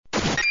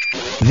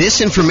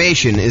This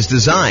information is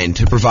designed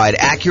to provide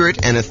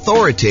accurate and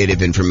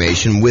authoritative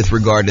information with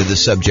regard to the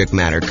subject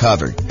matter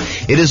covered.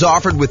 It is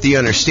offered with the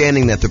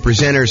understanding that the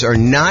presenters are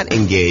not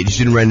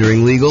engaged in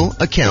rendering legal,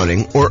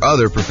 accounting, or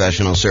other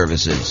professional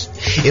services.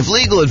 If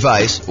legal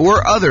advice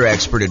or other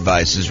expert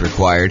advice is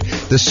required,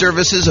 the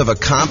services of a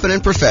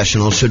competent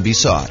professional should be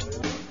sought.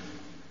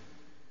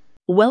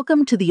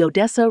 Welcome to the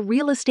Odessa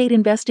Real Estate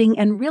Investing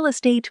and Real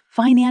Estate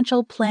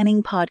Financial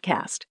Planning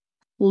Podcast.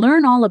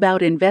 Learn all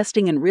about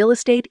investing in real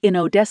estate in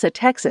Odessa,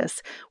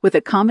 Texas, with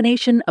a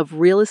combination of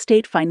real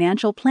estate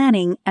financial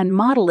planning and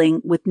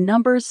modeling with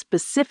numbers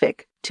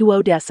specific to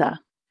Odessa.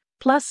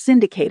 Plus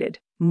syndicated,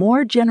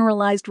 more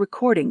generalized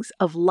recordings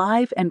of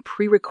live and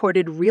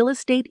pre-recorded real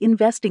estate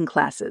investing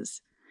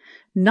classes.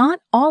 Not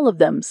all of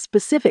them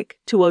specific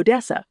to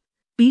Odessa.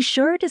 Be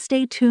sure to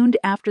stay tuned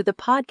after the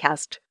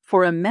podcast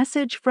for a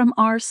message from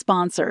our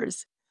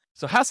sponsors.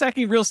 So house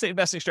hacking real estate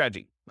investing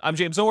strategy. I'm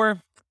James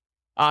Orr.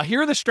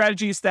 Here are the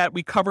strategies that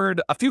we covered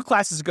a few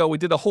classes ago. We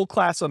did a whole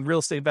class on real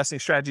estate investing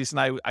strategies, and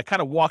I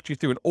kind of walked you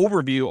through an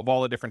overview of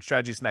all the different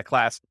strategies in that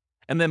class.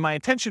 And then my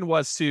intention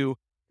was to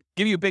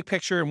give you a big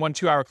picture in 1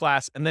 2-hour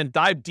class and then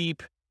dive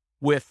deep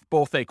with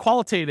both a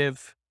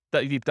qualitative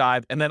deep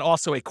dive and then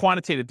also a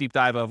quantitative deep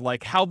dive of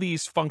like how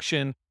these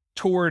function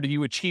toward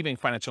you achieving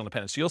financial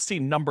independence. So you'll see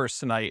numbers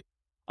tonight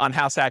on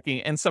house hacking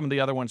and some of the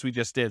other ones we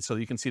just did so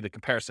you can see the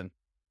comparison.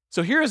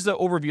 So here's the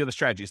overview of the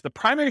strategies. The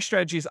primary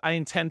strategies I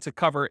intend to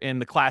cover in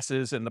the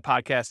classes and the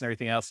podcast and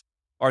everything else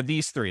are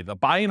these three. The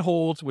buy and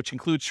hold, which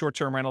includes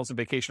short-term rentals and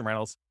vacation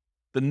rentals.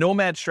 The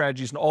nomad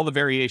strategies and all the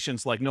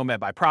variations like nomad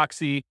by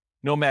proxy,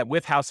 nomad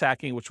with house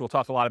hacking, which we'll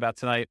talk a lot about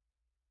tonight.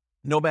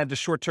 Nomad to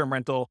short-term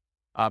rental,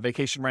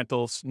 vacation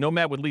rentals,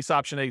 nomad with lease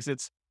option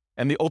exits,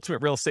 and the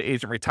ultimate real estate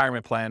agent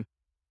retirement plan.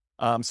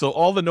 So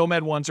all the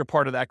nomad ones are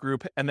part of that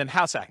group. And then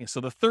house hacking. So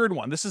the third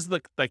one, this is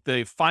the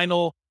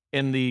final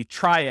in the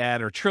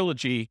triad or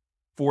trilogy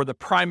for the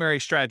primary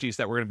strategies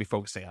that we're going to be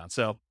focusing on.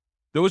 So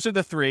those are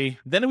the three.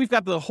 Then we've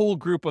got the whole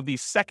group of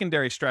these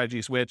secondary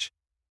strategies, which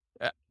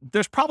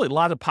there's probably a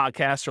lot of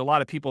podcasts or a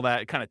lot of people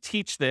that kind of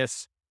teach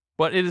this,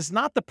 but it is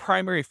not the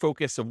primary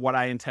focus of what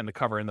I intend to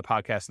cover in the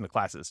podcast and the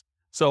classes.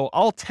 So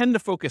I'll tend to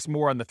focus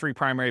more on the three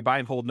primary buy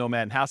and hold,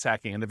 nomad, and house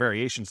hacking and the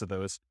variations of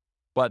those.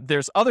 But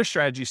there's other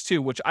strategies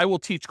too, which I will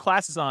teach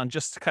classes on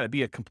just to kind of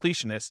be a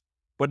completionist.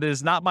 But it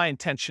is not my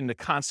intention to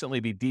constantly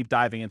be deep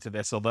diving into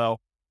this, although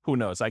who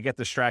knows, I get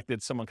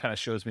distracted. Someone kind of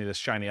shows me this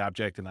shiny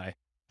object and I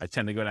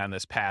tend to go down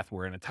this path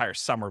where an entire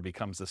summer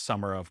becomes the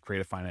summer of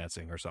creative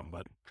financing or something.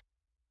 But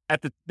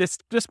at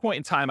this point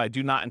in time, I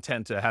do not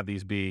intend to have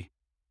these be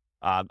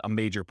a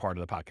major part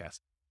of the podcast.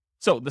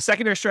 So the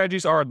secondary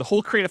strategies are the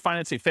whole creative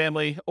financing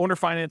family, owner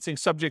financing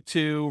subject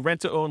to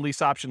rent to own,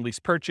 lease option, lease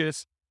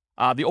purchase,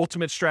 the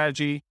ultimate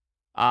strategy,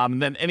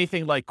 and then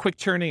anything like quick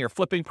turning or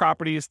flipping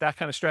properties, that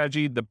kind of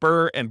strategy, the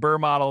BRRRR and BRRRR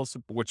models,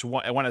 which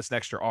one has an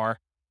extra R,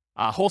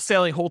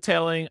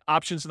 wholetailing,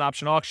 options and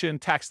option auction,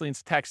 tax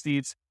liens, tax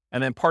deeds,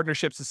 and then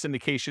partnerships and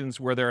syndications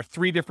where there are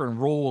three different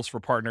roles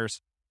for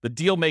partners. The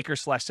deal maker /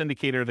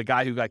 syndicator, the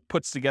guy who like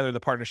puts together the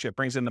partnership,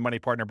 brings in the money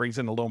partner, brings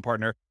in the loan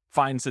partner,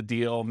 finds the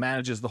deal,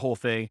 manages the whole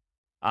thing.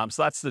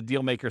 So that's the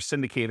deal maker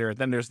syndicator.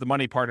 Then there's the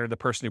money partner, the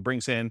person who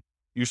brings in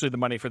usually the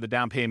money for the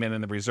down payment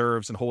and the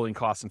reserves and holding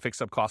costs and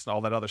fixed up costs and all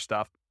that other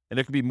stuff. And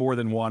there could be more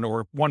than one,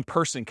 or one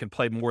person can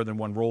play more than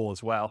one role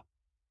as well.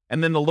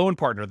 And then the loan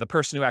partner, the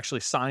person who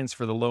actually signs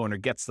for the loan or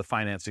gets the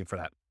financing for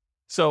that.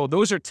 So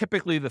those are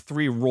typically the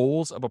three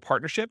roles of a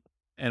partnership.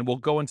 And we'll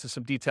go into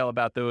some detail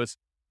about those.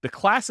 The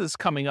classes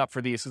coming up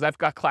for these, because I've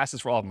got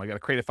classes for all of them. I got a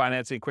creative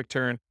financing, quick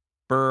turn,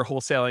 BRRRR,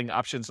 wholesaling,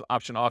 options,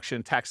 option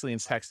auction, tax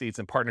liens, tax deeds,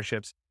 and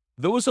partnerships.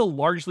 Those will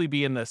largely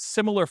be in the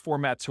similar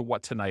format to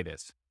what tonight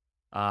is.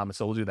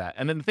 So we'll do that.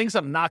 And then the things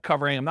I'm not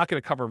covering, I'm not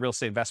going to cover real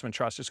estate investment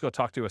trust. Just go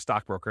talk to a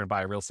stockbroker and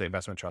buy a real estate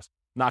investment trust.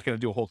 Not going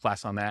to do a whole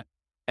class on that.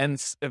 And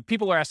if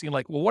people are asking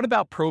like, well, what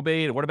about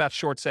probate? What about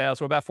short sales?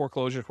 What about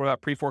foreclosures? What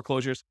about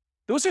pre-foreclosures?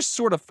 Those are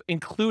sort of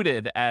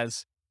included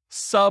as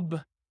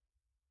sub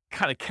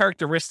kind of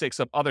characteristics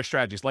of other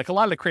strategies. Like a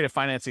lot of the creative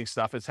financing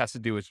stuff, it has to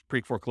do with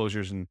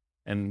pre-foreclosures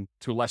and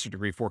to a lesser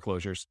degree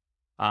foreclosures.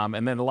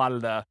 And then a lot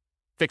of the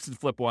fix and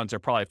flip ones are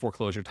probably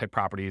foreclosure type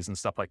properties and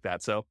stuff like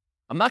that. So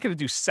I'm not going to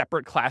do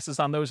separate classes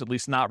on those, at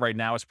least not right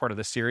now as part of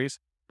this series,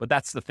 but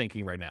that's the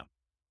thinking right now.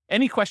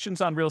 Any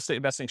questions on real estate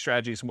investing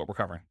strategies and what we're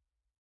covering?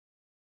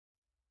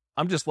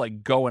 I'm just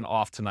like going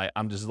off tonight.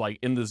 I'm just like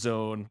in the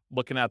zone,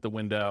 looking out the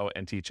window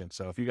and teaching.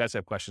 So if you guys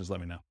have questions, let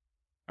me know.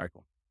 All right,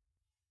 cool.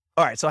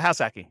 All right, so house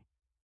hacking.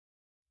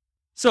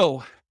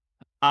 So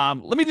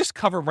let me just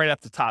cover right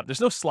up the top.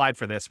 There's no slide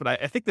for this, but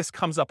I think this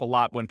comes up a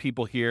lot when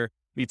people hear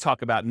me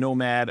talk about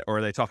nomad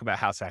or they talk about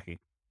house hacking.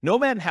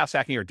 Nomad and house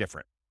hacking are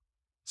different.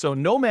 So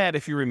nomad,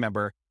 if you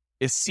remember,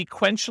 is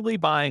sequentially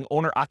buying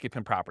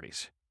owner-occupant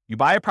properties. You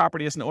buy a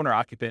property as an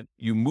owner-occupant,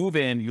 you move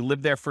in, you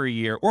live there for a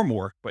year or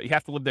more, but you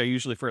have to live there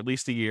usually for at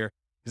least a year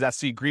because that's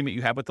the agreement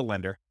you have with the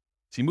lender.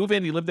 So you move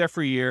in, you live there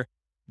for a year.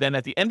 Then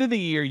at the end of the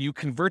year, you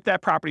convert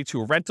that property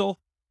to a rental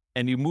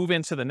and you move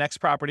into the next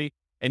property.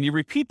 And you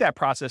repeat that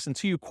process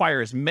until you acquire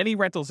as many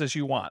rentals as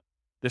you want.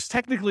 There's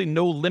technically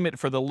no limit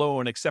for the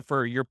loan except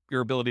for your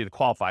ability to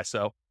qualify.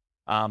 So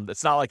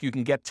it's not like you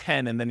can get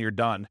 10 and then you're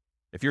done.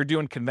 If you're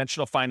doing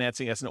conventional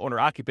financing as an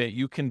owner-occupant,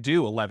 you can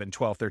do 11,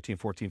 12, 13,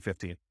 14,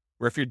 15.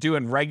 Where if you're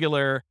doing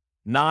regular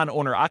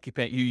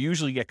non-owner-occupant, you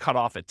usually get cut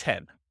off at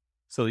 10.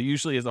 So there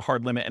usually is a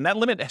hard limit. And that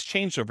limit has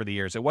changed over the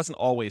years. It wasn't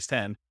always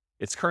 10.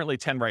 It's currently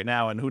 10 right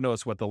now, and who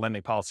knows what the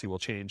lending policy will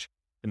change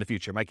in the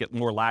future. It might get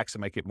more lax, it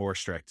might get more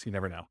strict. You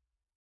never know.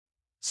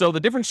 So the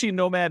difference between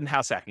nomad and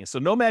house hacking. So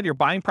nomad, you're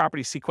buying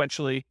property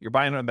sequentially. You're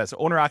buying them as an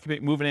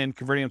owner-occupant, moving in,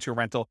 converting them to a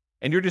rental,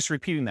 and you're just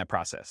repeating that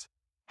process.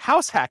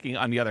 House hacking,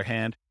 on the other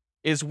hand,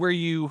 is where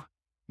you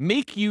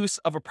make use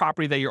of a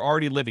property that you're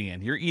already living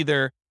in. You're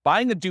either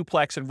buying a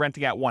duplex and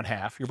renting out one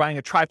half, you're buying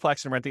a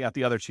triplex and renting out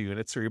the other 2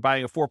 units, or you're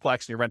buying a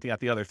fourplex and you're renting out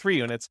the other 3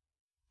 units,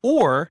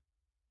 or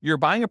you're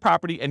buying a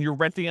property and you're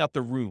renting out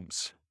the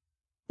rooms,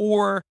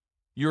 or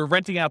you're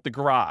renting out the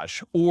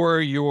garage,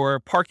 or you're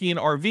parking an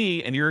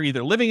RV and you're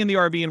either living in the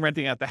RV and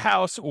renting out the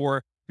house,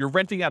 or you're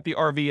renting out the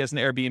RV as an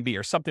Airbnb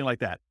or something like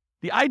that.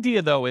 The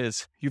idea, though,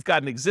 is you've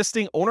got an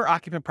existing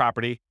owner-occupant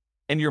property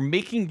and you're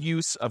making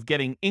use of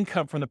getting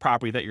income from the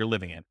property that you're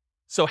living in.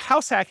 So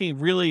house hacking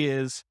really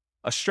is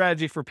a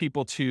strategy for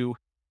people to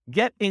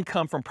get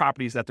income from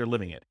properties that they're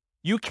living in.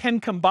 You can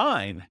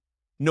combine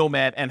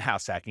nomad and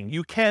house hacking.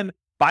 You can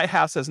buy a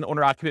house as an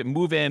owner-occupant,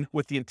 move in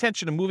with the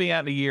intention of moving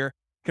out in a year,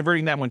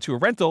 converting that one to a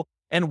rental.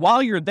 And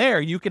while you're there,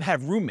 you can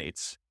have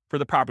roommates for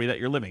the property that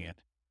you're living in.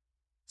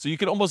 So you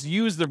can almost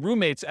use the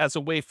roommates as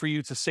a way for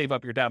you to save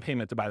up your down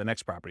payment to buy the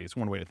next property. It's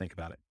one way to think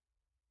about it.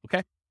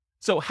 Okay.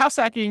 So house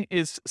hacking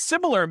is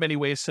similar in many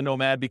ways to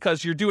nomad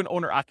because you're doing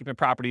owner-occupant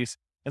properties.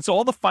 And so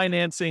all the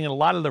financing and a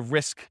lot of the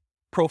risk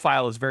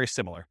profile is very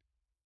similar.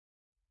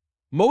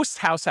 Most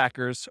house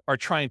hackers are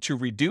trying to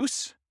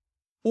reduce,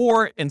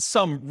 or in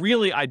some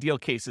really ideal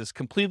cases,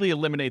 completely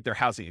eliminate their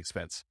housing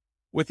expense.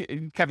 With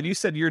Kevin, you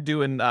said you're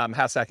doing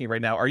house hacking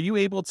right now. Are you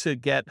able to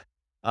get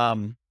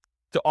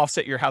to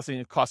offset your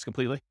housing costs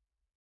completely?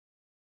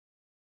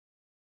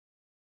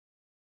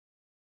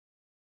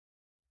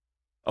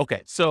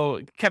 Okay,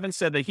 so Kevin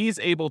said that he's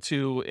able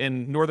to,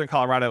 in Northern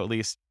Colorado at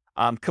least,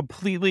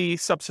 completely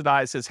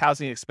subsidize his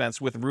housing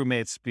expense with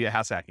roommates via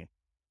house hacking.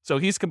 So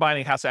he's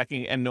combining house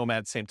hacking and nomad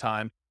at the same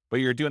time, but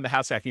you're doing the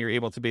house hacking, you're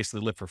able to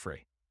basically live for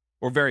free,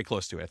 or very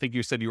close to it. I think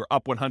you said you were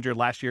up 100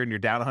 last year and you're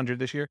down 100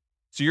 this year.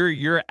 So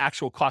your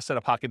actual cost out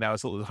of pocket now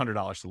is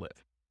 $100 to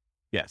live.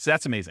 Yeah, so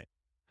that's amazing.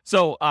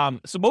 So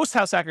most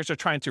house hackers are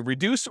trying to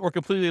reduce or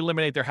completely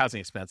eliminate their housing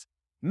expense.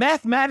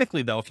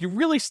 Mathematically, though, if you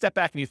really step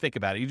back and you think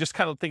about it, you just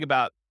kind of think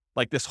about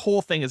like this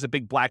whole thing is a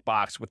big black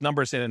box with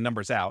numbers in and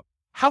numbers out.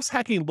 House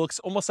hacking looks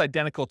almost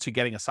identical to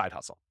getting a side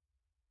hustle,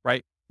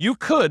 right? You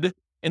could,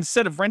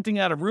 instead of renting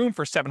out a room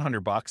for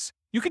 $700,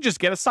 you could just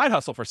get a side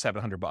hustle for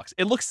 $700.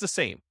 It looks the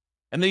same.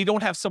 And then you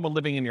don't have someone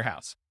living in your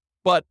house.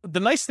 But the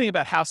nice thing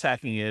about house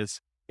hacking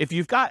is if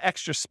you've got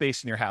extra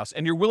space in your house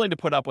and you're willing to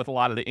put up with a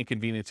lot of the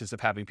inconveniences of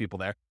having people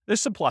there,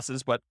 there's some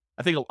pluses, but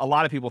I think a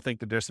lot of people think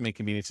that there's some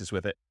inconveniences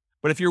with it.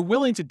 But if you're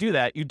willing to do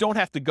that, you don't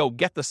have to go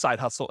get the side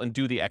hustle and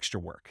do the extra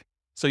work.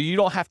 So you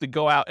don't have to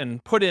go out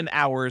and put in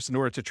hours in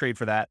order to trade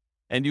for that.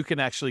 And you can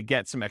actually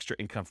get some extra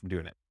income from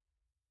doing it.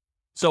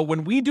 So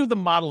when we do the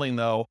modeling,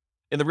 though,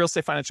 in the Real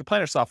Estate Financial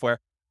Planner software,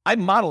 I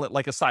model it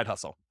like a side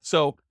hustle.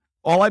 So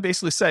all I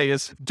basically say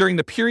is during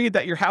the period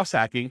that you're house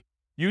hacking,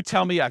 you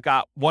tell me I've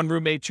got 1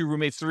 roommate, 2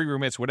 roommates, 3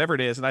 roommates, whatever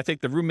it is. And I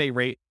take the roommate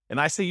rate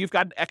and I say you've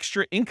got an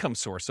extra income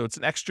source. So it's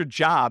an extra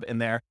job in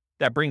there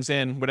that brings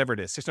in whatever it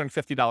is,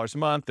 $650 a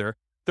month or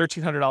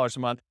 $1,300 a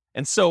month.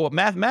 And so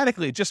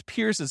mathematically, it just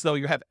appears as though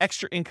you have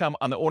extra income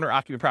on the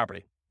owner-occupant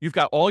property. You've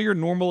got all your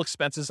normal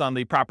expenses on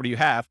the property you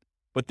have,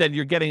 but then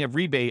you're getting a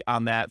rebate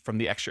on that from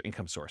the extra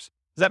income source.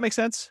 Does that make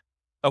sense?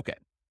 Okay.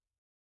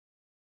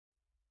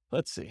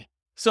 Let's see.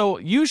 So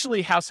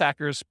usually house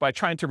hackers, by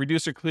trying to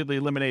reduce or completely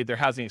eliminate their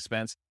housing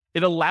expense,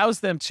 it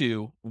allows them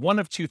to, one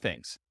of two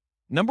things.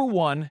 Number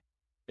one,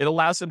 it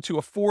allows them to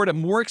afford a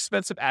more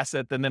expensive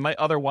asset than they might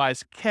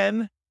otherwise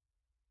can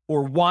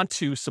or want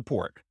to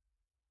support.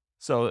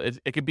 So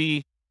it could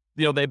be,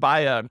 they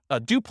buy a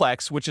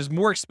duplex, which is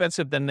more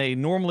expensive than they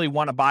normally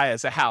want to buy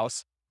as a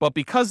house. But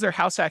because they're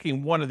house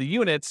hacking one of the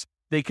units,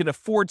 they can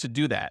afford to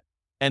do that.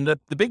 And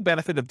the big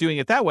benefit of doing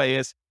it that way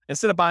is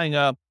instead of buying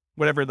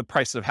whatever the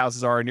prices of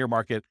houses are in your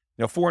market,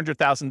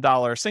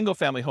 $400,000 single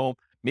family home,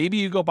 maybe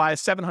you go buy a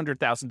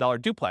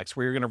 $700,000 duplex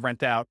where you're going to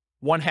rent out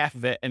one half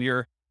of it, and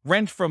your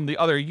rent from the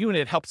other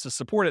unit helps to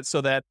support it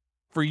so that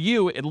for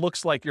you, it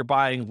looks like you're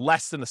buying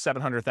less than a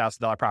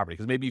 $700,000 property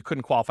because maybe you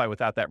couldn't qualify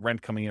without that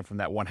rent coming in from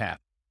that one half.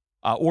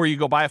 Or you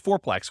go buy a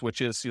fourplex,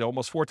 which is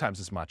almost 4 times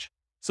as much.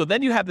 So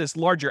then you have this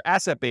larger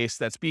asset base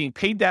that's being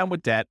paid down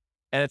with debt,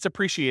 and it's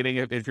appreciating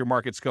if your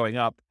market's going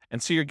up.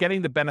 And so you're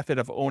getting the benefit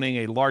of owning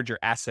a larger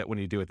asset when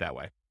you do it that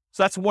way.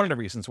 So that's one of the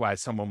reasons why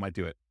someone might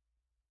do it.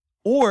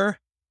 Or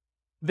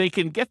they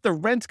can get the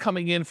rent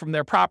coming in from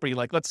their property.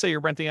 Like let's say you're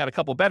renting out a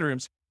couple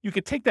bedrooms, you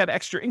could take that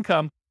extra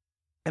income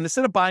and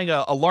instead of buying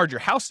a larger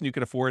house than you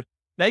can afford,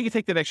 Now you can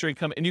take that extra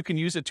income and you can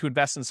use it to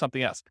invest in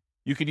something else.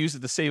 You could use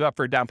it to save up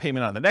for a down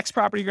payment on the next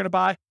property you're going to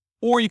buy,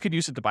 or you could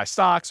use it to buy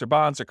stocks or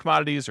bonds or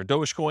commodities or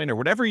Dogecoin or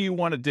whatever you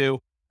want to do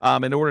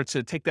in order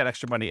to take that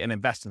extra money and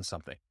invest in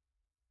something.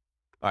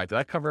 All right, did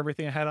I cover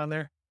everything I had on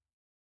there?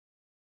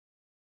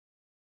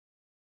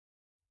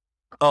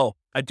 Oh,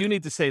 I do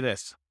need to say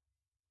this.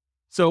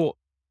 So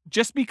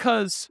just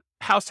because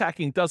house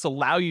hacking does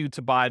allow you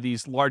to buy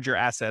these larger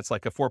assets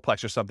like a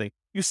fourplex or something,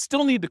 you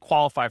still need to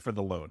qualify for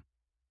the loan.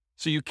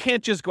 So you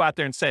can't just go out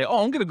there and say,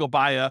 oh, I'm going to go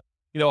buy a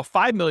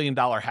 $5 million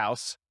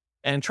house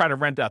and try to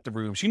rent out the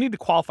rooms. You need to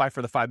qualify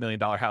for the $5 million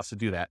house to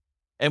do that.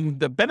 And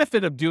the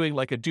benefit of doing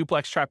like a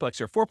duplex, triplex,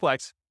 or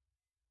fourplex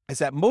is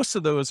that most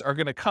of those are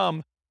going to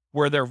come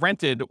where they're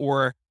rented,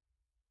 or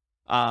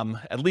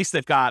at least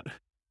they've got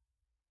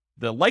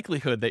the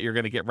likelihood that you're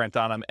going to get rent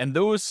on them. And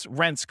those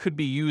rents could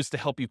be used to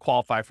help you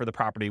qualify for the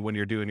property when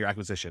you're doing your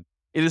acquisition.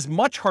 It is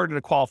much harder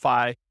to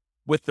qualify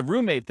with the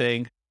roommate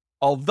thing.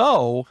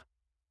 Although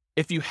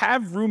if you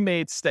have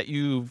roommates that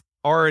you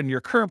are in your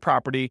current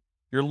property,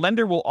 your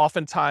lender will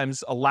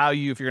oftentimes allow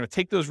you, if you're going to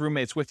take those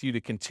roommates with you,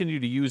 to continue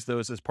to use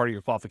those as part of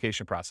your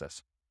qualification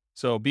process.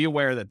 So be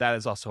aware that that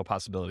is also a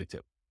possibility too.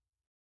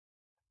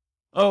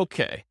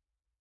 Okay.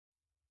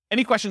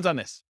 Any questions on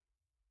this?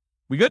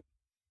 We good?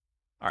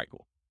 All right,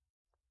 cool.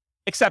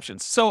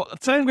 Exceptions. So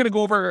tonight I'm going to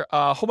go over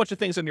a whole bunch of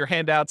things in your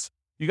handouts.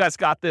 You guys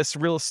got this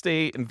real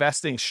estate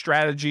investing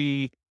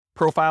strategy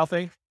profile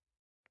thing.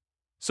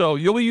 So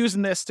you'll be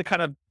using this to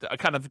kind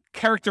of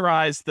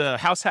characterize the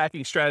house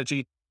hacking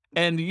strategy.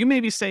 And you may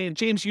be saying,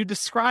 James, you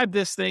described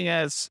this thing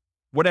as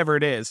whatever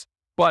it is,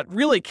 but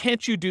really,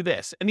 can't you do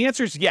this? And the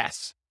answer is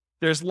yes.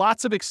 There's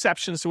lots of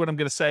exceptions to what I'm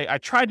going to say. I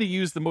tried to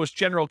use the most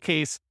general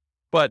case,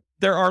 but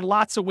there are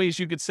lots of ways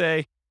you could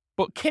say,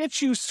 but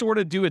can't you sort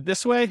of do it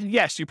this way?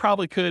 Yes, you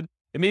probably could.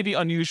 It may be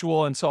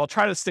unusual, and so I'll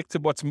try to stick to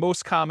what's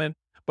most common,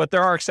 but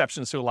there are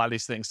exceptions to a lot of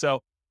these things.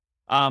 So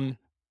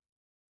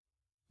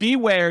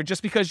beware,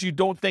 just because you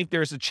don't think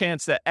there's a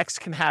chance that X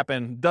can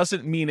happen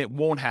doesn't mean it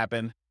won't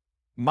happen.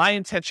 My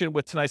intention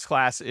with tonight's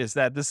class is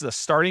that this is a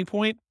starting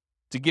point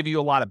to give you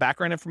a lot of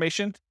background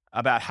information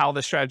about how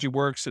the strategy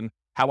works and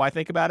how I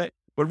think about it,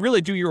 but really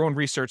do your own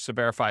research to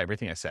verify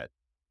everything I said.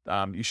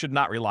 You should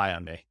not rely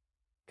on me.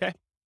 Okay?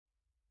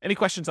 Any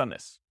questions on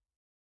this?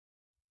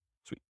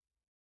 Sweet.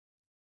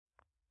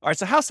 All right,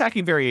 so house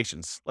hacking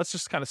variations. Let's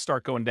just kind of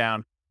start going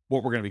down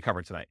what we're going to be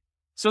covering tonight.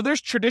 So there's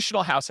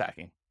traditional house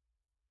hacking.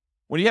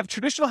 When you have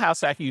traditional house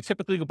hacking, you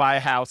typically go buy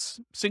a house,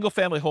 single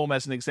family home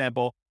as an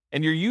example,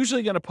 and you're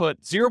usually going to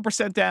put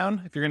 0%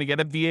 down if you're going to get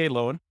a VA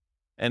loan.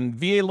 And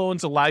VA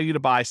loans allow you to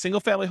buy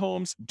single family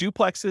homes,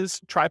 duplexes,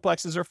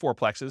 triplexes, or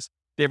fourplexes.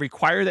 They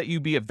require that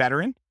you be a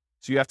veteran.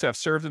 So you have to have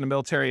served in the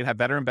military and have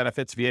veteran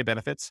benefits, VA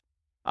benefits.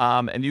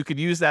 And you could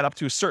use that up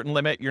to a certain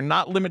limit. You're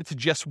not limited to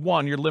just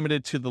one. You're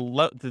limited to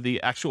the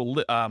actual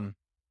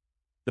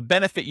the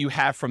benefit you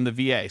have from the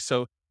VA.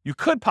 So you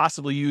could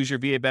possibly use your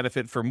VA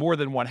benefit for more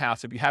than one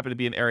house if you happen to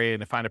be in an area and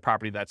to find a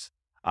property that's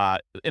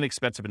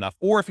inexpensive enough.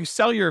 Or if you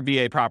sell your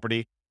VA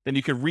property, then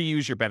you could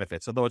reuse your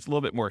benefits, although it's a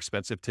little bit more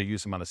expensive to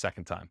use them on the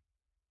second time.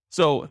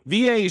 So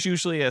VA is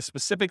usually a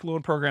specific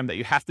loan program that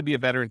you have to be a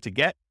veteran to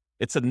get.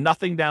 It's a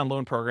nothing down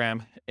loan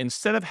program.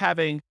 Instead of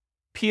having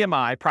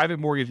PMI, private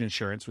mortgage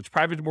insurance, which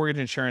private mortgage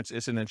insurance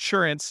is an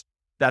insurance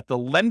that the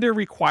lender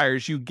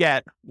requires you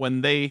get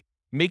when they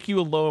make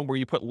you a loan where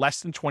you put less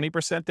than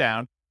 20%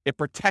 down. It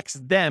protects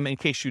them in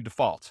case you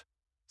default.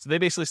 So they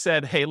basically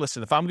said, hey,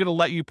 listen, if I'm going to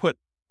let you put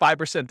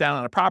 5% down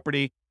on a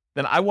property,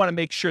 then I want to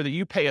make sure that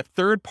you pay a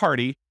third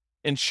party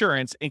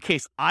insurance in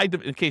case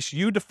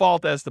you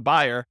default as the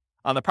buyer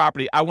on the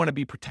property. I want to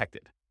be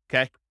protected.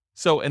 Okay.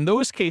 So in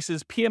those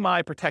cases,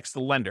 PMI protects the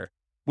lender.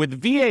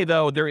 With VA,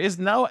 though, there is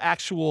no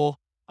actual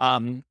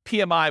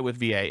PMI with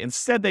VA.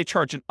 Instead, they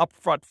charge an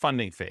upfront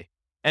funding fee.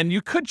 And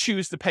you could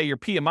choose to pay your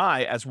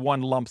PMI as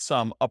one lump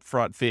sum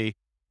upfront fee.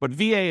 But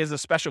VA is a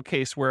special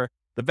case where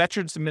the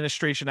Veterans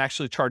Administration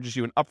actually charges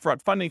you an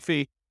upfront funding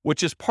fee,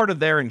 which is part of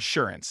their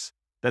insurance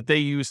that they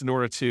use in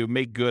order to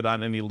make good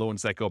on any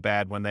loans that go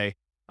bad when the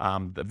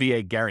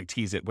VA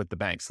guarantees it with the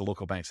banks, the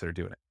local banks that are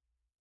doing it.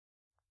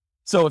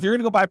 So if you're going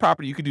to go buy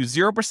property, you could do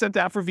 0%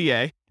 down for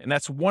VA, and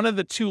that's one of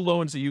the two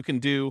loans that you can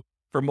do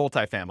for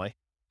multifamily.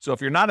 So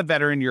if you're not a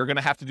veteran, you're going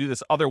to have to do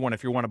this other one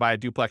if you want to buy a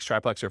duplex,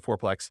 triplex, or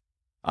fourplex.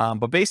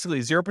 But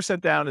basically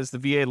 0% down is the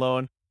VA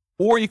loan,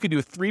 or you could do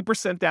a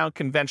 3% down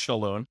conventional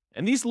loan.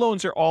 And these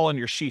loans are all on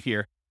your sheet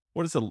here.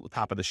 What does the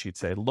top of the sheet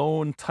say?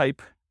 Loan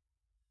type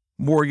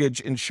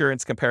mortgage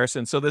insurance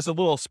comparison. So there's a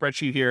little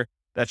spreadsheet here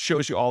that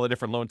shows you all the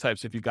different loan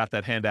types if you've got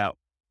that handout.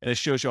 And it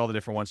shows you all the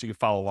different ones. You can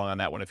follow along on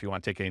that one if you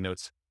want to take any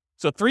notes.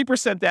 So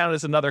 3% down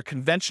is another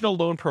conventional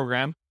loan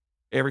program.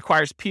 It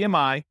requires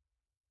PMI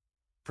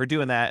for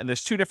doing that. And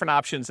there's two different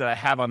options that I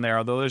have on there,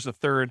 although there's a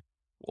third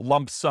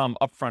lump sum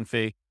upfront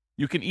fee.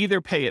 You can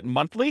either pay it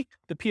monthly,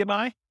 the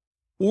PMI,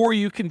 or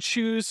you can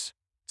choose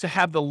to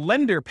have the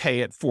lender pay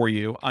it for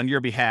you on your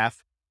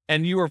behalf,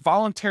 and you are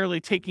voluntarily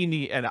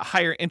taking at a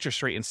higher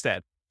interest rate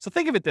instead. So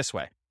think of it this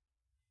way.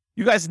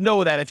 You guys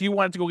know that if you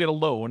wanted to go get a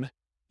loan,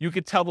 you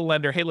could tell the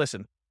lender, hey,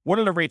 listen, what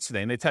are the rates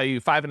today? And they tell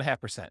you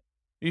 5.5%.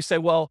 You say,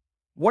 well,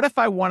 what if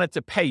I wanted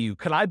to pay you?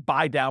 Could I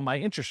buy down my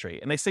interest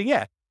rate? And they say,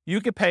 yeah,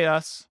 you could pay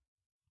us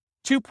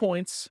 2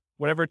 points,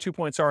 whatever 2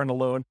 points are in the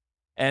loan,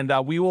 and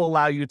we will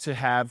allow you to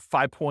have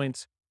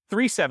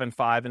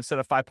 5.375 instead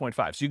of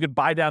 5.5. So you could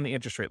buy down the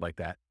interest rate like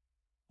that.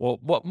 Well,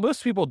 what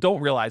most people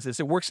don't realize is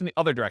it works in the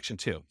other direction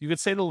too. You could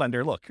say to the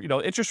lender, look,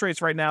 interest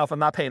rates right now, if I'm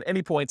not paying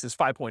any points, is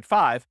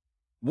 5.5.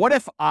 What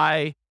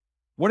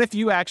if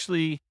you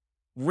actually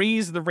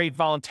raise the rate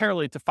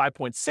voluntarily to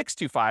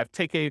 5.625,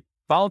 take a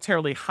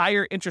voluntarily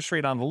higher interest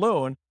rate on the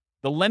loan?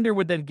 The lender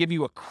would then give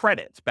you a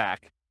credit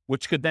back,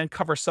 which could then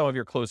cover some of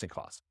your closing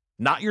costs,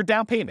 not your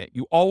down payment.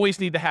 You always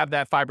need to have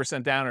that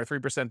 5% down or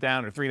 3%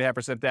 down or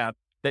 3.5% down,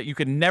 that you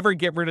can never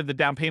get rid of the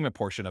down payment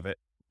portion of it.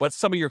 But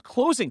some of your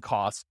closing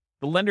costs,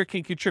 the lender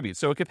can contribute.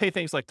 So it could pay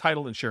things like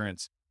title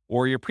insurance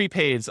or your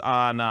prepaids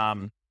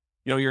on,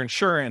 your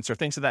insurance or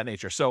things of that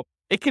nature. So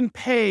it can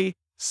pay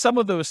some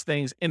of those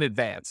things in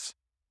advance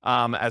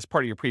as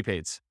part of your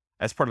prepaids,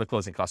 as part of the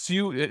closing costs.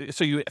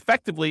 So you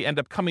effectively end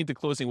up coming to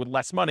closing with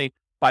less money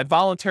by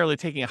voluntarily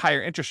taking a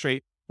higher interest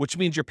rate, which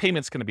means your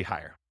payment's going to be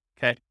higher.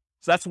 Okay,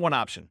 so that's one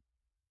option.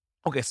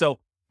 Okay, so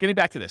getting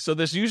back to this, so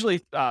there's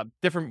usually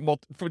different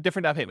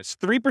down payments.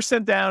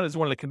 3% down is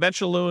one of the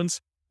conventional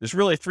loans. There's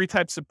really 3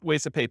 types of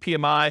ways to pay: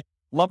 PMI,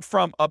 lump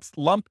sum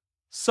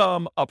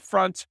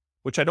upfront,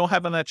 which I don't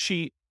have on that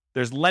sheet.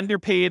 There's lender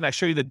paid, and I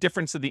show you the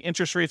difference of the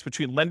interest rates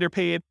between lender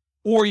paid,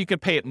 or you can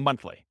pay it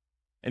monthly.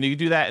 And you can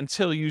do that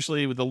until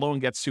usually the loan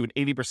gets to an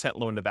 80%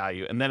 loan to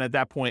value. And then at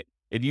that point,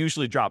 it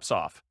usually drops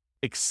off,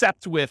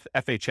 except with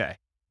FHA.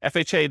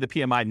 FHA, the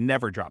PMI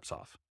never drops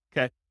off.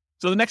 Okay.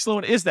 So the next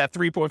loan is that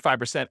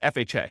 3.5%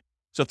 FHA.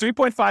 So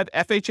 3.5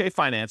 FHA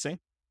financing.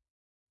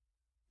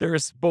 There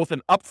is both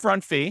an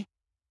upfront fee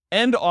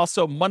and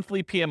also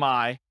monthly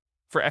PMI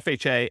for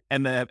FHA,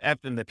 and the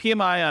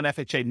PMI on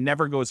FHA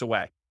never goes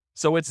away.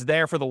 So it's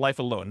there for the life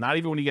of the loan. Not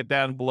even when you get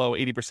down below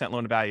 80%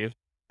 loan to value,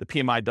 the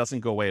PMI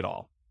doesn't go away at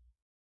all.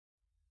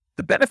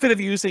 The benefit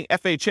of using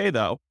FHA,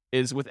 though,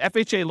 is with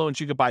FHA loans,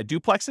 you could buy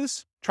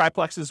duplexes,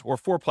 triplexes, or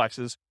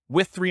fourplexes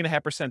with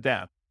 3.5%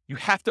 down. You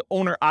have to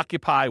owner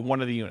occupy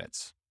one of the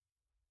units.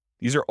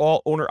 These are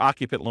all owner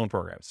occupant loan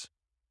programs.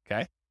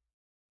 Okay.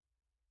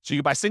 So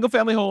you can buy single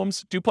family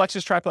homes,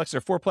 duplexes, triplexes,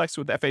 or fourplexes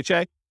with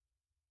FHA,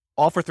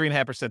 all for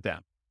 3.5%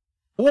 down,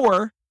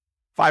 or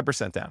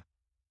 5% down.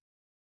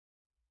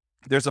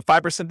 There's a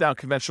 5% down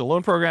conventional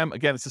loan program.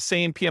 Again, it's the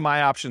same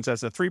PMI options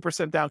as a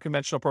 3% down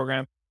conventional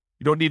program.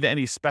 You don't need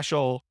any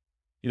special,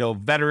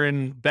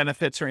 veteran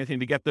benefits or anything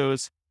to get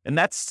those. And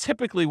that's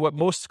typically what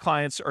most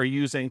clients are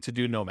using to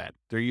do Nomad.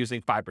 They're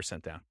using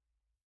 5% down.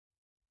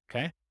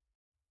 Okay.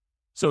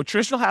 So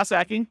traditional house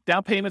hacking,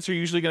 down payments are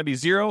usually going to be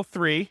 0,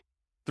 3,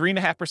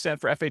 3.5%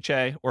 for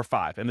FHA, or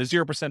 5. And the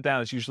 0%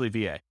 down is usually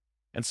VA.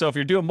 And so if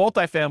you're doing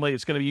multifamily,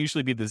 it's going to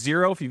usually be the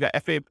 0 if you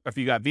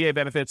got VA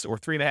benefits, or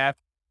 3.5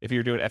 if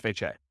you're doing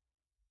FHA.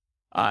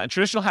 In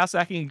traditional house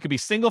hacking, it could be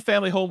single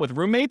family home with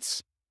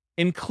roommates,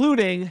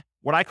 including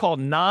what I call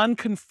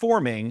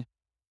non-conforming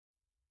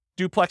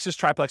duplexes,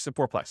 triplexes, and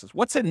fourplexes.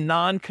 What's a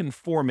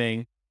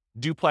non-conforming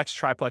duplex,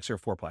 triplex, or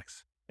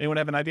fourplex? Anyone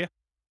have an idea?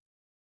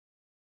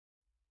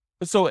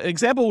 So an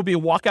example would be a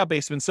walkout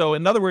basement. So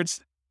in other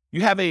words,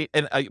 you have a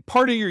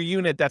part of your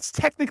unit that's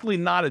technically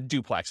not a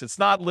duplex. It's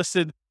not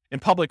listed in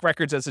public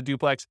records as a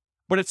duplex,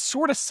 but it's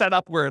sort of set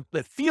up where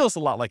it feels a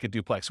lot like a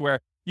duplex, where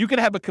you can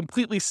have a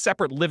completely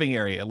separate living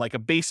area, like a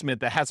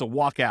basement that has a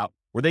walkout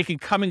where they can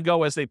come and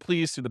go as they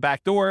please through the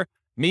back door.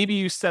 Maybe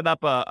you set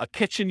up a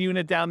kitchen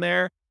unit down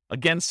there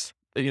against,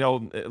 a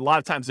lot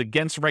of times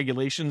against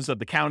regulations of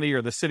the county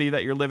or the city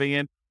that you're living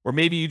in. Or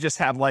maybe you just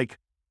have like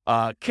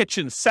a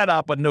kitchen set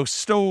up, but no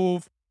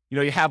stove.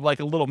 You have like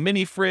a little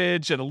mini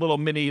fridge and a little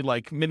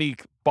mini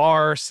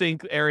bar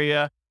sink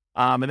area.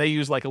 And they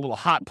use like a little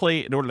hot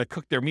plate in order to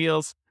cook their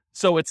meals.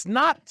 So it's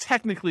not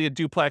technically a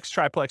duplex,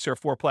 triplex, or a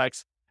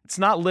fourplex. It's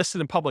not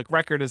listed in public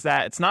record as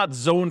that. It's not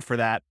zoned for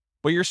that,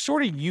 but you're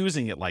sort of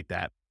using it like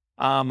that.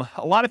 A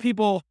lot of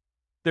people,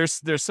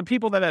 there's some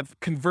people that have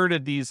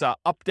converted these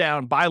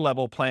up-down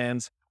bi-level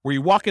plans where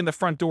you walk in the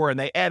front door and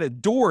they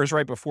added doors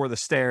right before the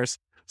stairs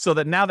so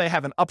that now they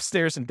have an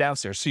upstairs and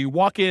downstairs. So you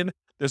walk in,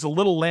 there's a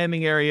little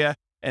landing area,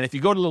 and if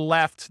you go to the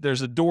left,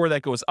 there's a door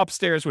that goes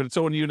upstairs with its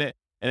own unit.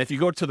 And if you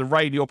go to the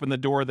right, you open the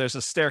door, there's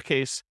a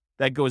staircase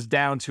that goes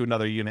down to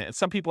another unit. And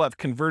some people have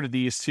converted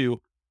these to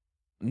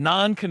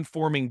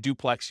non-conforming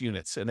duplex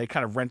units, and they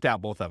kind of rent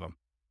out both of them.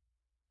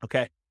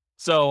 Okay.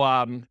 So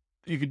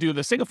you could do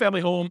the single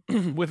family home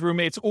with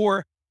roommates,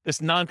 or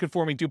this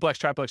non-conforming duplex,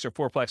 triplex, or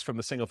fourplex from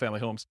the single family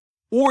homes.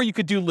 Or you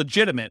could do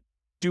legitimate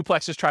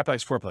duplexes,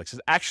 triplexes, fourplexes,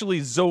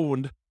 actually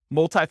zoned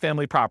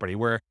multifamily property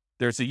where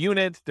there's a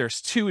unit,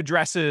 there's 2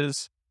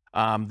 addresses.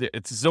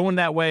 It's zoned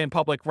that way in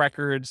public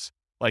records.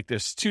 Like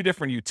there's 2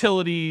 different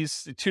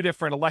utilities, 2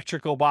 different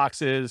electrical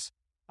boxes,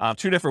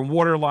 2 different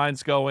water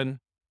lines going,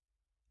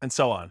 and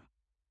so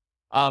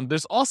on.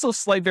 There's also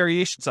slight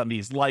variations on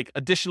these, like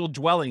additional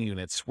dwelling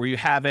units where you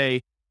have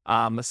a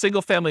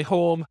single family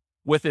home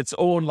with its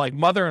own like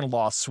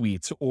mother-in-law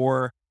suite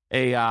or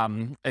a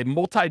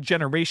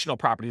multi-generational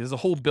property. There's a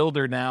whole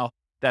builder now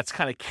that's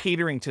kind of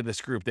catering to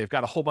this group. They've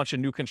got a whole bunch of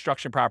new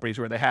construction properties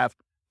where they have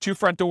 2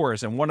 front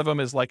doors, and one of them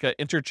is like an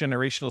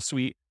intergenerational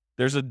suite.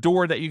 There's a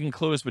door that you can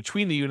close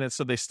between the units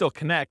so they still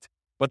connect,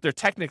 but they're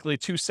technically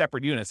 2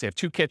 separate units. They have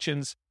 2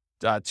 kitchens,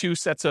 2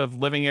 sets of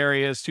living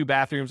areas, 2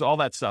 bathrooms, all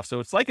that stuff. So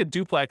it's like a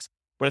duplex,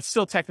 but it's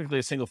still technically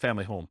a single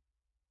family home,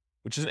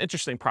 which is an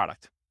interesting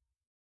product.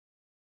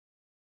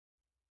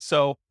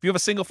 So if you have a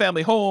single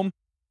family home,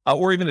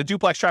 or even a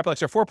duplex,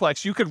 triplex, or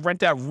fourplex, you could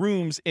rent out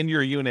rooms in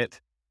your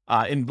unit,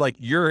 in like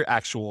your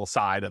actual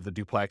side of the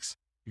duplex.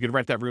 You could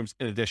rent out rooms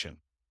in addition.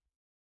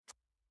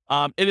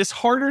 It is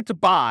harder to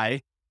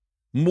buy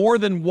more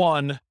than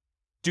one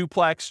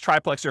duplex,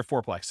 triplex, or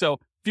fourplex. So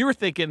if you were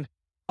thinking,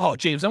 oh,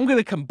 James, I'm going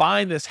to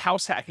combine this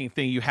house hacking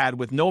thing you had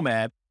with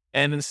Nomad,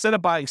 and instead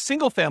of buying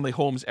single family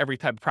homes every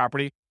type of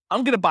property,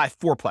 I'm going to buy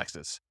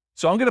fourplexes.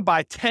 So I'm going to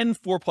buy 10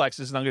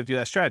 fourplexes, and I'm going to do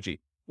that strategy.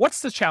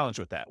 What's the challenge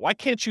with that? Why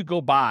can't you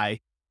go buy,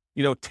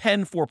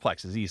 10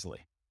 fourplexes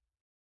easily?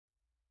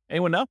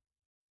 Anyone know?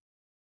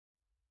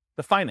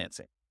 The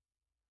financing.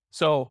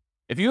 So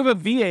if you have a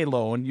VA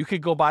loan, you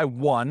could go buy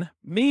 1,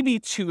 maybe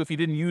 2 if you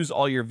didn't use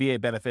all your VA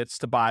benefits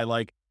to buy 2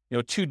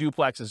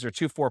 duplexes or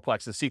 2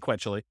 fourplexes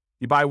sequentially.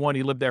 You buy 1,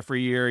 you live there for a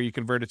year, you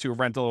convert it to a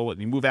rental,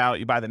 you move out,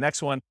 you buy the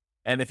next one.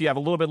 And if you have a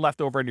little bit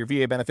left over in your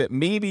VA benefit,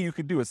 maybe you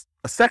could do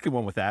a second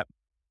one with that.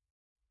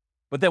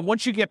 But then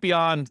once you get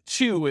beyond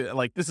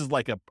 2, this is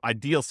like an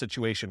ideal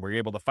situation where you're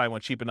able to find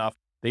one cheap enough.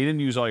 They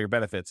didn't use all your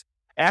benefits.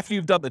 After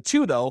you've done the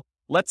 2 though,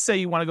 let's say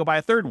you want to go buy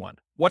a third one.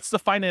 What's the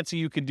financing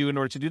you can do in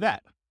order to do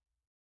that?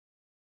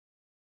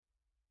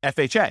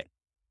 FHA.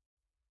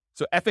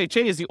 So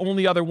FHA is the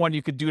only other one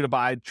you could do to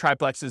buy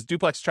triplexes,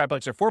 duplex,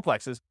 triplex, or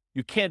fourplexes.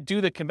 You can't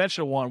do the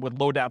conventional one with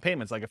low down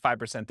payments, like a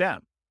 5%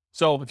 down.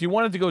 So if you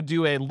wanted to go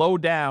do a low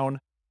down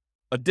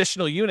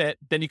additional unit,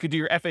 then you could do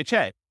your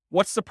FHA.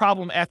 What's the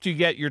problem after you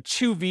get your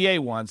 2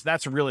 VA ones?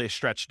 That's really a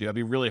stretch to do. That'd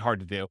be really hard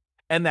to do.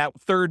 And that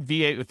third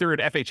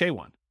FHA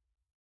one.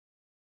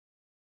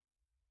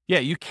 Yeah,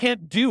 you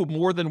can't do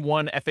more than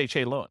 1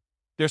 FHA loan.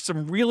 There's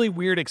some really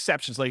weird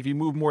exceptions. Like if you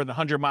move more than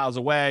 100 miles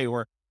away,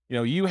 or,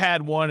 you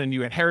had one and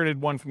you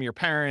inherited one from your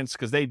parents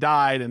because they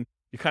died and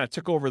you kind of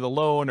took over the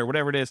loan or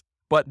whatever it is.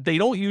 But they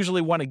don't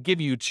usually want to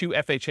give you 2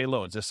 FHA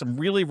loans. There's some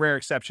really rare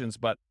exceptions,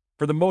 but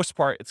for the most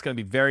part, it's going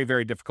to be very,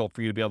 very difficult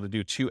for you to be able to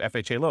do 2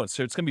 FHA loans.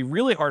 So it's going to be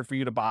really hard for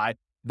you to buy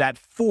that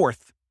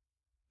 4th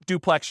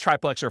duplex,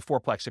 triplex, or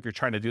fourplex if you're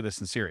trying to do this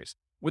in series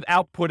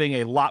without putting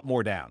a lot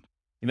more down.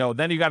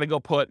 Then you got to go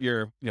put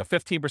your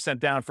 15%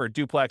 down for a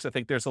duplex. I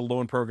think there's a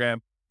loan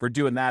program for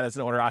doing that as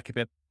an owner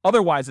occupant.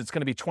 Otherwise, it's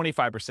going to be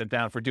 25%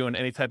 down for doing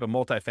any type of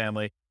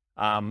multifamily.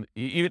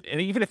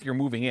 Even if you're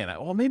moving in,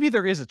 well, maybe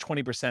there is a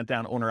 20%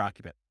 down owner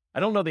occupant. I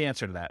don't know the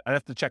answer to that. I'd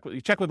have to check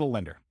with a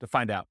lender to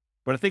find out.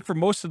 But I think for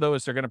most of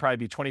those, they're going to probably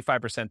be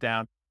 25%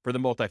 down for the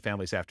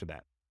multifamilies after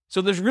that.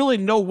 So there's really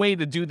no way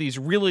to do these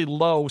really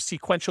low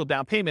sequential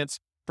down payments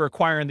for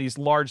acquiring these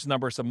large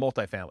numbers of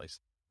multifamilies.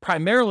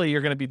 Primarily,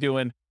 you're going to be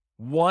doing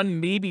 1,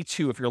 maybe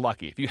 2 if you're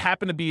lucky. If you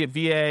happen to be a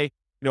VA,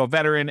 a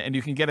veteran, and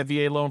you can get a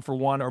VA loan for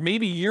 1, or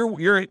maybe you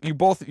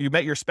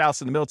met your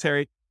spouse in the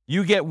military,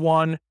 you get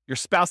 1, your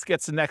spouse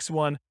gets the next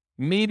one.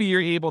 Maybe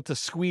you're able to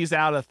squeeze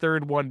out a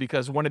third one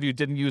because one of you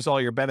didn't use all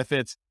your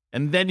benefits.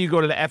 And then you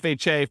go to the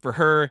FHA for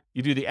her,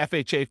 you do the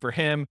FHA for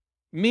him.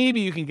 Maybe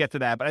you can get to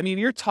that. But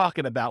you're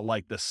talking about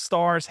the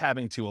stars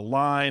having to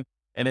align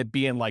and it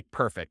being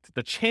perfect.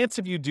 The chance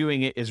of you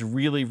doing it is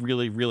really,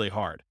 really, really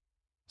hard.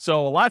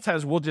 So a lot of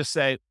times we'll just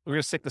say, we're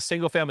going to stick to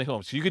single family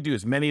homes. So you could do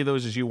as many of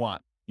those as you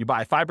want. You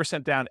buy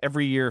 5% down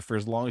every year for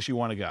as long as you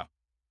want to go.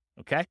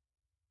 Okay.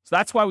 So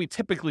that's why we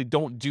typically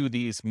don't do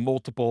these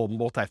multiple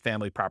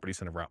multifamily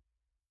properties in a row.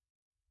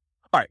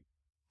 All right.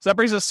 So that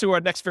brings us to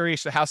our next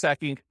variation of house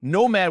hacking,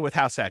 Nomad with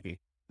house hacking.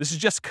 This is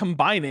just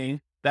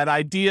combining that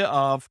idea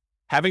of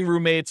having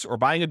roommates or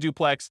buying a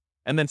duplex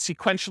and then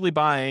sequentially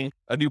buying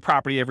a new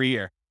property every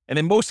year. And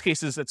in most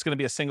cases, it's going to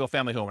be a single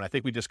family home. And I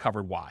think we just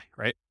covered why,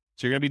 right?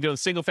 So you're going to be doing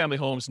single family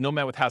homes,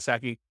 Nomad with house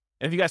hacking.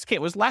 And if you guys can't,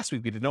 it was last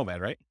week we did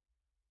Nomad, right?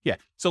 Yeah.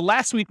 So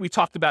last week we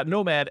talked about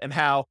Nomad and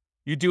how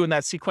you're doing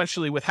that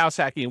sequentially with house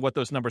hacking and what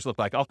those numbers look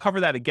like. I'll cover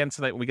that again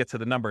tonight when we get to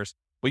the numbers,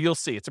 but you'll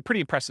see it's a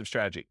pretty impressive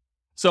strategy.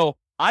 So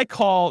I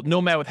call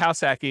Nomad with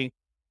house hacking,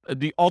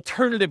 the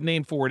alternative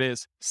name for it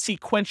is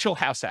sequential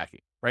house hacking,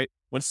 right?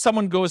 When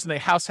someone goes and they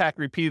house hack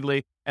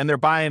repeatedly and they're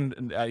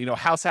buying,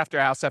 house after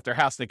house after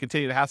house, and they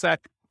continue to house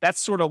hack, that's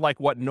sort of like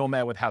what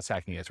Nomad with house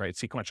hacking is, right?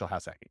 Sequential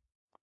house hacking.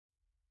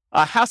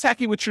 House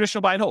hacking with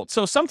traditional buy and hold.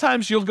 So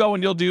sometimes you'll go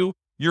and you'll do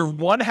your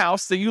one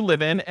house that you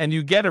live in and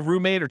you get a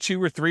roommate or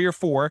 2 or 3 or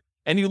 4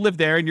 and you live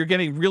there and you're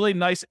getting really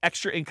nice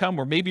extra income,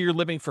 or maybe you're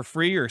living for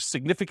free or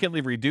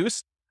significantly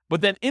reduced.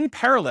 But then in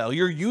parallel,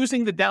 you're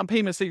using the down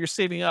payments that you're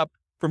saving up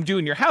from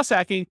doing your house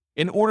hacking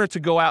in order to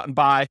go out and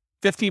buy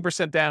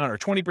 15% down or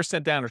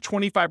 20% down or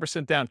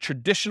 25% down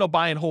traditional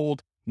buy and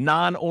hold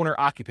non-owner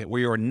occupant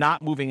where you're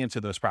not moving into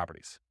those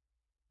properties.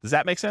 Does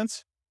that make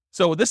sense?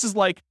 So this is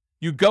like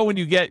you go and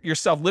you get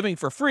yourself living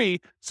for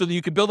free so that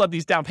you can build up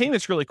these down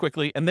payments really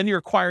quickly. And then you're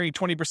acquiring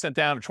 20%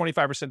 down or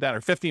 25% down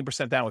or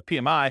 15% down with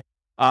PMI,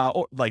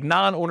 or like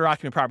non-owner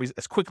occupant properties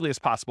as quickly as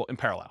possible in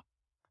parallel.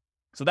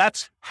 So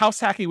that's house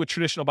hacking with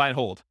traditional buy and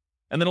hold.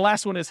 And then the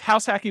last one is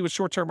house hacking with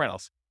short-term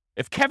rentals.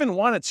 If Kevin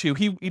wanted to,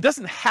 he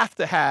doesn't have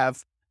to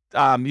have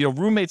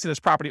roommates in his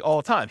property all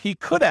the time. He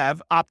could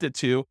have opted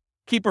to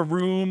keep a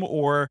room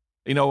or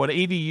an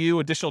ADU,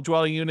 additional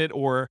dwelling unit,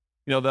 or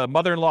the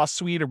mother-in-law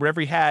suite or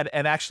whatever he had,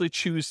 and actually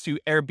choose to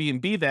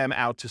Airbnb them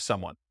out to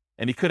someone.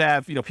 And he could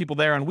have people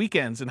there on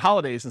weekends and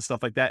holidays and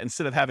stuff like that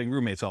instead of having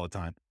roommates all the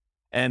time.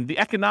 And the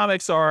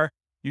economics are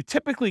you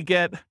typically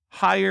get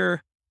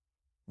higher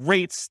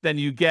rates than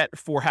you get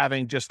for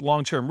having just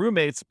long-term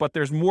roommates, but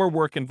there's more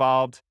work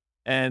involved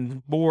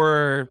and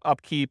more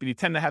upkeep, and you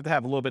tend to have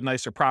a little bit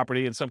nicer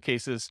property in some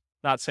cases.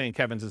 Not saying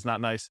Kevin's is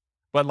not nice,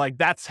 but like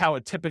that's how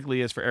it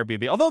typically is for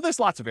Airbnb. Although there's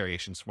lots of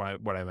variations,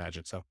 what I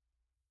imagine. So,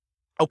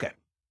 okay.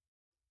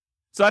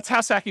 So that's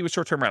house hacking with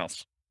short-term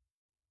rentals.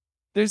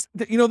 There's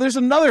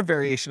another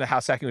variation of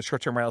house hacking with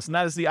short-term rentals, and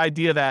that is the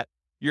idea that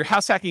you're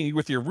house hacking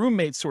with your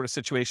roommate sort of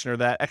situation or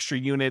that extra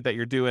unit that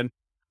you're doing.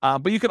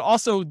 But you could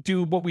also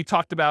do what we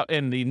talked about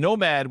in the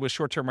nomad with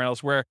short-term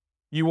rentals, where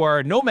you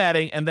are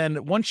nomading, and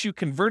then once you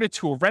convert it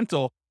to a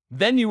rental,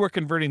 then you are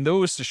converting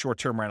those to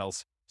short-term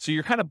rentals. So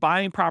you're kind of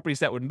buying properties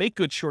that would make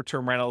good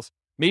short-term rentals.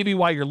 Maybe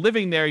while you're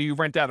living there, you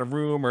rent out a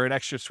room or an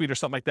extra suite or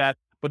something like that.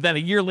 But then a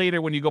year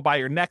later, when you go buy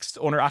your next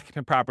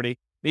owner-occupant property,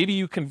 maybe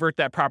you convert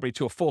that property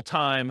to a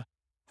full-time,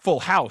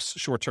 full house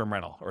short-term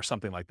rental or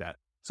something like that.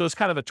 So it's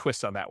kind of a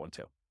twist on that one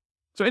too.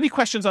 So any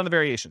questions on the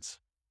variations?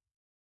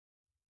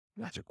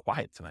 You guys are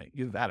quiet tonight.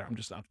 Either that or I'm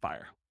just on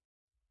fire.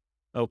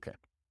 Okay.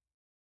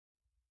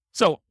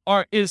 So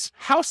is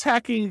house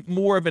hacking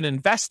more of an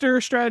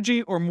investor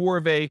strategy or more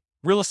of a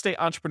real estate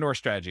entrepreneur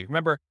strategy?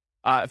 Remember,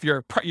 if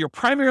you're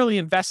primarily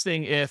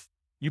investing if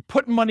you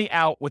put money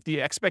out with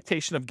the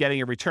expectation of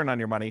getting a return on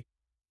your money,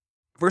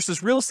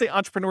 versus real estate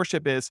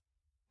entrepreneurship is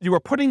you are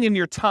putting in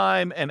your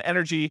time and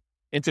energy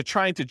into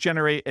trying to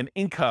generate an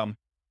income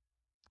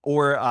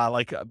or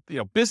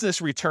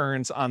business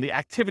returns on the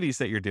activities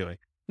that you're doing.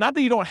 Not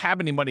that you don't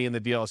have any money in the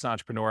deal as an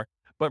entrepreneur,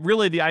 but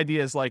really the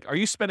idea is are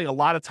you spending a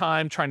lot of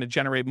time trying to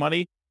generate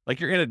money? Like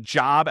you're in a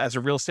job as a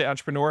real estate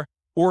entrepreneur,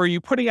 or are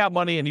you putting out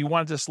money and you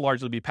want this to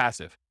largely be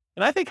passive?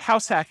 And I think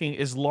house hacking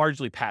is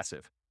largely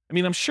passive. I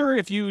mean, I'm sure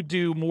if you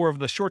do more of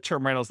the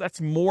short-term rentals, that's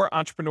more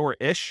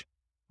entrepreneur-ish,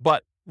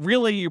 but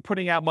really you're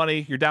putting out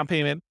money, your down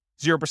payment,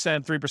 0%,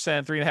 3%,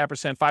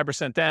 3.5%,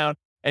 5% down,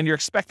 and you're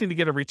expecting to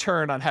get a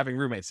return on having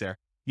roommates there.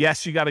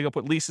 Yes, you got to go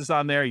put leases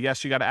on there.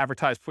 Yes, you got to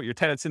advertise, put your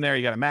tenants in there.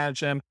 You got to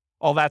manage them,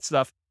 all that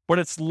stuff. But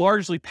it's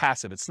largely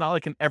passive. It's not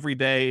like an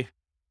everyday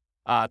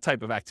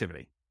type of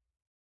activity.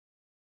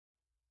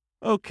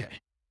 Okay.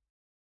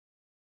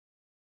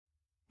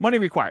 Money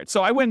required.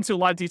 So I went into a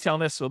lot of detail on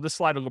this, so this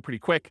slide will go pretty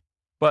quick.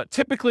 But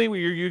typically,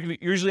 you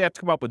usually have to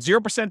come up with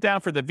 0%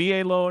 down for the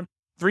VA loan,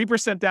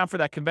 3% down for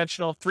that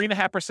conventional,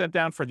 3.5%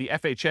 down for the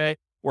FHA,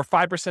 or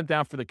 5%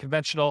 down for the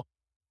conventional,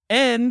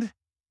 and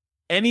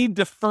any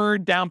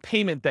deferred down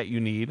payment that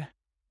you need.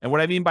 And what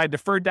I mean by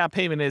deferred down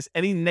payment is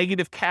any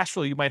negative cash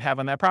flow you might have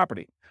on that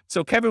property.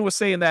 So Kevin was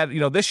saying that,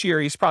 this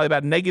year he's probably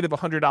about negative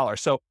 $100.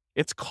 So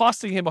it's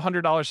costing him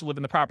 $100 to live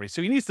in the property.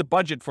 So he needs to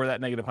budget for that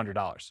negative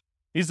 $100.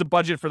 He needs to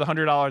budget for the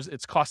 $100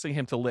 it's costing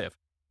him to live,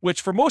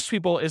 which for most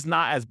people is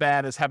not as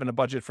bad as having a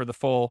budget for the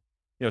full,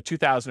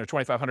 $2,000 or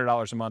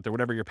 $2,500 a month or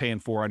whatever you're paying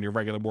for on your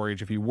regular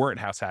mortgage if you weren't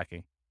house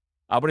hacking.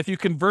 But if you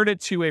convert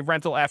it to a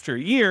rental after a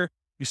year,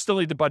 you still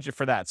need to budget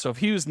for that. So if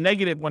he was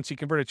negative once he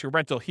converted to a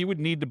rental, he would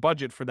need to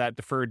budget for that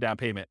deferred down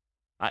payment,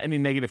 any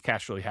negative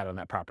cash flow he had on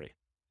that property.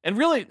 And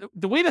really,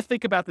 the way to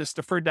think about this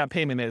deferred down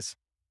payment is,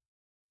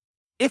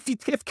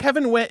 if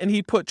Kevin went and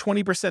he put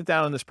 20%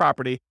 down on this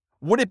property,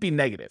 would it be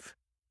negative?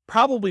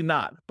 Probably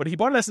not. But he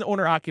bought it as an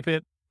owner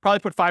occupant, probably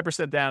put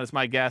 5% down is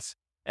my guess.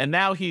 And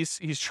now he's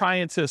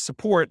trying to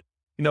support,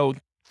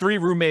 3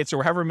 roommates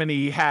or however many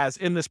he has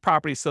in this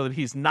property so that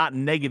he's not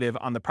negative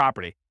on the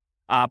property.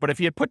 But if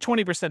he had put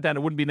 20% down,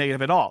 it wouldn't be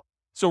negative at all.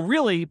 So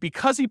really,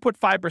 because he put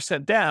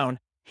 5% down,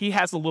 he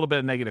has a little bit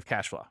of negative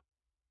cash flow.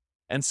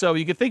 And so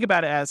you can think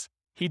about it as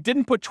he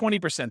didn't put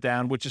 20%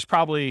 down, which is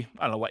probably,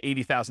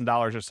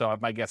 $80,000 or so.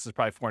 My guess is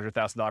probably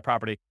 $400,000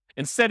 property.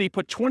 Instead, he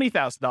put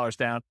 $20,000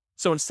 down.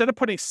 So instead of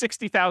putting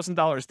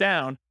 $60,000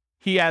 down,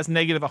 he has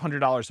negative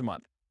 $100 a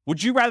month.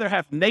 Would you rather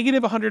have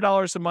negative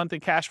 $100 a month in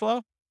cash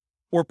flow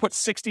or put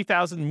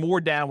 $60,000 more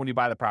down when you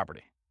buy the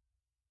property?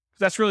 Because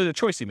that's really the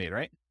choice he made,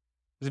 right?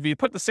 Because if you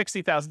put the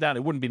 $60,000 down,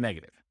 it wouldn't be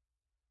negative.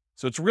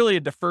 So it's really a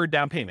deferred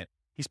down payment.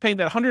 He's paying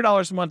that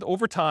 $100 a month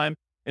over time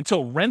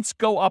until rents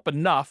go up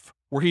enough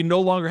where he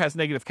no longer has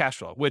negative cash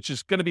flow, which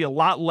is going to be a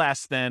lot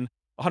less than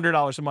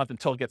 $100 a month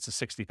until it gets to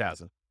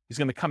 $60,000. He's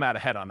going to come out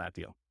ahead on that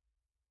deal.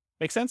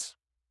 Make sense?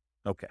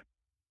 Okay.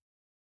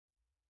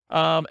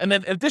 And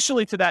then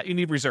additionally to that, you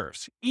need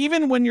reserves.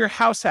 Even when you're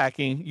house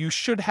hacking, you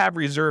should have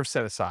reserves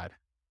set aside.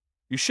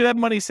 You should have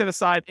money set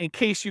aside in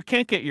case you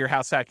can't get your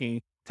house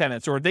hacking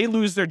tenants or they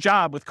lose their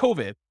job with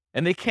COVID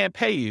and they can't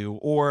pay you,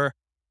 or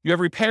you have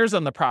repairs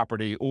on the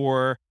property,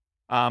 or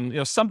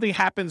something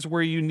happens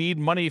where you need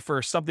money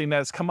for something that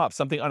has come up,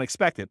 something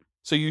unexpected.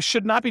 So you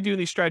should not be doing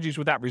these strategies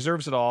without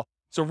reserves at all.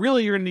 So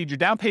really, you're going to need your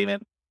down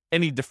payment,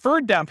 any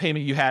deferred down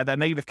payment you had, that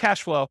negative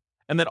cash flow,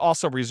 and then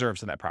also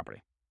reserves in that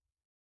property.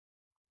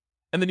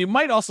 And then you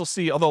might also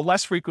see, although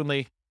less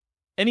frequently,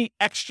 any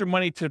extra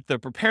money to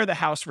prepare the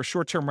house for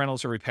short-term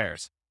rentals or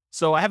repairs.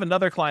 So I have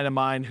another client of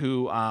mine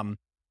who,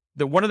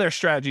 one of their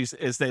strategies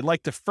is they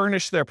like to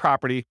furnish their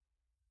property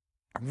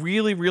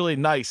really, really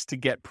nice to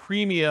get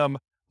premium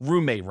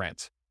roommate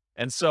rent.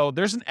 And so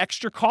there's an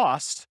extra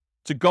cost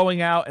to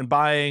going out and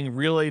buying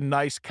really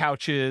nice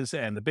couches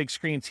and the big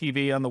screen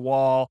TV on the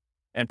wall,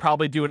 and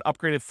probably doing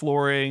upgraded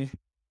flooring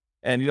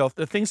and,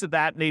 the things of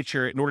that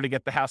nature in order to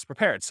get the house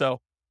prepared. So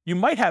you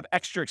might have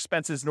extra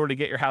expenses in order to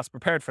get your house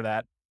prepared for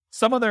that.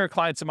 Some other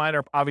clients of mine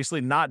are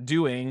obviously not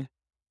doing,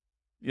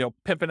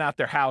 pimping out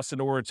their house in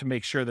order to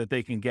make sure that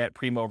they can get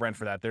primo rent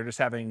for that. They're just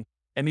having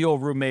any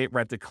old roommate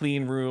rent a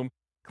clean room,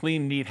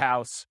 clean, neat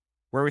house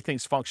where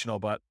everything's functional,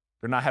 but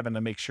they're not having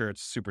to make sure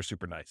it's super,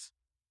 super nice.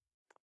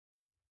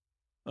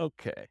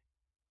 Okay.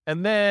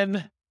 And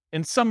then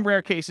in some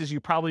rare cases, you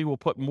probably will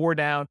put more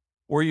down,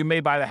 or you may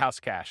buy the house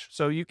cash.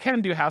 So you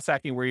can do house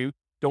hacking where you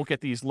don't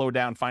get these low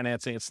down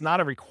financing. It's not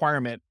a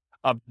requirement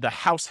of the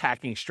house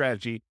hacking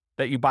strategy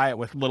that you buy it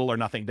with little or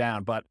nothing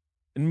down. But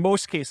in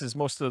most cases,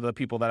 most of the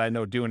people that I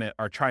know doing it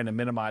are trying to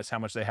minimize how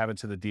much they have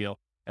into the deal,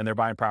 and they're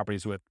buying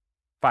properties with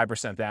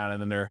 5% down, and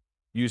then they're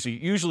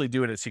usually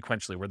doing it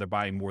sequentially where they're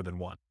buying more than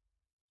one.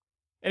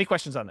 Any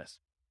questions on this?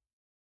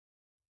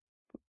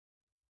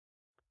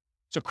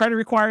 So credit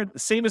required, the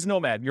same as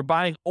Nomad. You're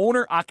buying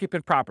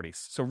owner-occupant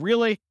properties. So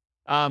really,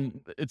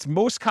 it's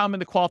most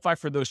common to qualify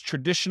for those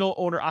traditional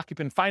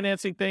owner-occupant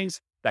financing things,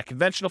 that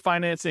conventional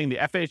financing, the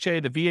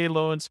FHA, the VA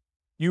loans.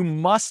 You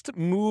must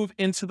move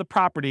into the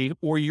property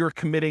or you're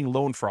committing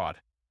loan fraud.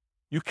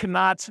 You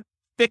cannot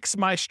fix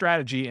my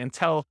strategy and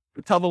tell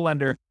the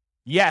lender,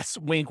 yes,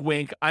 wink,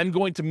 wink, I'm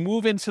going to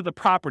move into the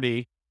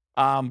property,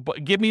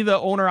 but give me the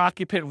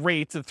owner-occupant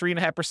rate, the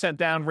 3.5%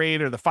 down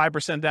rate or the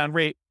 5% down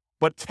rate.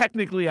 But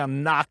technically,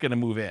 I'm not going to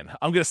move in.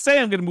 I'm going to say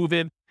I'm going to move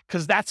in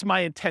because that's my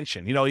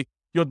intention.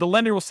 The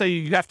lender will say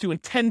you have to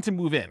intend to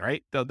move in,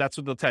 right? That's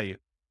what they'll tell you.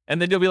 And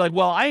then you'll be like,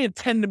 well, I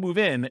intend to move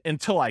in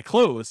until I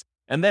close,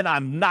 and then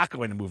I'm not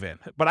going to move in.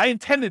 But I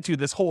intended to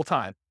this whole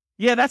time.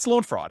 Yeah, that's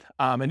loan fraud.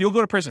 And you'll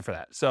go to prison for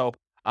that. So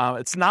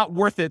it's not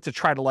worth it to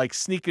try to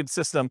sneak in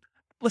system.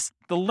 Listen,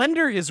 the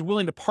lender is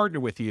willing to partner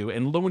with you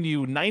and loan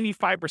you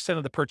 95%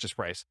 of the purchase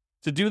price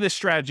to do this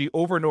strategy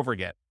over and over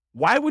again.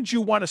 Why would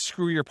you want to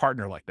screw your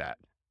partner like that?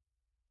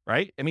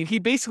 Right? I mean, he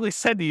basically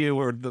said to you,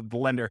 or the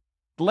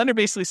lender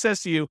basically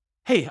says to you,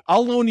 hey,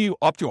 I'll loan you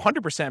up to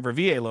 100% for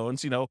VA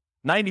loans,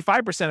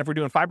 95% if we're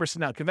doing 5%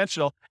 now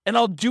conventional, and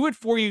I'll do it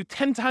for you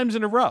 10 times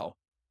in a row.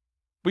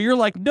 But you're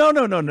like,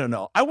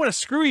 no. I want to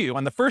screw you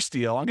on the first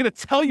deal. I'm going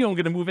to tell you I'm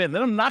going to move in,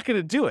 then I'm not going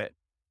to do it.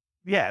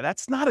 Yeah,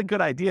 that's not a good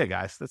idea,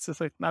 guys. That's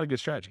just not a good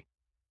strategy.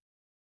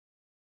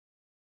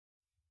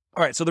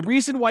 All right, so the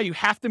reason why you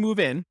have to move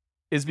in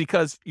is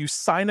because you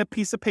sign a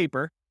piece of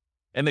paper,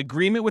 an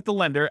agreement with the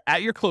lender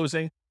at your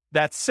closing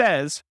that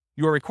says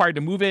you are required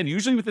to move in,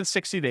 usually within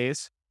 60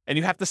 days, and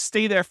you have to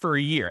stay there for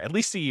a year, at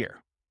least a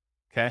year.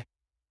 Okay.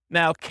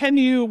 Now, can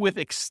you, with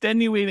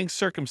extenuating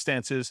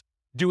circumstances,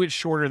 do it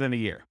shorter than a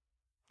year?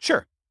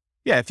 Sure.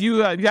 Yeah. If you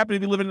happen to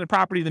be living in a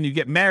property, then you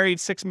get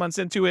married 6 months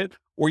into it,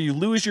 or you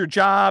lose your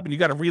job and you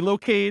got to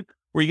relocate,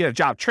 or you get a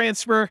job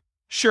transfer.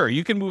 Sure.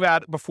 You can move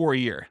out before a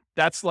year.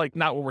 That's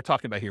not what we're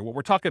talking about here. What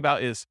we're talking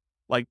about is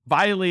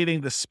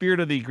violating the spirit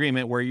of the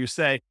agreement where you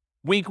say,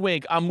 wink,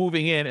 wink, I'm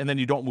moving in, and then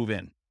you don't move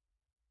in.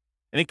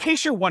 And in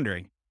case you're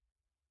wondering,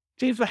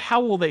 James, but how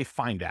will they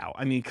find out?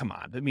 I mean, come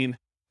on. I mean,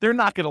 they're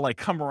not going to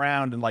come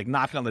around and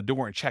knock on the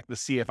door and check to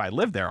see if I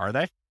live there, are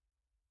they?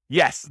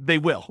 Yes, they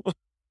will.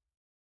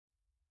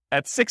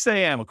 At 6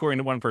 a.m., according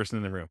to one person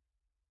in the room.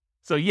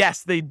 So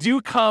yes, they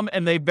do come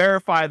and they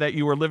verify that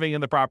you are living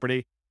in the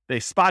property. They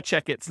spot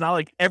check it. It's not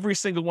like every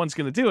single one's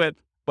going to do it,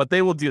 but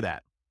they will do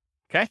that.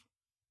 Okay?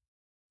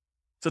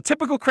 So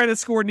typical credit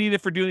score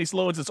needed for doing these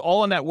loans, it's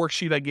all on that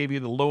worksheet I gave you,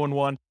 the loan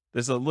one.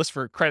 There's a list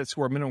for credit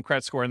score, minimum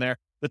credit score in there.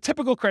 The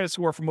typical credit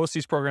score for most of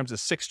these programs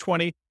is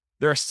 620.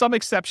 There are some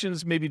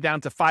exceptions, maybe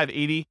down to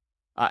 580,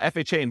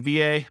 FHA and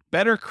VA.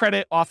 Better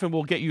credit often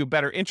will get you a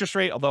better interest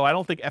rate, although I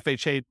don't think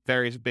FHA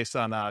varies based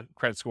on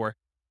credit score,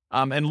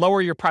 and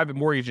lower your private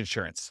mortgage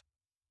insurance.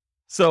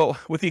 So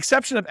with the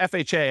exception of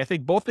FHA, I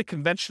think both the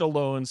conventional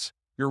loans,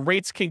 your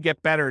rates can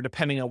get better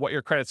depending on what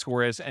your credit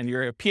score is, and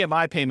your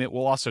PMI payment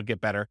will also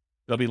get better.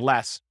 It'll be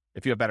less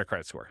if you have better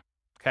credit score.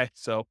 Okay.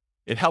 So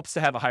it helps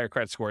to have a higher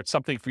credit score. It's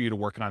something for you to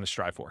work on and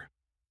strive for.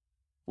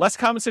 Less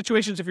common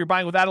situations, if you're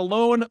buying without a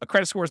loan, a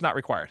credit score is not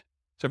required.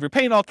 So if you're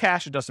paying all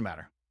cash, it doesn't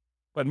matter.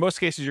 But in most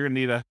cases, you're going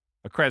to need a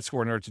credit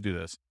score in order to do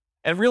this.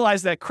 And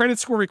realize that credit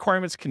score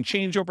requirements can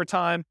change over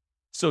time.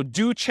 So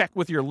do check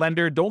with your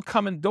lender. Don't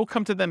come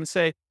to them and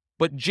say,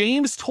 but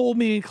James told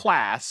me in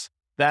class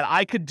that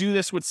I could do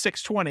this with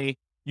 620.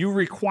 you're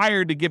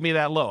required to give me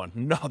that loan.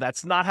 No,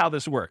 that's not how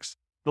this works.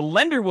 The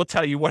lender will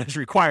tell you what is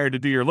required to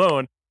do your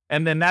loan,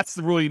 and then that's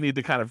the rule you need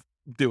to kind of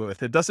do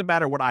with. It doesn't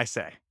matter what I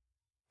say.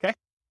 Okay?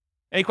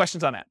 Any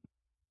questions on that?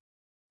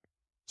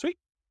 Sweet.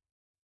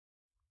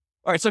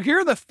 All right, so here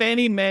are the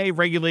Fannie Mae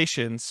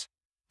regulations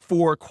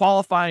for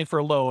qualifying for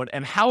a loan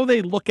and how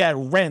they look at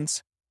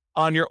rents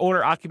on your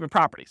owner-occupant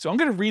property. So I'm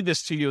going to read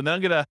this to you, and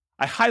then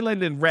I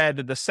highlighted in red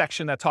the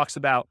section that talks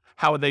about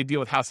how they deal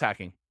with house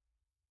hacking.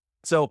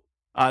 So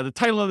the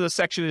title of the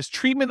section is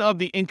Treatment of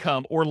the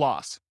Income or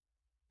Loss.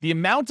 The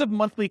amount of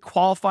monthly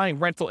qualifying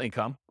rental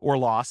income or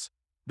loss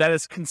that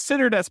is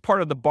considered as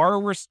part of the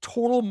borrower's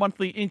total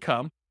monthly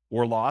income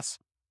or loss,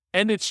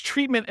 and its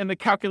treatment in the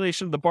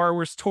calculation of the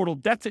borrower's total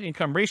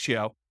debt-to-income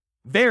ratio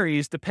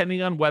varies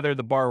depending on whether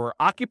the borrower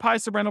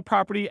occupies the rental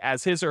property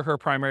as his or her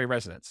primary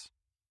residence.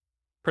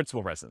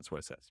 Principal residence, what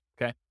it says,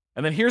 okay?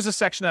 And then here's a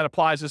section that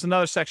applies. There's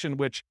another section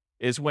which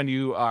is when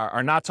you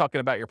are not talking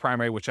about your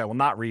primary, which I will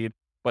not read.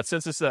 But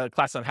since this is a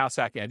class on house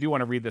hacking, I do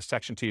want to read this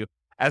section to you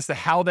as to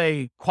how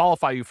they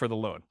qualify you for the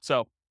loan.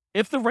 So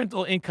if the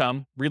rental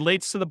income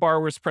relates to the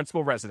borrower's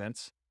principal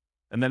residence,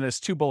 and then there's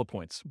 2 bullet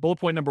points. Bullet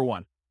point number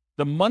 1,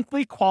 the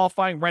monthly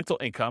qualifying rental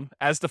income,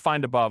 as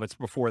defined above, it's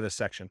before this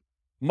section,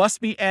 must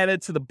be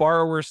added to the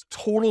borrower's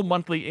total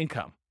monthly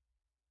income.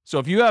 So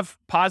if you have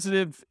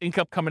positive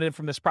income coming in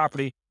from this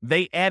property,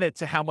 they add it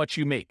to how much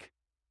you make.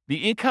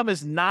 The income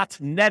is not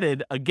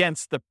netted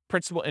against the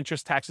principal,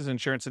 interest, taxes,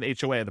 insurance, and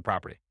HOA of the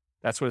property.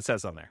 That's what it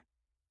says on there.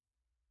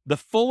 The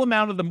full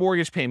amount of the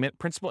mortgage payment,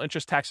 principal,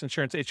 interest, tax,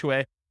 insurance,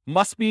 HOA,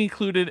 must be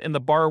included in the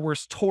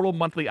borrower's total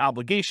monthly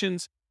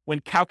obligations when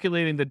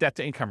calculating the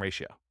debt-to-income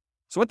ratio.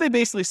 So what they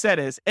basically said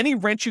is any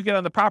rent you get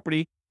on the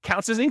property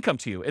counts as income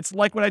to you. It's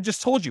like what I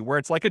just told you, where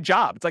it's like a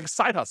job. It's like a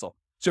side hustle.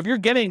 So if you're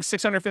getting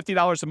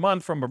 $650 a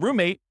month from a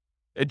roommate,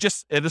 it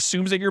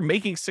assumes that you're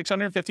making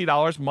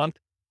 $650 a month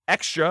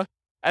extra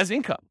as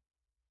income.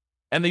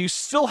 And then you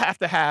still have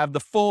to have the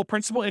full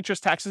principal,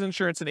 interest, taxes,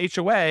 insurance, and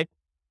HOA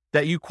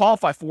that you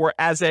qualify for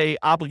as a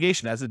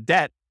obligation, as a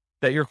debt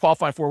that you're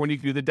qualifying for when you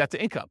do the debt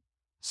to income.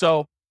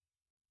 So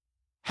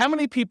how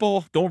many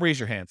people, don't raise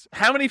your hands,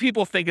 how many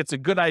people think it's a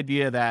good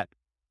idea that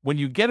when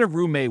you get a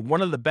roommate,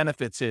 one of the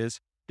benefits is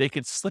they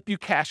can slip you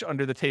cash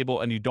under the table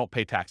and you don't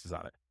pay taxes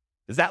on it?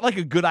 Is that like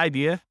a good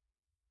idea?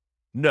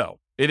 No,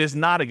 it is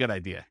not a good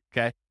idea,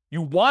 okay?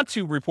 You want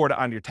to report it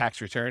on your tax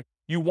return.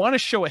 You want to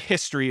show a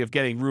history of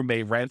getting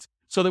roommate rent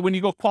so that when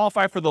you go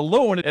qualify for the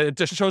loan, it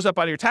just shows up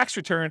on your tax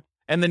return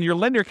and then your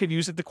lender can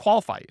use it to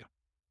qualify you.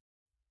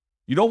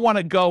 You don't want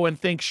to go and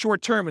think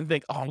short term and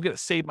think, oh, I'm going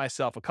to save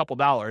myself a couple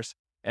dollars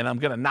and I'm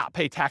going to not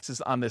pay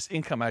taxes on this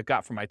income I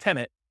got from my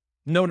tenant.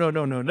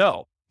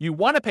 No. You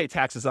want to pay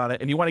taxes on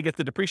it and you want to get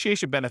the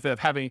depreciation benefit of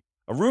having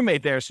a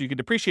roommate there so you can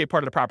depreciate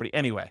part of the property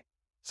anyway.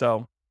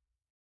 So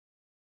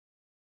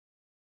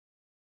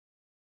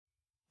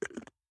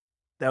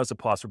that was a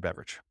pause for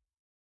beverage.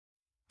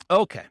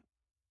 Okay.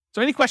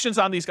 So any questions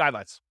on these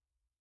guidelines?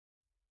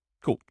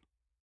 Cool.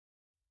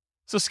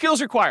 So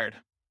skills required.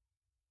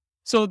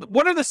 So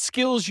what are the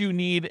skills you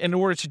need in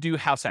order to do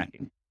house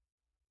hacking?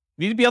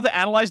 You need to be able to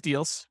analyze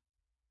deals,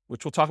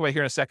 which we'll talk about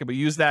here in a second, but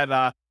use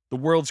that the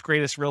world's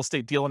greatest real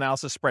estate deal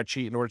analysis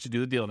spreadsheet in order to do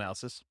the deal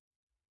analysis.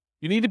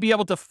 You need to be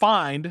able to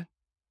find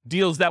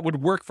deals that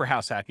would work for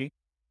house hacking.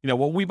 You know,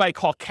 what we might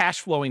call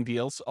cash flowing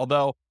deals,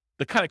 although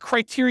the kind of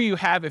criteria you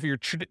have if you're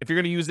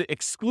going to use it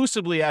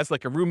exclusively as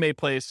like a roommate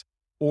place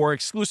or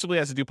exclusively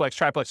as a duplex,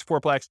 triplex,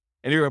 fourplex,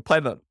 and you're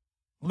planning on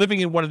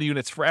living in one of the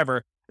units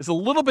forever is a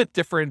little bit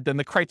different than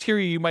the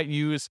criteria you might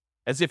use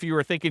as if you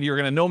were thinking you're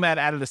going to nomad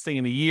out of this thing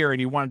in a year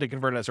and you wanted to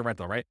convert it as a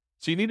rental, right?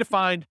 So you need to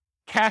find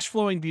cash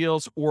flowing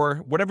deals or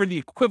whatever the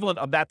equivalent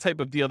of that type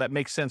of deal that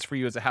makes sense for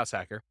you as a house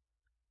hacker.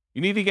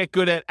 You need to get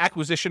good at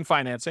acquisition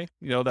financing,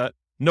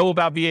 know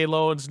about VA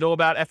loans, know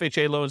about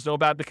FHA loans, know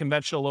about the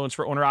conventional loans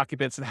for owner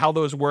occupants and how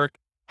those work,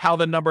 how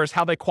the numbers,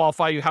 how they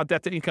qualify you, how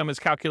debt to income is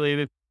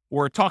calculated,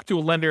 or talk to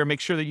a lender and make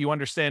sure that you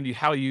understand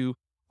how you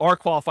are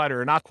qualified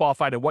or are not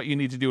qualified and what you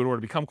need to do in order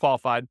to become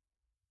qualified.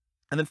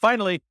 And then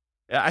finally,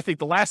 I think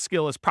the last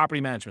skill is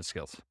property management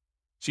skills.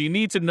 So you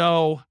need to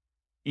know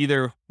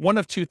either one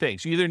of two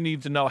things. You either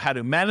need to know how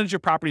to manage your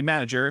property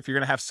manager if you're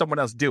going to have someone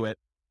else do it,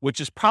 which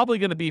is probably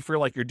going to be for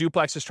like your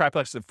duplexes,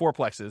 triplexes, and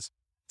fourplexes.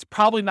 It's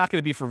probably not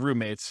going to be for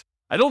roommates.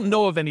 I don't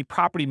know of any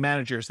property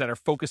managers that are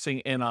focusing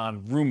in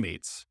on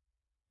roommates.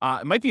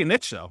 It might be a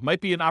niche though. It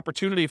might be an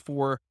opportunity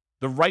for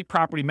the right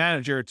property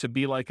manager to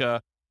be like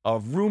a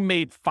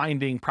roommate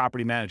finding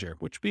property manager,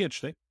 which would be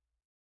interesting.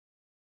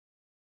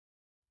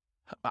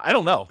 I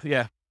don't know.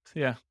 Yeah.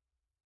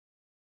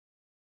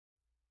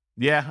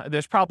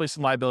 There's probably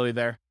some liability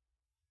there.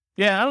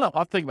 Yeah, I don't know.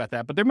 I'll think about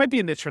that, but there might be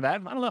a niche for that. I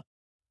don't know.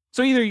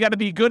 So either you got to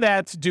be good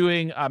at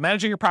doing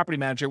managing your property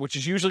manager, which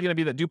is usually going to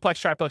be the duplex,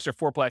 triplex, or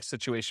fourplex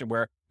situation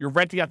where you're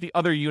renting out the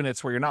other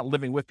units where you're not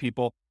living with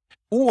people,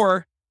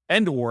 or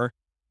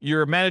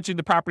you're managing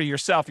the property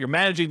yourself. You're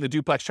managing the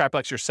duplex,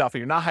 triplex yourself, and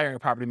you're not hiring a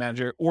property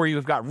manager, or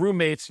you've got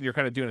roommates and you're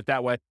kind of doing it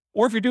that way.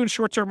 Or if you're doing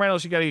short-term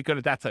rentals, you got to get good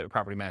at that type of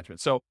property management.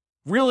 So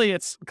Really,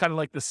 it's kind of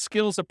like the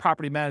skills of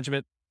property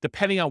management,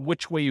 depending on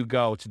which way you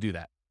go to do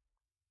that.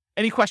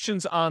 Any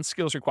questions on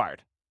skills required?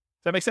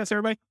 Does that make sense,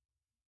 everybody?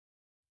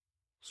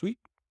 Sweet.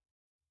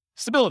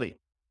 Stability.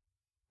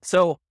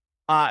 So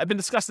I've been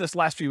discussing this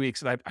last few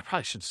weeks, and I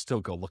probably should still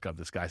go look up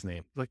this guy's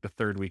name. It's like the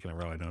third week in a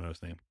row I don't know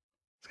his name.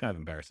 It's kind of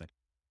embarrassing.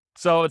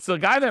 So it's the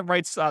guy that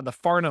writes the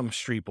Farnham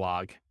Street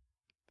blog.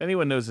 If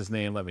anyone knows his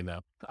name, let me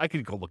know. I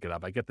could go look it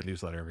up. I get the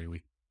newsletter every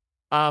week.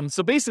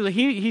 So basically,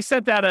 he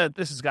sent out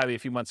this has got to be a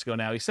few months ago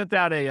now. He sent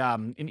out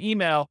an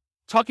email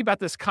talking about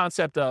this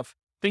concept of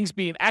things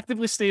being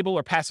actively stable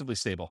or passively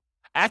stable.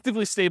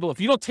 Actively stable, if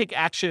you don't take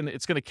action,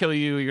 it's going to kill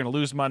you. You're going to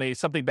lose money.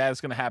 Something bad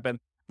is going to happen.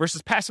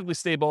 Versus passively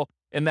stable,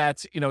 in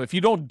that, if you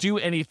don't do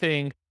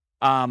anything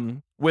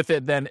with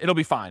it, then it'll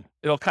be fine.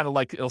 It'll kind of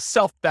it'll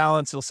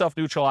self-balance, it'll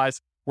self-neutralize,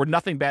 where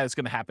nothing bad is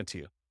going to happen to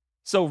you.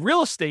 So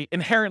real estate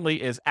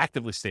inherently is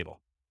actively stable.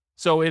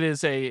 So it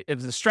is a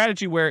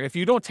strategy where if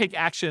you don't take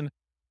action,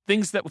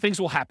 things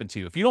will happen to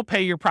you. If you don't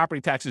pay your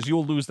property taxes,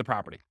 you'll lose the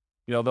property.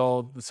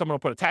 Someone will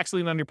put a tax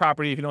lien on your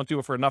property. If you don't do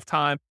it for enough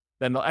time,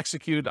 then they'll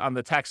execute on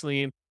the tax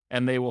lien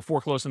and they will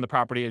foreclose on the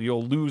property and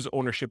you'll lose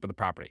ownership of the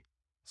property.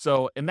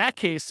 So in that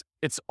case,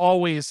 it's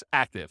always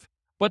active.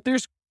 But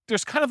there's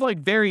kind of like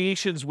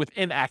variations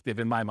within active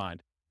in my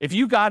mind. If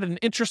you got an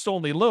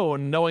interest-only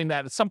loan, knowing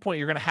that at some point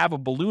you're going to have a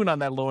balloon on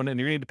that loan and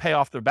you're going to need to pay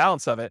off the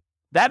balance of it,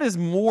 that is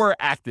more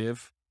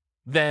active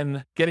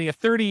than getting a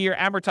 30-year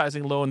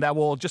amortizing loan that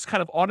will just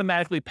kind of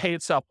automatically pay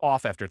itself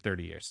off after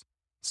 30 years.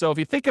 So if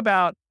you think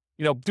about,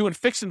 doing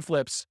fix and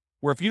flips,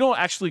 where if you don't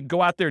actually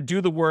go out there,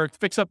 do the work,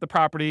 fix up the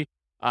property,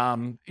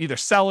 either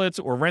sell it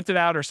or rent it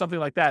out or something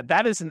like that,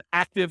 that is an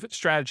active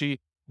strategy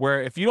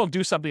where if you don't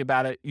do something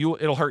about it,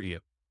 it'll hurt you.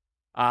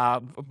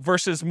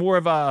 Versus more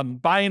of a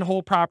buy and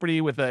hold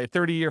property with a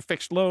 30-year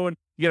fixed loan,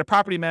 you get a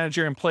property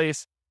manager in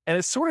place, and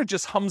it sort of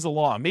just hums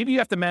along. Maybe you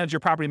have to manage your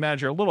property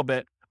manager a little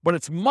bit, but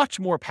it's much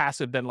more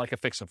passive than like a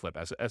fix and flip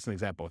as an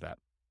example of that.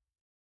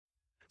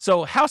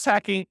 So house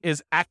hacking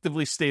is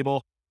actively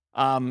stable.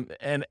 And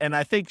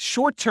I think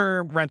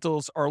short-term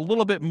rentals are a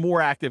little bit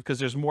more active because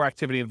there's more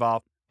activity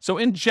involved. So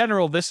in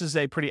general, this is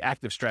a pretty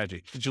active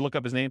strategy. Did you look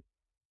up his name?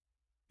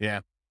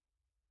 Yeah,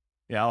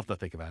 I'll have to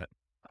think about it.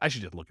 I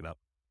should just look it up.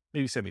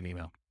 Maybe send me an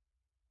email.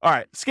 All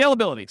right,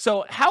 scalability.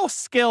 So how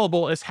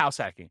scalable is house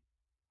hacking?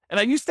 And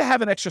I used to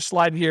have an extra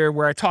slide here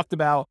where I talked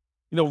about,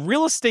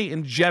 real estate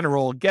in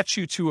general gets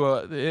you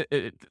to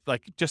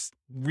just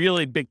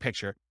really big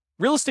picture.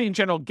 Real estate in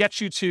general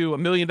gets you to $1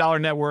 million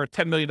net worth,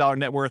 $10 million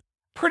net worth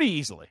pretty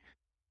easily.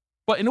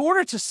 But in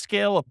order to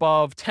scale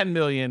above 10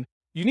 million,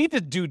 you need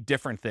to do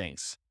different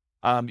things.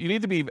 You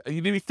need to be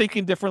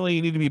thinking differently.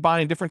 You need to be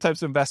buying different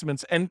types of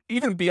investments. And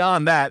even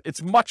beyond that,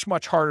 it's much,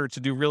 much harder to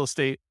do real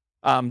estate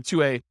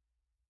to a,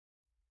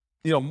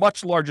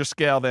 much larger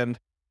scale than,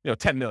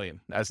 10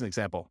 million as an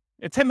example.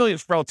 And 10 million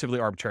is relatively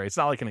arbitrary. It's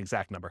not like an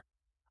exact number.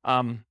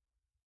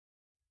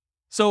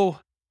 So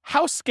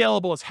how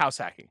scalable is house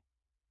hacking?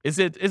 Is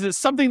it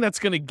something that's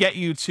going to get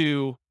you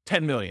to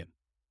 10 million?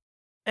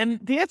 And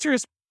the answer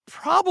is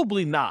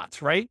probably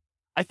not, right?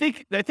 I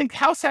think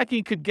house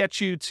hacking could get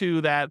you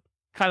to that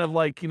kind of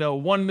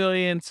 1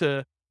 million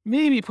to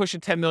maybe pushing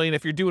 10 million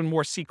if you're doing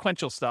more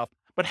sequential stuff.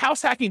 But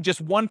house hacking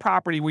just one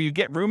property where you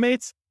get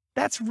roommates,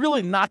 that's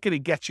really not going to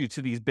get you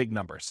to these big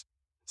numbers.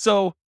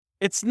 So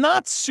it's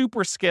not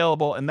super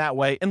scalable in that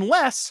way,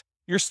 unless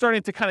you're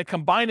starting to kind of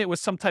combine it with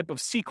some type of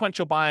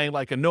sequential buying,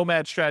 like a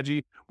nomad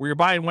strategy where you're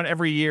buying one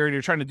every year and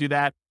you're trying to do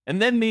that.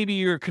 And then maybe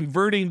you're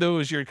converting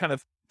those, you're kind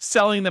of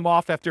selling them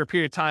off after a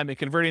period of time and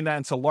converting that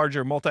into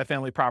larger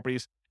multifamily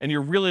properties. And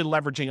you're really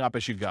leveraging up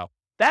as you go.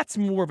 That's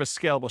more of a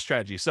scalable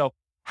strategy. So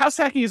house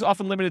hacking is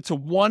often limited to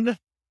one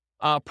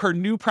per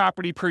new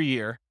property per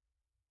year.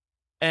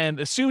 And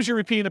as soon as you're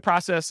repeating the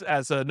process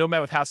as a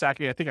nomad with house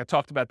hacking, I think I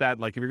talked about that,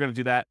 like if you're going to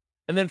do that.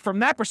 And then from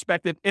that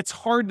perspective, it's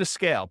hard to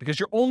scale because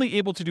you're only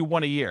able to do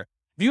one a year.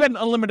 If you had an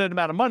unlimited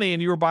amount of money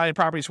and you were buying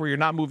properties where you're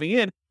not moving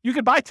in, you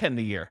could buy 10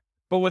 a year.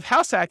 But with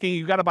house hacking,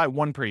 you got to buy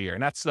one per year.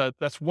 And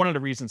that's one of the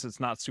reasons it's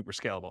not super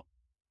scalable.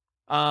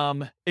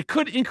 It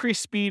could increase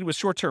speed with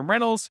short-term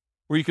rentals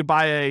where you could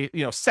buy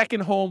a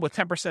second home with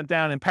 10%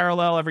 down in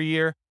parallel every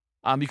year.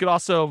 You could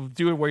also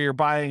do it where you're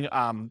buying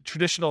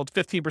traditional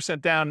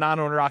 15% down,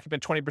 non-owner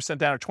occupant, 20%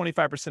 down, or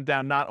 25%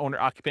 down, non-owner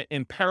occupant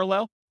in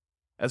parallel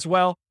as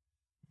well.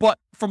 But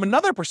from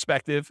another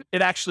perspective,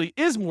 it actually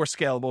is more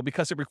scalable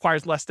because it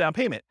requires less down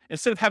payment.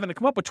 Instead of having to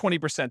come up with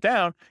 20%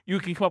 down, you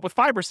can come up with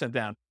 5%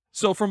 down.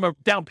 So from a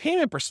down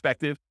payment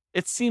perspective,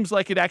 it seems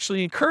like it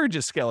actually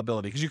encourages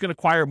scalability because you can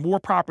acquire more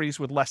properties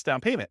with less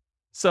down payment.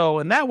 So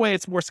in that way,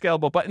 it's more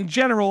scalable. But in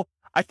general,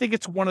 I think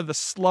it's one of the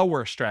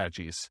slower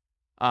strategies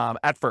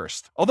at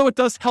first, although it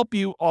does help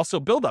you also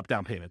build up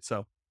down payment.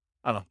 So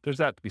I don't know, there's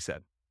that to be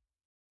said.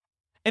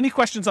 Any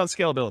questions on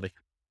scalability?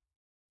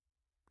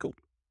 Cool.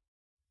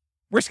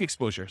 Risk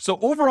exposure. So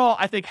overall,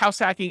 I think house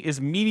hacking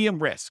is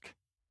medium risk,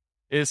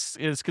 is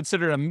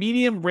considered a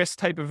medium risk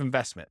type of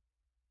investment.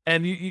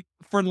 And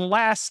for the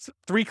last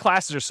 3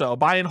 classes or so,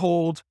 buy and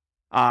hold,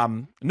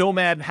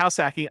 Nomad, and house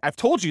hacking, I've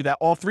told you that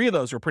all three of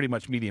those are pretty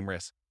much medium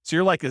risk. So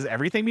you're like, is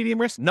everything medium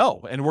risk?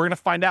 No. And we're going to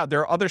find out.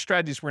 There are other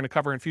strategies we're going to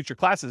cover in future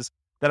classes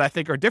that I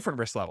think are different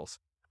risk levels.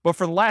 But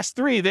for the last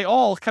three, they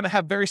all kind of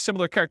have very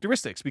similar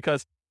characteristics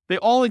because they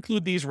all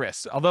include these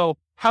risks. Although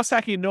house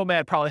hacking and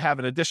Nomad probably have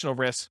an additional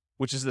risk,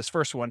 which is this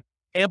first one,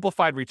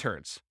 amplified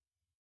returns.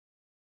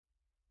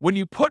 When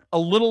you put a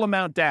little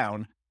amount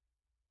down,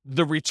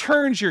 the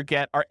returns you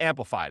get are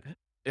amplified.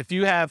 If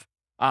you have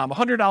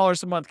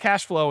 $100 a month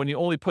cash flow and you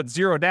only put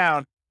 $0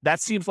 down,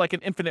 that seems like an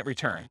infinite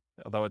return,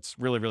 although it's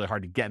really, really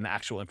hard to get an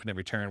actual infinite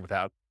return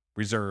without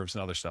reserves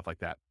and other stuff like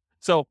that.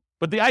 So,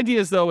 but the idea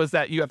is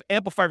that you have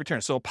amplified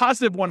returns. So a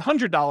positive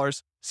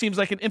 $100 seems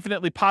like an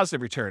infinitely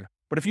positive return.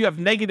 But if you have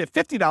negative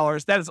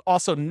 $50, that is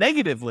also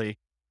negatively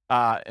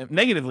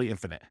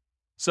infinite.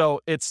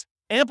 So it's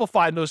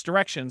amplified in those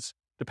directions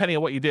depending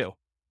on what you do.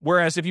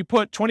 Whereas if you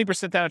put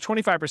 20% down or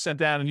 25%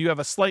 down and you have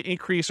a slight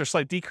increase or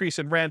slight decrease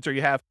in rent, or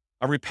you have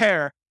a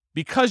repair,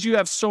 because you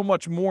have so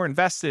much more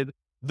invested,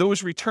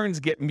 those returns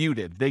get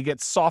muted. They get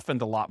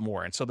softened a lot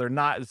more. And so they're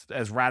not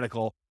as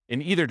radical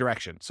in either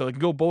direction. So it can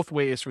go both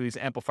ways for these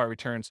amplified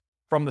returns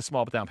from the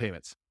small down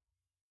payments.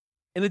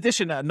 In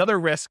addition, another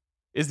risk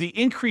is the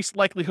increased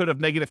likelihood of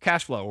negative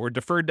cash flow or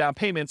deferred down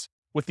payments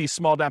with these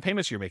small down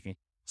payments you're making.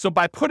 So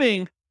by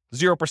putting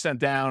 0%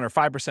 down or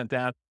 5%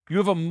 down, you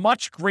have a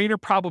much greater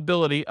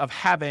probability of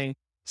having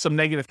some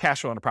negative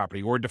cash flow on a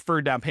property or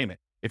deferred down payment.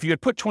 If you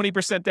had put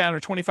 20% down or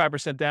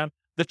 25% down,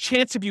 the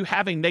chance of you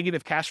having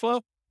negative cash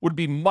flow would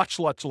be much,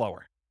 much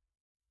lower.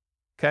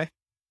 Okay.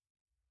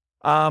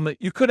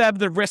 You could have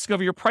the risk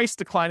of your price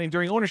declining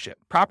during ownership.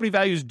 Property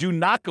values do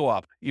not go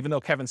up, even though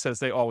Kevin says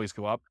they always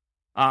go up.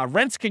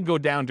 Rents can go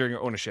down during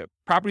your ownership.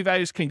 Property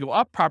values can go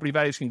up, property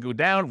values can go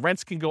down,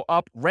 rents can go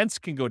up, rents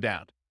can go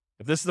down.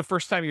 If this is the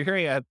first time you're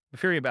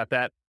hearing about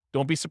that,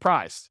 don't be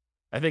surprised.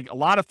 I think a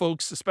lot of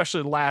folks,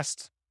 especially the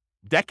last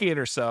decade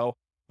or so,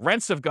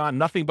 rents have gone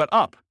nothing but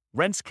up.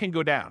 Rents can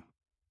go down.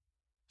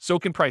 So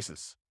can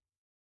prices.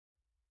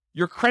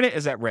 Your credit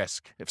is at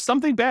risk. If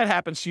something bad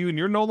happens to you and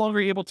you're no longer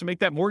able to make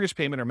that mortgage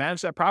payment or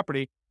manage that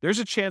property, there's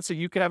a chance that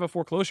you could have a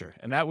foreclosure,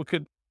 and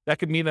that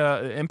could mean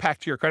an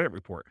impact to your credit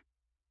report.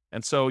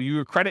 And so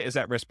your credit is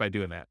at risk by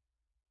doing that.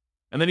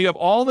 And then you have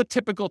all the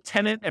typical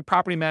tenant and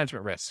property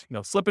management risks,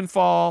 slip and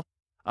fall,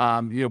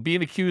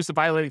 being accused of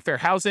violating fair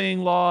housing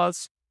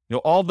laws,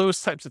 all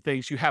those types of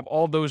things. You have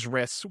all those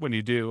risks when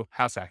you do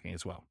house hacking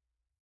as well.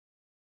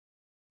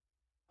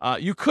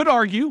 You could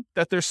argue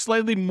that there's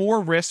slightly more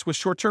risk with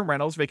short-term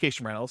rentals,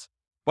 vacation rentals,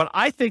 but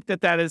I think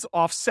that is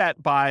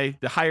offset by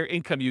the higher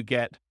income you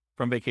get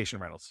from vacation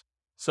rentals.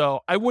 So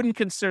I wouldn't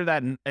consider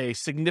that a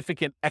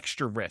significant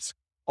extra risk.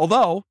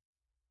 Although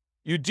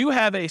you do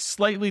have a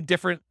slightly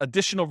different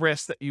additional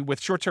risk that you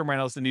with short-term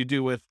rentals than you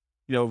do with,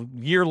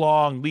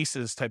 year-long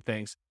leases type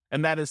things.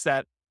 And that is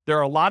that there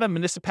are a lot of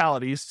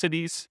municipalities,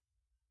 cities,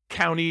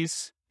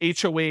 counties,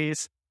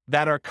 HOAs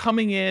that are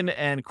coming in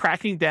and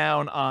cracking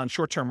down on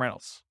short-term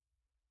rentals.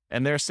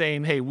 And they're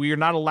saying, hey, we are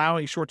not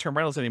allowing short-term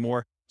rentals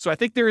anymore. So I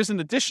think there is an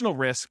additional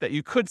risk that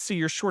you could see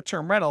your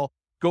short-term rental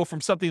go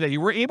from something that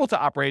you were able to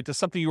operate to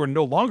something you are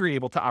no longer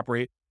able to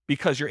operate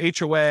because your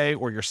HOA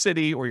or your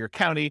city or your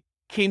county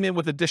came in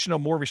with additional,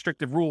 more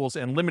restrictive rules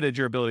and limited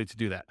your ability to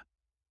do that.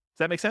 Does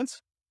that make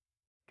sense?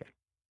 Okay.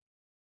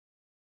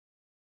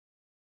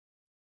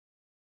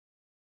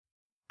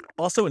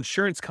 Also,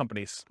 insurance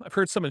companies. I've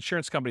heard some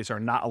insurance companies are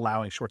not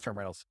allowing short-term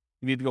rentals.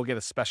 You need to go get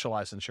a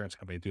specialized insurance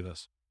company to do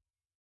this.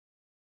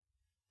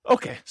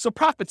 Okay, so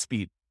profit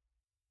speed.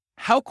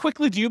 How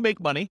quickly do you make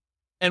money,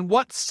 and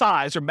what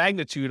size or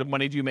magnitude of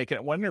money do you make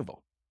at one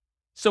interval?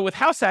 So with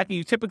house hacking,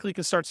 you typically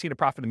can start seeing a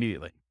profit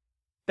immediately.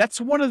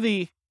 That's one of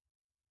the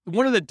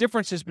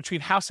differences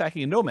between house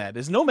hacking and Nomad.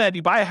 Is Nomad,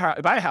 you buy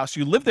a house,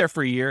 you live there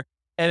for a year,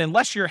 and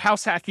unless you're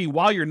house hacking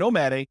while you're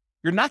nomading,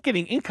 you're not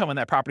getting income on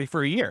that property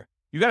for a year.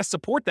 You got to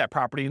support that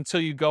property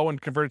until you go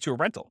and convert it to a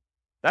rental.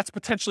 That's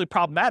potentially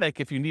problematic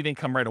if you need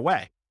income right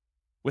away.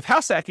 With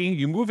house hacking,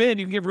 you move in,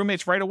 you can get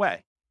roommates right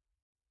away.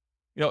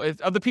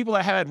 Of the people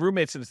that had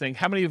roommates in this thing,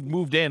 how many have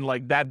moved in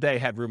like that day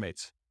had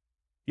roommates?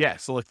 Yeah,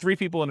 so like 3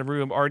 people in a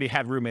room already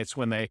had roommates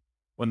when they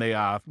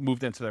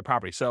moved into their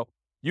property. So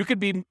you could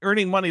be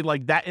earning money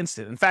like that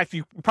instant. In fact,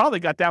 you probably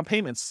got down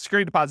payments,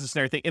 security deposits,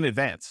 and everything in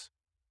advance.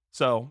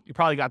 So you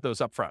probably got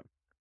those up front.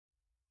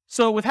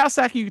 So with house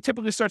hacking, you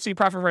typically start seeing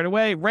profit right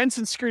away. Rents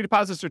and security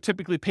deposits are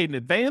typically paid in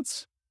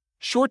advance.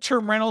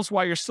 Short-term rentals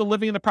while you're still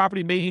living in the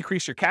property may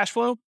increase your cash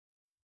flow.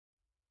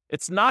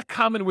 It's not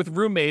common with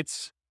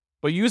roommates,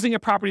 but using a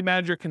property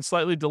manager can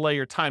slightly delay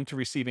your time to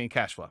receiving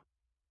cash flow.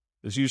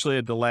 There's usually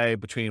a delay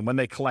between when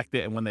they collect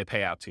it and when they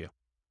pay out to you.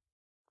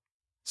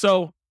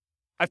 So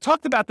I've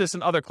talked about this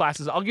in other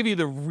classes. I'll give you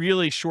the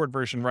really short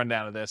version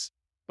rundown of this,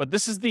 but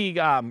this is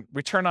the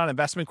return on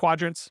investment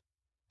quadrants.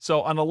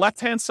 So on the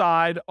left-hand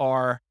side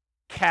are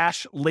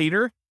cash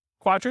later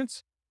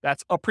quadrants.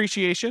 That's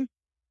appreciation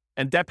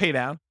and debt pay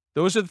down.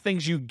 Those are the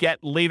things you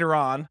get later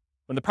on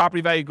when the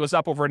property value goes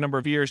up over a number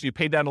of years. You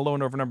pay down a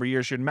loan over a number of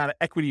years. Your amount of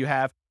equity you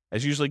have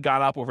has usually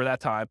gone up over that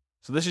time.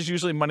 So this is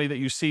usually money that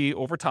you see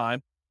over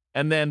time.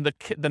 And then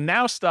the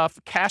now stuff,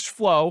 cash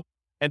flow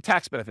and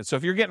tax benefits. So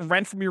if you're getting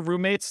rent from your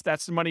roommates,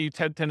 that's the money you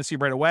tend to see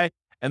right away.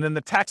 And then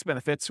the tax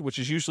benefits, which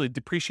is usually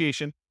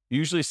depreciation. You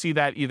usually see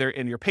that either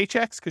in your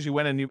paychecks because you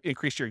went and you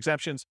increased your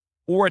exemptions,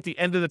 or at the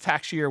end of the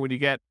tax year when you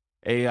get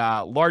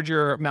a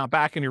larger amount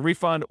back in your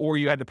refund, or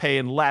you had to pay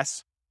in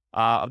less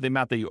of the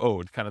amount that you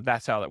owed. Kind of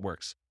that's how that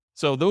works.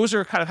 So those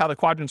are kind of how the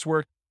quadrants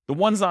work. The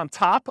ones on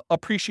top,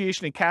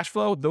 appreciation and cash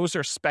flow, those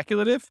are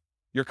speculative.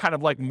 You're kind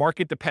of like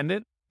market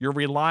dependent. You're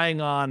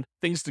relying on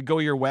things to go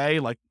your way,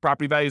 like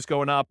property values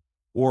going up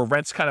or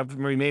rents kind of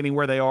remaining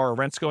where they are or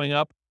rents going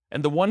up.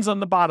 And the ones on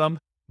the bottom,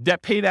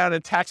 debt pay down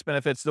and tax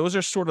benefits, those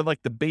are sort of like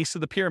the base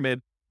of the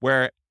pyramid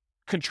where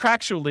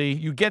contractually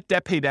you get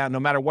debt pay down no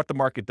matter what the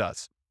market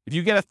does. If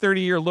you get a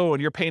 30-year loan,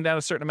 you're paying down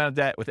a certain amount of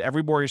debt with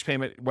every mortgage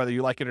payment, whether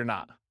you like it or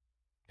not.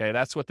 Okay,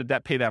 that's what the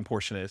debt pay down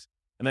portion is.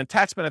 And then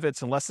tax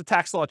benefits, unless the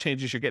tax law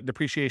changes, you're getting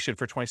depreciation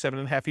for 27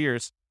 and a half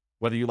years,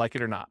 whether you like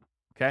it or not.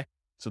 Okay,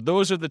 so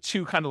those are the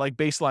two kind of like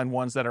baseline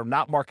ones that are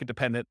not market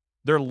dependent.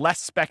 They're less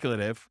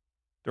speculative.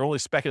 They're only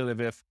speculative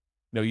if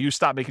you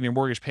stop making your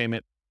mortgage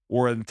payment,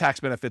 or in tax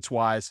benefits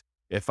wise,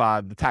 if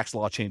the tax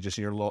law changes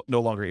and you're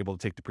no longer able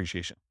to take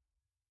depreciation.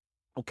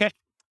 Okay,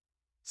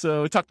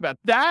 so we talked about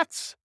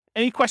that.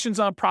 Any questions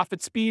on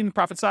profit speed and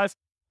profit size?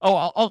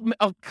 Oh,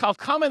 I'll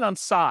comment on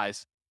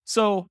size.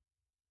 So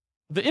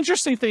the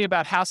interesting thing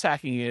about house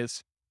hacking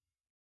is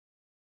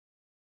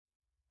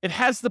it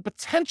has the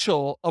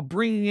potential of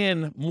bringing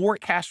in more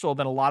cash flow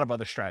than a lot of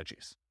other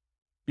strategies.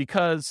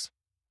 Because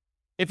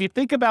if you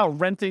think about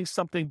renting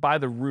something by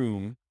the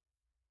room,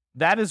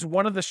 that is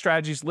one of the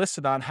strategies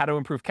listed on how to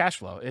improve cash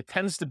flow. It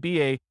tends to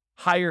be a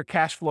higher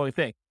cash flowing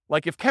thing.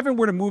 Like if Kevin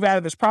were to move out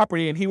of this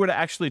property and he were to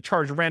actually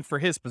charge rent for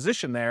his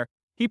position there,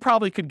 he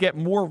probably could get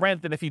more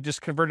rent than if he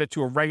just converted it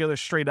to a regular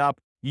straight up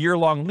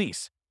year-long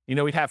lease. He'd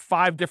have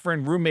 5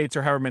 different roommates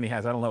or however many he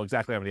has. I don't know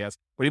exactly how many he has,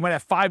 but he might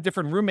have 5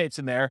 different roommates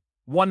in there.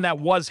 One that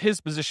was his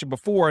position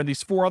before, and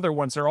these 4 other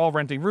ones are all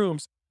renting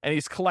rooms, and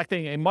he's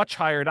collecting a much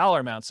higher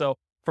dollar amount. So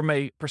from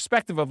a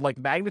perspective of like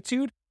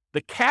magnitude,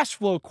 the cash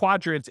flow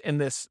quadrant in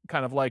this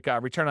kind of like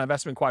return on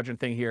investment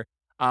quadrant thing here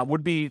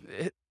would be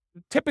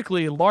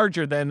typically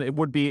larger than it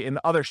would be in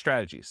other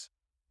strategies,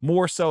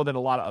 more so than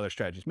a lot of other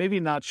strategies. Maybe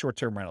not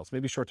short-term rentals.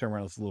 Maybe short-term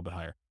rentals is a little bit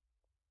higher.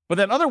 But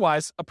then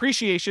otherwise,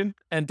 appreciation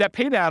and debt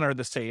pay down are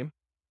the same.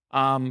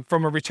 From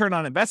a return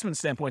on investment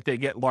standpoint, they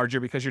get larger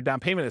because your down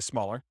payment is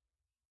smaller.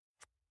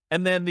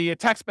 And then the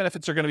tax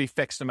benefits are going to be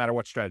fixed no matter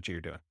what strategy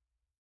you're doing.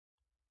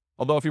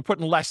 Although if you're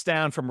putting less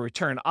down from a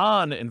return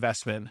on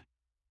investment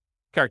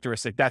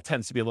characteristic, that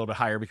tends to be a little bit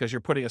higher because you're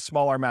putting a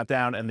smaller amount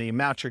down and the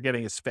amount you're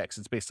getting is fixed.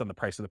 It's based on the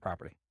price of the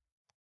property.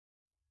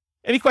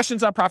 Any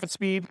questions on profit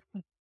speed?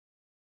 All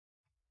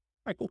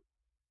right, cool.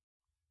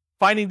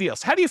 Finding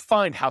deals. How do you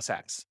find house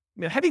hacks?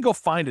 How do you go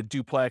find a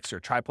duplex or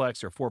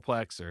triplex or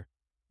fourplex or,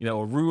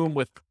 a room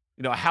with,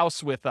 a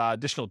house with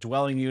additional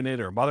dwelling unit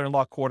or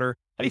mother-in-law quarter?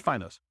 How do you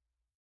find those?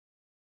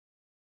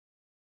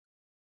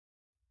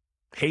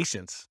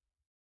 Patience.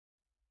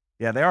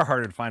 Yeah, they are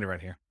harder to find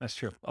around here. That's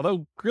true.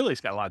 Although Greeley's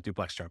got a lot of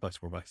duplex, triplex,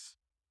 fourplex.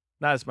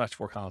 Not as much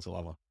Fort Collins or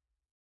Loveland.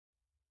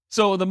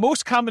 So the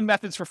most common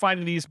methods for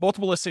finding these,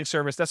 multiple listing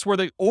service, that's where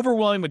the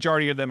overwhelming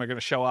majority of them are going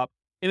to show up.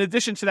 In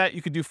addition to that,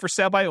 you could do for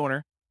sale by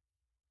owner.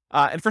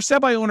 And for sale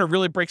by owner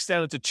really breaks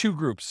down into 2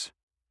 groups.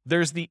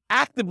 There's the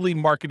actively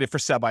marketed for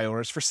sale by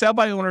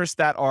owners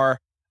that are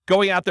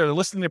going out there, they're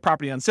listing their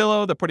property on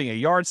Zillow, they're putting a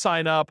yard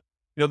sign up,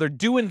 they're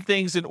doing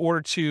things in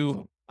order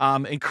to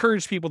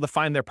encourage people to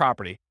find their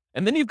property.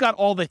 And then you've got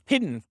all the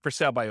hidden for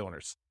sale by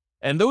owners.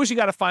 And those you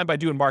got to find by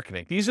doing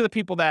marketing. These are the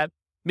people that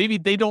maybe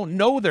they don't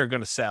know they're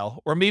going to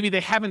sell, or maybe they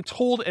haven't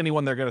told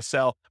anyone they're going to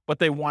sell, but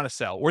they want to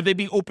sell, or they'd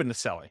be open to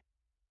selling.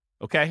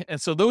 Okay. And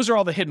so those are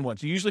all the hidden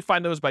ones. You usually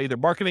find those by either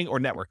marketing or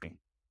networking.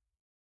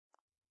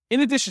 In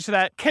addition to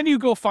that, can you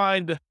go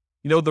find,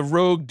 the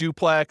rogue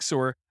duplex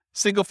or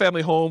single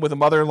family home with a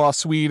mother-in-law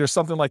suite or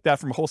something like that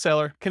from a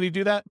wholesaler? Can you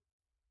do that?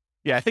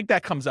 Yeah, I think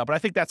that comes up, but I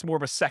think that's more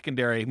of a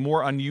secondary,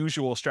 more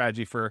unusual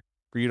strategy for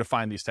you to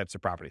find these types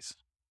of properties.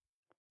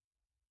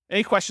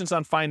 Any questions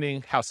on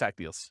finding house hack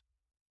deals?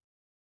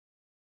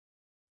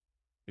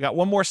 We got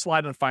one more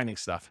slide on finding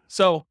stuff.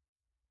 So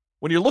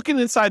when you're looking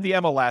inside the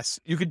MLS,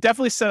 you could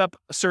definitely set up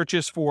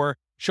searches for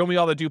show me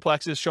all the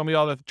duplexes, show me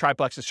all the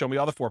triplexes, show me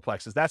all the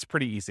fourplexes. That's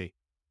pretty easy.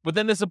 But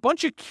then there's a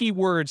bunch of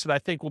keywords that I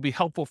think will be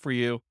helpful for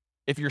you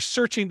if you're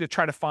searching to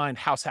try to find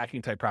house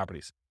hacking type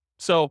properties.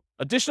 So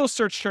additional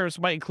search terms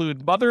might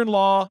include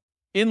mother-in-law,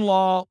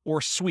 in-law,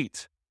 or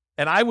suite.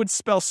 And I would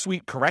spell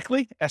suite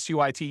correctly,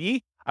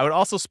 S-U-I-T-E. I would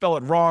also spell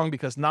it wrong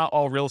because not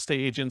all real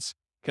estate agents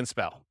can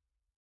spell.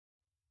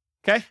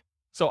 Okay?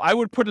 So I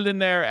would put it in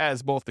there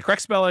as both the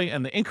correct spelling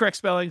and the incorrect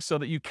spelling so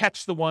that you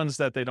catch the ones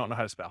that they don't know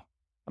how to spell.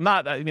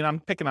 I'm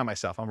picking on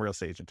myself. I'm a real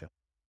estate agent too.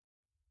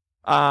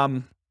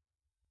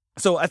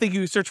 So I think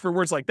you search for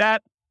words like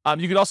that.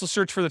 You could also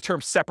search for the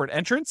term separate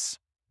entrance,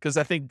 because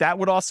I think that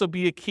would also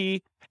be a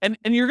key. And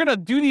you're going to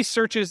do these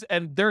searches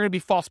and there are going to be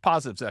false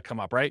positives that come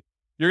up, right?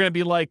 You're going to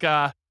be like,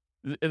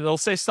 It'll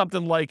say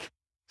something like,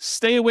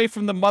 stay away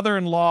from the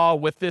mother-in-law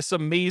with this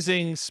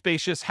amazing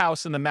spacious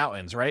house in the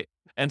mountains, right?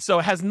 And so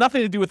it has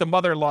nothing to do with the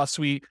mother-in-law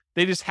suite.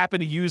 They just happen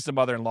to use the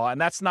mother-in-law,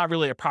 and that's not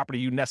really a property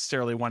you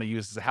necessarily want to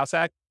use as a house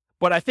hack.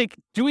 But I think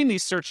doing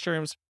these search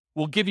terms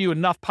will give you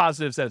enough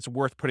positives that it's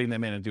worth putting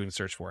them in and doing a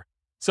search for.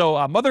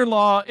 So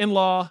mother-in-law,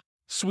 in-law,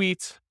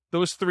 suite,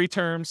 those 3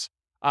 terms.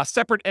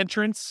 Separate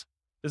entrance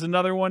is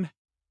another one.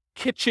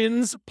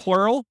 Kitchens,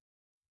 plural.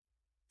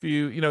 If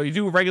you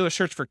do a regular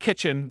search for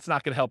kitchen, it's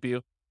not going to help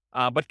you.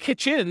 But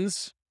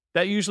kitchens,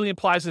 that usually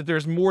implies that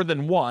there's more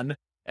than one,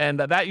 and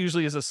that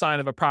usually is a sign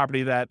of a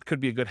property that could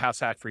be a good house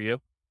hack for you.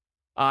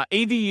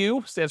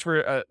 ADU stands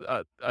for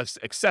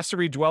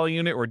accessory dwelling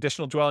unit or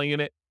additional dwelling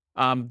unit.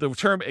 The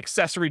term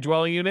accessory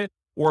dwelling unit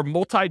or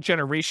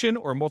multi-generation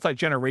or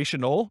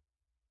multi-generational,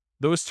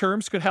 those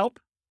terms could help.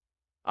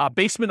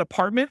 Basement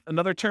apartment,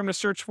 another term to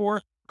search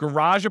for.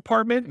 Garage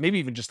apartment, maybe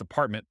even just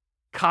apartment.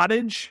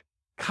 Cottage,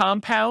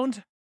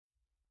 compound,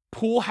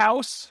 pool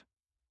house,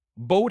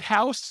 boat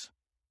house,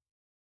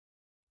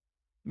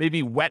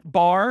 maybe wet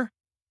bar.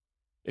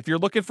 If you're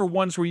looking for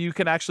ones where you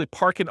can actually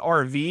park an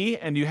RV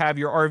and you have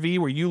your RV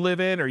where you live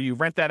in, or you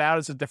rent that out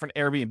as a different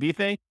Airbnb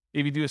thing,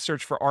 maybe do a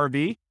search for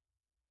RV.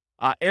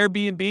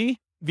 Airbnb,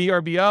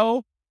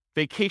 VRBO,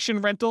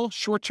 vacation rental,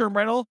 short-term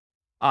rental,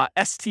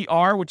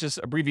 STR, which is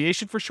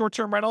abbreviation for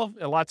short-term rental.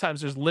 A lot of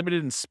times there's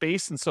limited in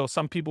space, and so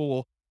some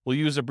people will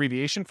use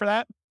abbreviation for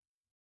that.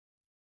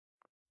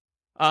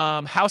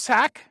 House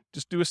hack,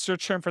 just do a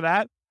search term for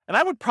that. And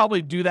I would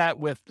probably do that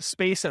with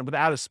space and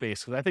without a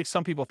space, because I think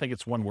some people think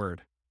it's one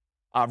word.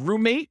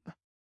 Roommate,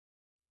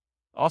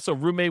 also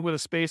roommate with a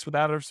space,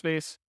 without a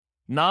space.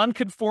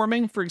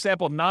 Non-conforming, for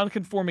example,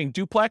 non-conforming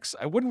duplex.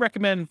 I wouldn't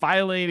recommend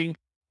violating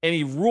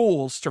any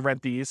rules to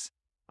rent these,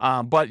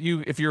 but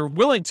if you're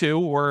willing to,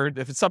 or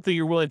if it's something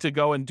you're willing to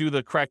go and do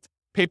the correct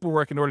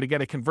paperwork in order to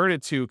get it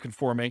converted to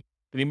conforming,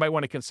 then you might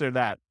want to consider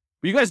that.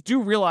 But you guys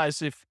do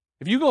realize if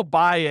you go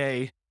buy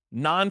a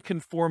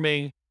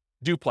non-conforming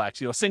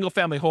duplex, a single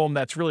family home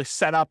that's really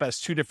set up as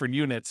 2 different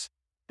units,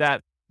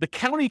 that the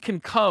county can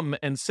come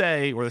and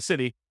say, or the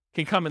city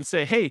can come and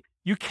say, hey,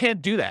 you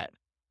can't do that.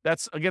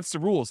 That's against the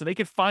rules. And they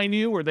could fine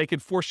you, or they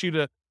could force you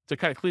to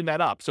kind of clean that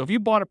up. So if you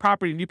bought a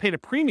property and you paid a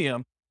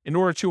premium in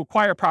order to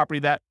acquire a property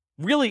that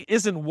really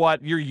isn't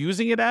what you're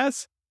using it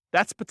as,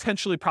 that's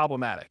potentially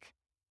problematic,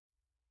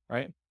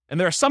 right? And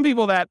there are some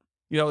people that,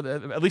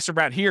 at least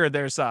around here,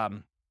 there's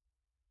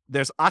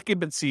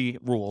occupancy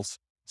rules.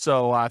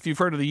 So if you've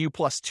heard of the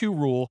U+2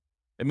 rule,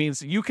 it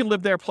means you can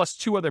live there plus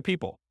 2 other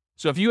people.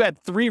 So if you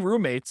had 3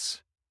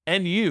 roommates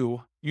and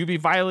you'd be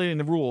violating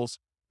the rules.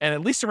 And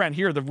at least around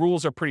here, the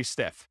rules are pretty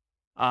stiff.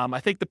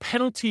 I think the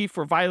penalty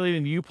for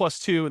violating the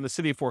U+2 in the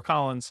city of Fort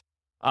Collins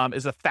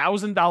is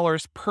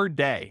 $1,000 per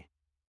day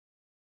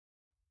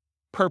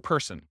per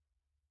person.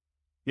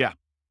 Yeah.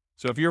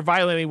 So if you're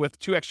violating with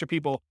 2 extra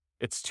people,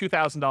 it's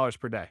 $2,000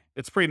 per day.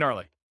 It's pretty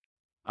gnarly.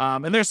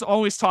 And there's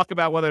always talk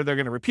about whether they're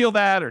going to repeal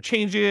that or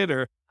change it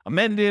or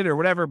amend it or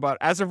whatever. But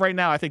as of right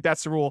now, I think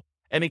that's the rule.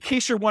 And in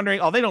case you're wondering,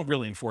 they don't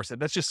really enforce it.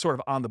 That's just sort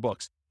of on the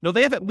books. No,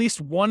 they have at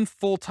least 1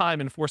 full-time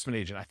enforcement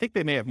agent. I think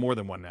they may have more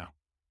than 1 now,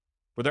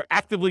 where they're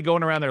actively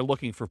going around there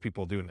looking for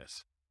people doing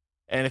this.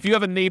 And if you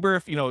have a neighbor,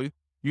 if you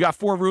got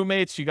 4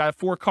 roommates, you got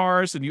 4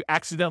 cars, and you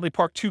accidentally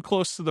park too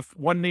close to the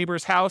one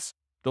neighbor's house,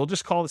 they'll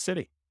just call the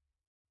city.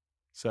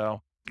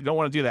 So you don't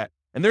want to do that.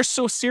 And they're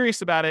so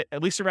serious about it,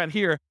 at least around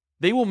here,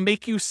 they will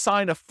make you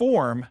sign a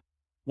form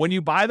when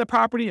you buy the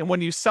property and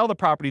when you sell the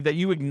property that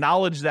you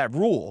acknowledge that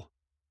rule.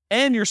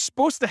 And you're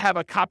supposed to have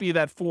a copy of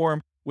that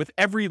form with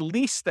every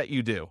lease that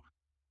you do.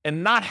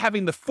 And not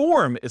having the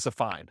form is a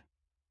fine.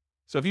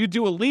 So if you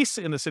do a lease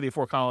in the city of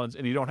Fort Collins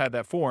and you don't have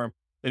that form,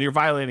 then you're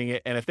violating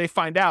it. And if they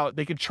find out,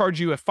 they can charge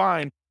you a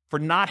fine for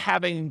not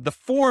having the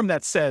form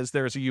that says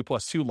there's a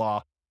U+2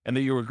 law and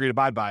that you agree to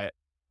abide by it,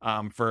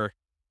 for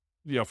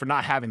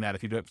not having that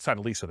if you don't sign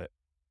a lease with it.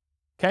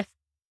 Okay?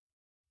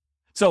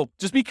 So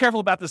just be careful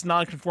about this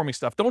non-conforming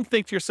stuff. Don't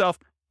think to yourself,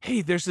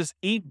 hey, there's this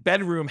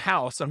 8-bedroom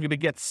house. I'm going to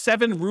get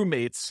 7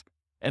 roommates,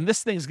 and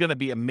this thing's going to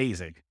be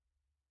amazing.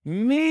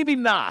 Maybe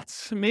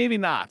not. Maybe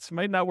not.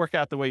 Might not work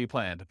out the way you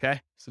planned, okay?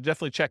 So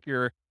definitely check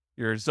your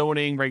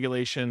zoning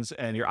regulations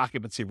and your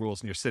occupancy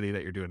rules in your city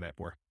that you're doing that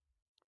for.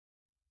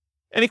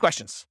 Any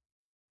questions?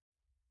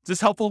 Is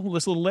this helpful,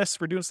 this little list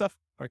for doing stuff?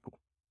 All right, cool.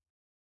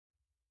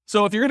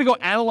 So if you're going to go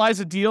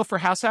analyze a deal for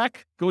House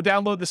Hack, go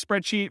download the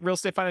spreadsheet,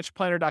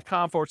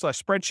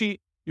 realestatefinancialplanner.com/spreadsheet.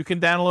 You can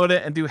download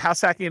it and do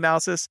house hacking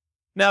analysis.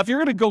 Now, if you're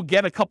going to go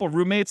get a couple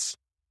roommates,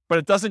 but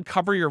it doesn't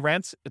cover your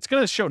rent, it's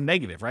going to show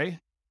negative, right?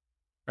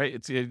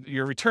 Right?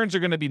 Your returns are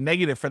going to be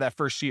negative for that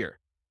first year.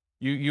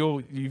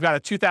 You've got a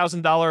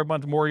 $2,000 a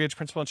month mortgage,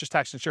 principal, interest,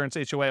 tax, insurance,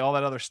 HOA, all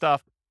that other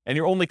stuff, and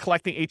you're only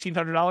collecting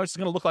 $1,800. It's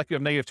going to look like you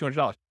have negative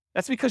 $200.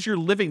 That's because you're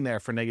living there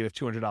for negative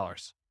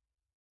 $200.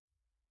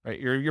 Right?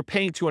 You're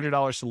paying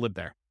 $200 to live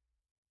there.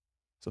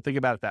 So think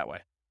about it that way.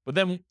 But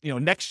then,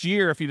 next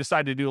year, if you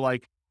decide to do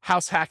like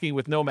house hacking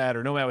with Nomad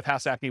or Nomad with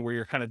house hacking, where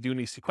you're kind of doing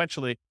these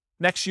sequentially,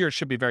 next year it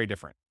should be very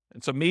different.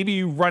 And so maybe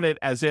you run it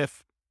as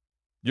if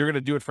you're going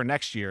to do it for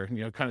next year,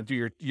 kind of do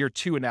your year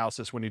 2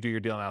 analysis when you do your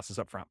deal analysis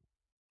up front.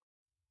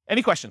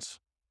 Any questions?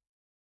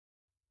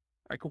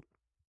 All right, cool.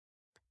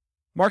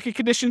 Market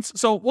conditions.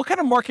 So what kind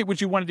of market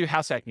would you want to do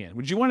house hacking in?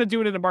 Would you want to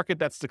do it in a market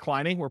that's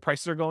declining, where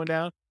prices are going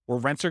down, or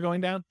rents are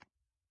going down?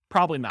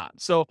 Probably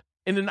not. So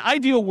in an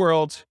ideal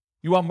world,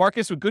 you want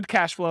markets with good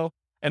cash flow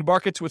and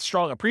markets with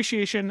strong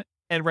appreciation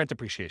and rent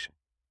appreciation.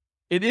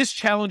 It is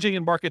challenging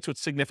in markets with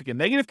significant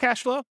negative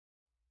cash flow,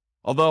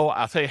 although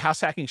I'll tell you,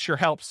 house hacking sure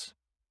helps.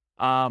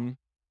 And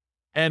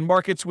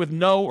markets with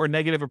no or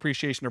negative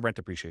appreciation or rent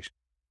appreciation.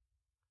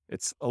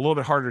 It's a little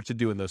bit harder to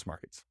do in those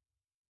markets.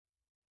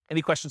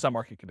 Any questions on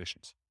market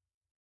conditions?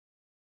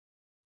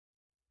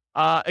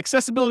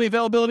 Accessibility,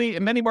 availability.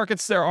 In many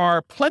markets, there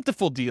are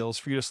plentiful deals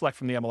for you to select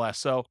from the MLS.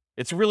 So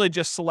it's really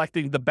just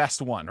selecting the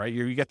best one, right?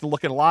 You get to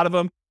look at a lot of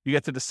them. You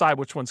get to decide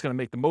which one's going to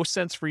make the most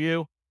sense for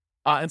you.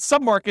 In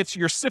some markets,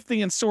 you're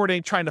sifting and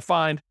sorting, trying to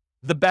find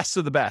the best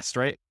of the best,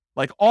 right?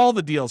 Like all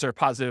the deals are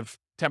positive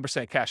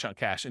 10% cash on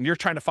cash, and you're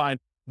trying to find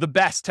the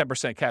best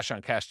 10% cash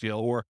on cash deal,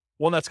 or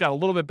one that's got a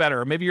little bit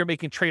better. Or maybe you're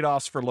making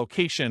trade-offs for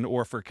location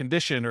or for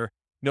condition, or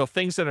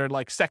things that are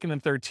like second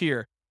and third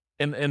tier.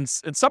 And in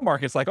some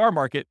markets, like our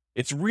market,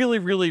 it's really,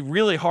 really,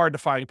 really hard to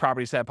find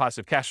properties that have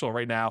positive cash flow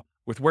right now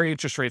with where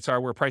interest rates are,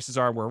 where prices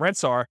are, where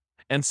rents are.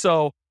 And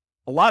so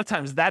a lot of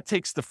times that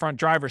takes the front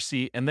driver's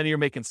seat, and then you're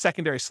making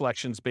secondary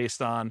selections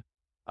based on,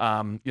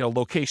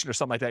 location or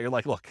something like that. You're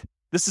like, look,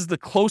 this is the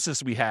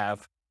closest we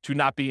have to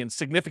not being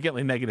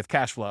significantly negative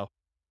cash flow.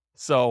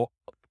 So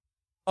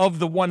of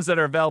the ones that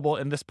are available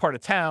in this part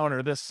of town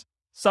or this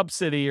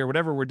sub-city or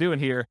whatever we're doing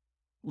here,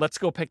 let's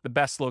go pick the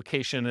best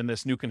location in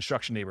this new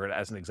construction neighborhood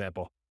as an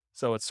example.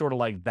 So it's sort of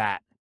like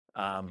that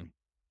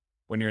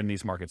when you're in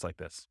these markets like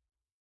this.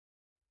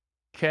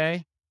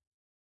 Okay.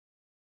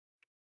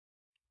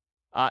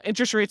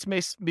 Interest rates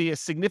may be a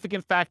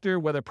significant factor,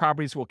 whether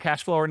properties will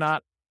cash flow or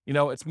not.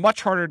 It's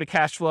much harder to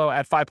cash flow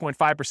at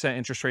 5.5%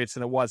 interest rates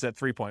than it was at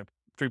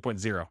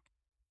 3.0.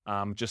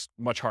 Just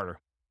much harder.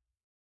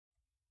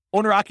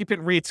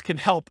 Owner-occupant REITs can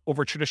help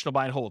over traditional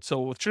buy and hold. So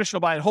with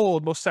traditional buy and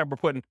hold, most of the time we're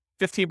putting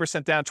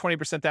 15% down,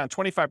 20% down,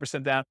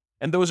 25% down,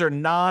 and those are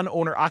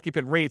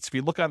non-owner-occupant rates. If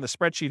you look on the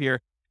spreadsheet here,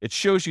 it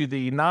shows you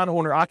the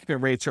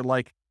non-owner-occupant rates are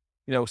like,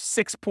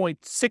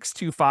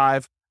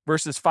 6.625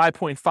 versus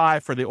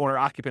 5.5 for the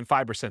owner-occupant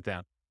 5%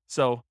 down.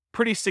 So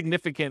pretty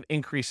significant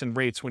increase in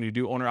rates when you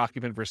do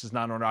owner-occupant versus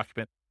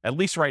non-owner-occupant, at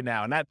least right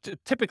now. And that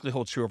typically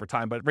holds true over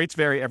time, but rates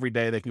vary every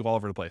day. They can go all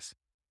over the place.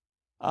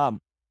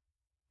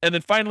 And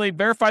then finally,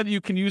 verify that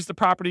you can use the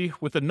property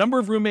with the number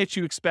of roommates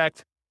you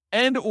expect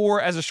and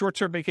or as a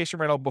short-term vacation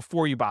rental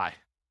before you buy.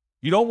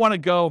 You don't want to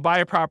go buy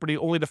a property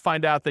only to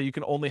find out that you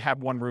can only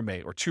have one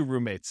roommate or two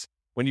roommates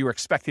when you were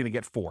expecting to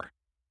get 4.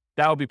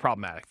 That would be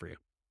problematic for you.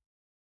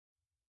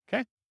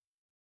 Okay?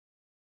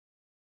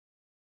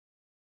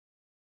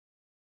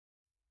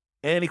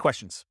 Any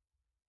questions?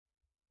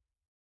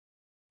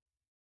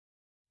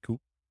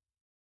 Cool.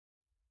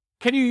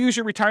 Can you use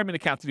your retirement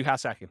account to do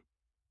house hacking?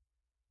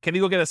 Can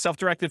you go get a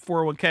self-directed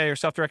 401k or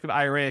self-directed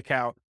IRA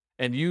account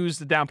and use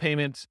the down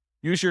payment,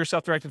 use your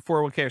self-directed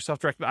 401k or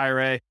self-directed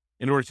IRA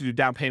in order to do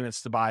down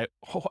payments to buy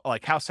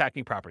like house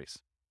hacking properties?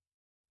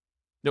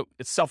 Nope,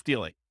 it's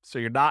self-dealing. So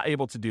you're not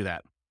able to do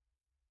that.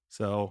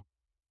 So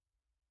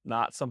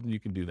not something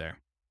you can do there.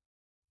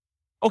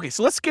 Okay,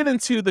 so let's get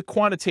into the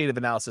quantitative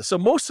analysis. So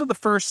most of the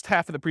first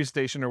half of the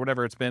presentation or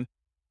whatever it's been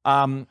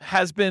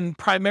has been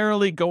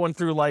primarily going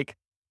through like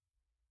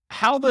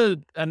how the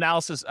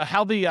analysis,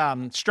 how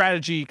the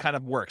strategy kind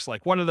of works.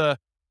 Like one of the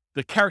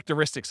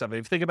characteristics of it,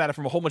 if you think about it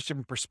from a whole bunch of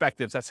different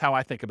perspectives, that's how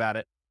I think about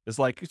it. Is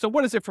like, so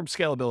what is it from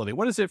scalability?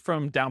 What is it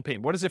from down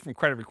payment? What is it from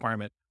credit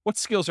requirement? What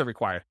skills are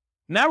required?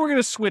 Now we're going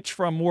to switch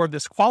from more of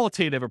this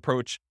qualitative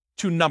approach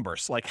to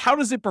numbers. Like how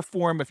does it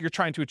perform if you're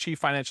trying to achieve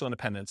financial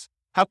independence?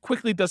 How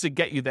quickly does it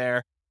get you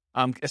there?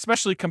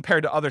 Especially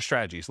compared to other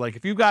strategies. Like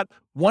if you've got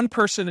one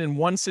person in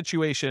one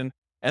situation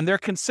and they're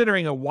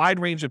considering a wide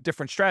range of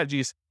different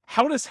strategies,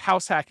 how does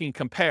house hacking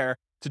compare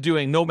to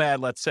doing Nomad,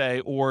 let's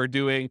say, or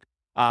doing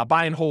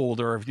buy and hold,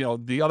 or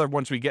the other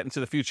ones we get into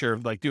the future,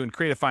 like doing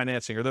creative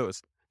financing or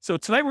those? So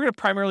tonight we're going to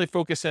primarily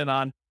focus in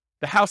on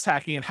the house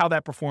hacking and how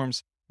that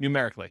performs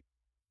numerically.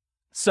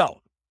 So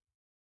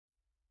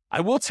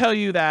I will tell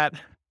you that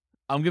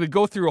I'm going to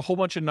go through a whole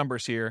bunch of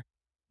numbers here,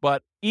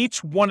 but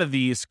each one of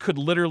these could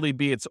literally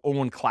be its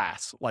own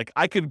class. Like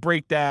I could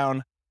break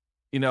down,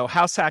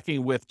 house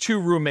hacking with 2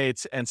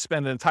 roommates and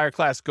spend an entire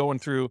class going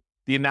through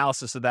the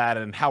analysis of that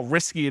and how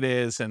risky it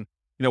is and,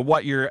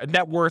 what your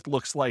net worth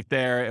looks like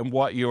there and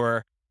what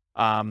your,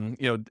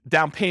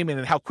 down payment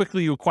and how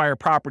quickly you acquire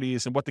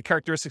properties and what the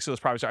characteristics of those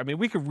properties are. I mean,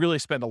 we could really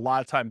spend a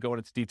lot of time going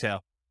into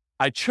detail.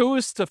 I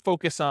chose to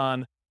focus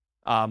on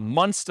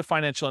months to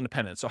financial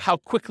independence. So how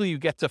quickly you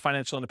get to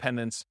financial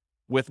independence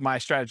with my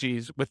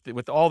strategies,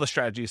 with all the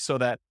strategies, so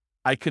that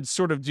I could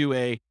sort of do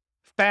a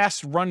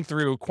fast run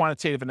through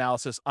quantitative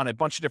analysis on a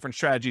bunch of different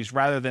strategies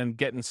rather than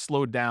getting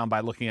slowed down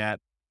by looking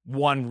at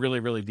one really,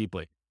 really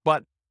deeply.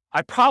 But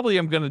I probably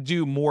am going to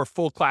do more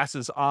full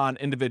classes on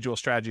individual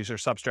strategies or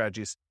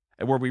sub-strategies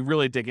and where we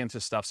really dig into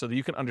stuff so that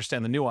you can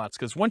understand the nuance.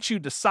 Because once you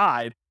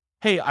decide,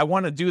 hey, I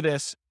want to do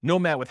this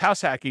nomad with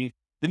house hacking,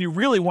 then you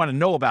really want to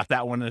know about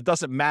that one. And it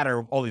doesn't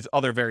matter all these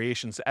other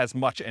variations as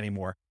much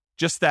anymore.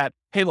 Just that,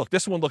 hey, look,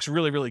 this one looks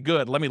really, really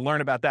good. Let me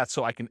learn about that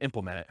so I can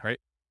implement it, right?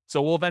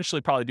 So we'll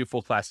eventually probably do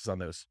full classes on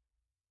those.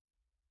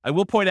 I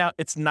will point out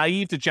it's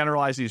naive to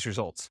generalize these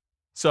results.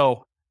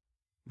 So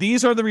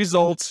these are the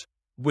results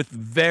with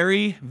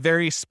very,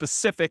 very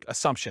specific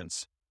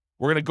assumptions.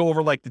 We're going to go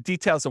over like the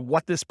details of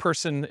what this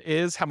person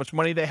is, how much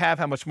money they have,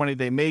 how much money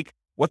they make,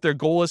 what their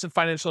goal is in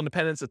financial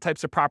independence, the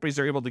types of properties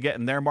they're able to get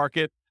in their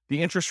market,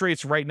 the interest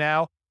rates right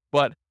now.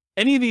 But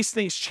any of these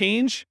things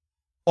change,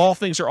 all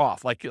things are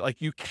off. Like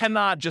you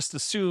cannot just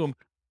assume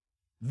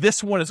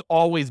this one is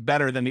always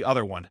better than the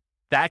other one.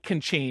 That can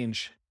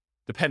change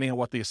depending on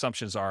what the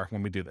assumptions are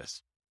when we do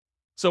this.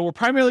 So we're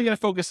primarily going to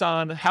focus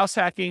on house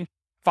hacking,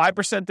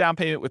 5% down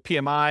payment with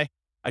PMI.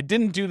 I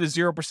didn't do the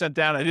 0%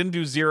 down. I didn't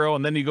do 0,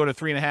 and then you go to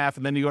 3.5,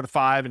 and then you go to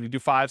 5, and you do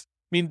 5s. I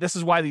mean, this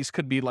is why these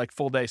could be like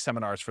full day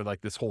seminars for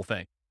like this whole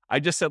thing. I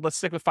just said, let's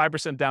stick with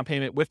 5% down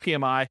payment with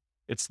PMI.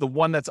 It's the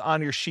one that's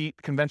on your sheet,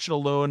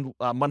 conventional loan,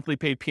 monthly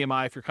paid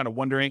PMI, if you're kind of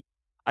wondering.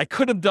 I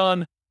could have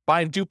done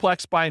buying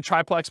duplex, buying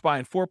triplex,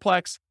 buying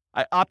fourplex.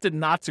 I opted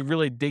not to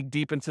really dig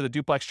deep into the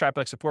duplex,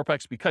 triplex, and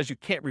fourplex because you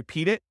can't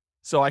repeat it.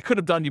 So I could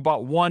have done, you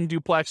bought one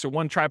duplex or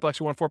one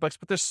triplex or one fourplex,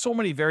 but there's so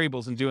many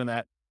variables in doing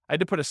that. I had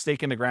to put a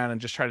stake in the ground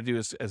and just try to do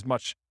as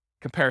much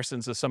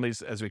comparisons of some of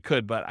these as we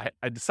could, but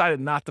I decided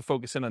not to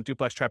focus in on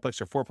duplex, triplex,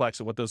 or fourplex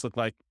and what those look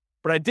like.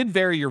 But I did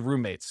vary your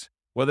roommates,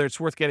 whether it's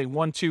worth getting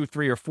 1, 2,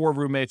 3, or 4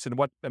 roommates and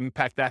what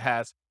impact that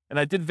has. And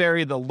I did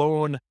vary the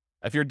loan.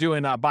 If you're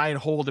doing buy and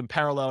hold in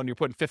parallel and you're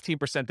putting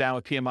 15% down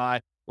with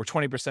PMI or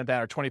 20%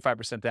 down or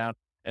 25% down.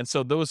 And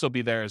so those will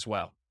be there as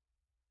well.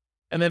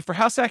 And then for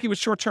house hacking with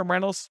short-term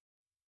rentals,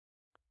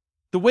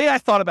 the way I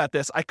thought about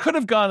this, I could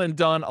have gone and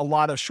done a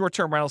lot of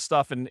short-term rental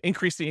stuff and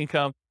increased the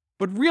income.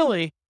 But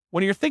really,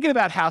 when you're thinking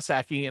about house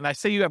hacking, and I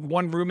say you have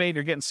one roommate,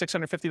 you're getting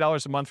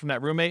 $650 a month from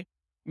that roommate,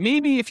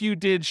 maybe if you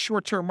did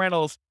short-term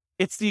rentals,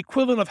 it's the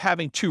equivalent of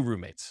having 2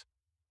 roommates,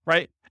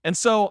 right? And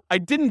so I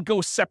didn't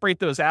go separate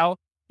those out,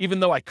 even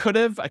though I could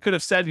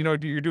have said, you're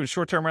doing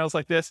short-term rentals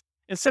like this.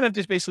 Instead, I've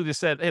basically just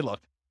said, hey, look,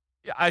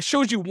 I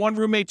showed you 1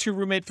 roommate, 2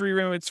 roommate, 3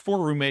 roommates, 4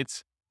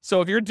 roommates. So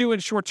if you're doing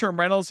short-term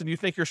rentals and you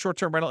think your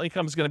short-term rental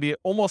income is going to be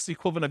almost the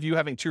equivalent of you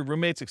having 2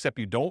 roommates, except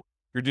you don't,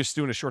 you're just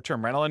doing a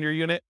short-term rental in your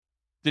unit,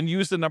 then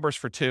use the numbers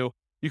for 2.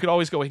 You can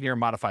always go in here and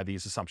modify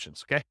these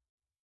assumptions, okay?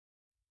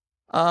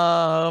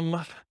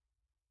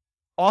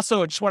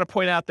 Also, I just want to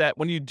point out that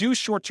when you do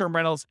short-term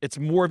rentals, it's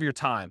more of your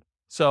time.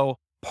 So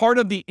part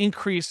of the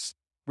increased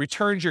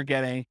returns you're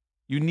getting,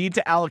 you need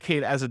to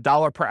allocate as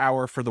 $1 per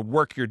hour for the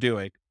work you're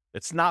doing.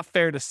 It's not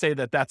fair to say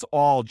that that's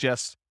all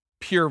just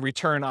pure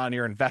return on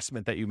your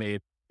investment that you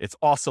made. It's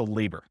also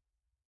labor.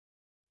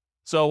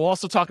 So we'll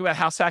also talk about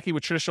house hacking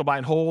with traditional buy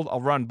and hold.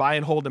 I'll run buy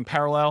and hold in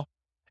parallel,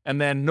 and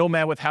then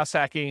nomad with house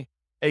hacking,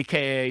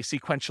 AKA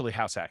sequentially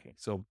house hacking.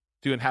 So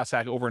doing house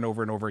hack over and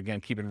over and over again,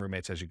 keeping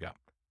roommates as you go.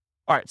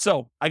 All right,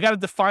 so I got to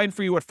define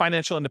for you what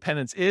financial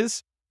independence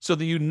is so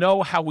that you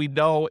know how we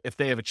know if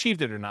they have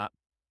achieved it or not.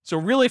 So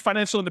really,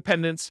 financial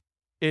independence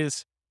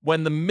is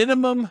when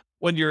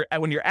your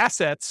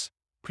assets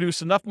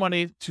produce enough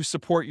money to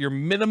support your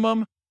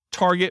minimum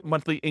target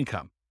monthly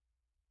income.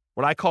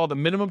 What I call the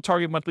minimum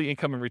target monthly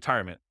income in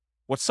retirement.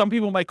 What some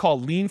people might call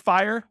lean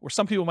fire, or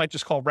some people might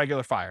just call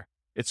regular fire.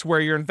 It's where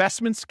your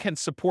investments can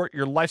support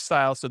your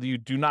lifestyle so that you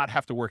do not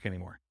have to work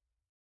anymore.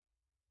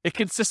 It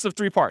consists of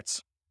 3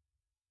 parts.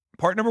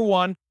 Part number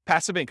 1,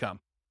 passive income.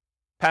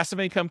 Passive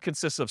income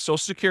consists of Social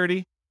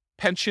Security,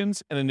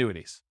 pensions, and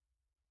annuities.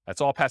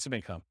 That's all passive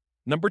income.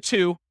 Number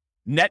 2,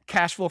 net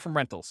cash flow from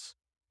rentals.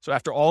 So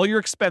after all your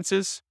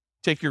expenses,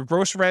 take your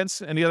gross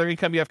rents, any other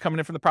income you have coming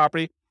in from the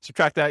property,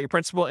 subtract that, your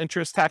principal,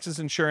 interest, taxes,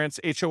 insurance,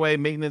 HOA,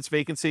 maintenance,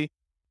 vacancy,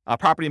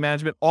 property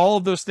management, all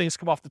of those things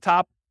come off the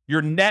top.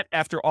 Your net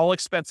after all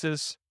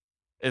expenses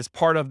is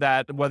part of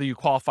that, whether you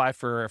qualify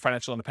for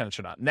financial independence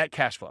or not, net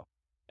cash flow.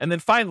 And then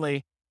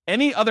finally,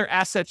 any other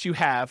assets you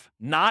have,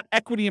 not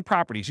equity in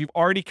properties, you've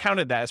already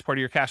counted that as part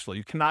of your cash flow.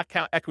 You cannot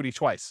count equity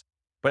twice.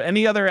 But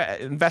any other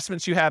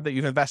investments you have that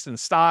you've invested in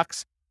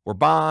stocks or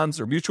bonds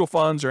or mutual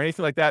funds or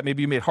anything like that,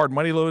 maybe you made hard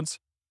money loans,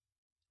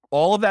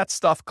 all of that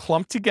stuff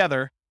clumped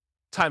together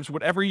times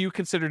whatever you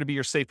consider to be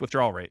your safe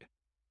withdrawal rate.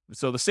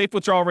 So the safe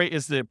withdrawal rate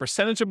is the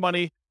percentage of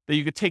money that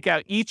you could take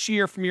out each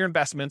year from your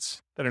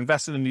investments that are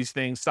invested in these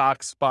things,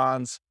 stocks,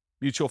 bonds,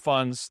 mutual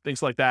funds,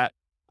 things like that,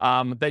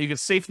 that you can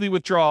safely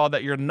withdraw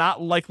that you're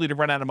not likely to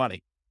run out of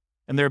money.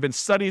 And there have been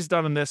studies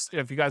done on this.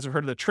 If you guys have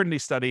heard of the Trinity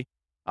study,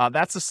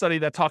 that's a study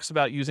that talks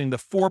about using the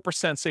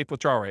 4% safe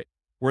withdrawal rate,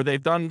 where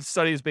they've done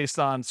studies based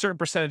on certain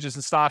percentages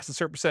in stocks and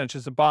certain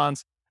percentages in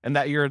bonds, and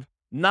that you're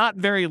not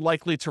very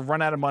likely to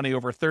run out of money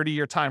over a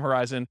 30-year time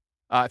horizon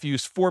if you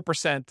use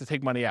 4% to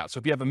take money out. So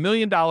if you have $1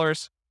 million,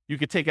 you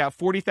could take out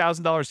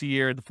 $40,000 a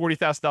year. The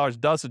 $40,000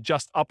 does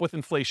adjust up with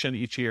inflation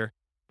each year,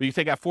 but you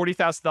take out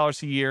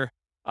 $40,000 a year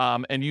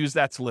and use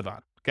that to live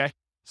on, okay?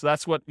 So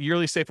that's what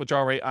yearly safe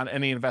withdrawal rate on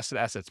any invested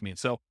assets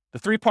means. So the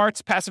three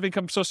parts: passive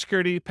income, Social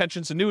Security,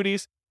 pensions,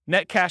 annuities,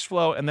 net cash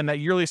flow, and then that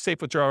yearly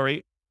safe withdrawal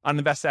rate on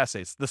invested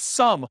assets. The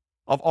sum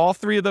of all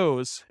three of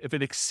those, if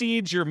it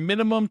exceeds your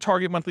minimum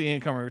target monthly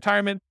income in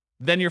retirement,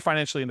 then you're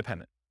financially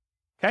independent.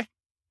 Okay?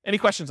 Any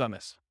questions on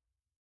this?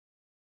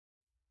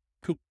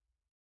 Cool.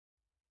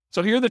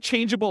 So here are the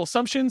changeable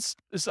assumptions.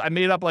 I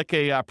made up like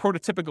a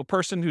prototypical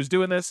person who's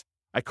doing this.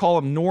 I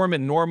call them Norm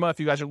and Norma if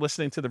you guys are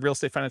listening to the Real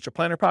Estate Financial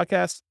Planner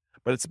podcast,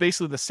 but it's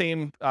basically the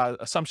same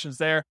assumptions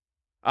there.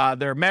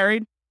 They're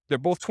married. They're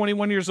both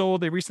 21 years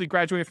old. They recently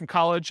graduated from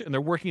college, and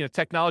they're working in a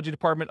technology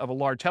department of a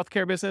large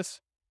healthcare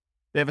business.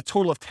 They have a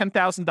total of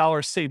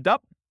 $10,000 saved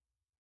up.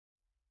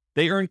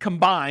 They earn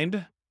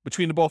combined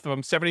between the both of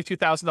them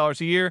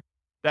 $72,000 a year.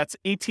 That's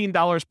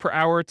 $18 per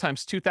hour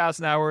times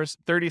 2,000 hours,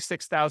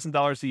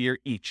 $36,000 a year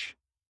each.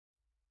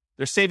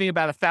 They're saving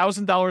about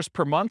 $1,000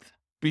 per month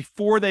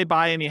before they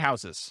buy any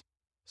houses.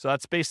 So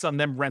that's based on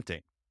them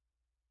renting.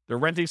 They're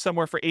renting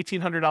somewhere for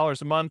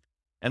 $1,800 a month,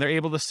 and they're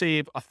able to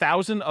save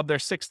 $1,000 of their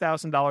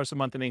 $6,000 a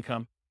month in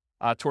income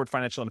toward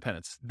financial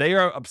independence. They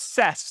are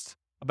obsessed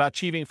about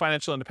achieving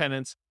financial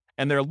independence,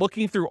 and they're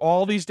looking through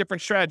all these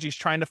different strategies,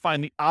 trying to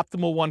find the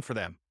optimal one for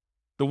them,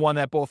 the one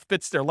that both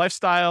fits their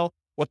lifestyle,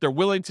 what they're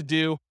willing to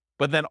do,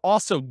 but then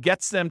also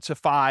gets them to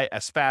FI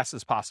as fast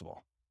as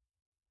possible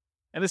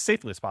and as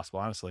safely as possible,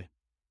 honestly.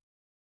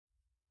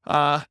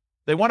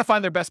 They want to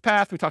find their best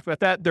path. We talked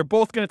about that. They're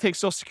both going to take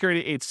Social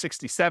Security at age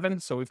 67,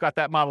 so we've got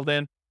that modeled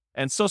in.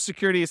 And Social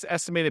Security is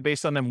estimated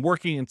based on them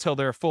working until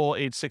they're full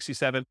age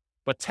 67.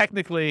 But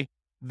technically,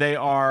 they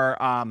are,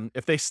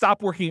 if they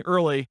stop working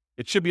early,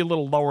 it should be a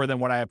little lower than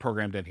what I have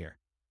programmed in here.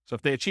 So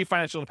if they achieve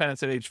financial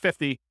independence at age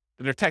 50,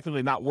 then they're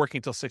technically not working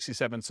until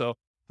 67. So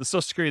the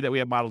Social Security that we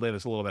have modeled in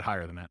is a little bit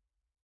higher than that.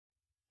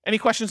 Any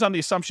questions on the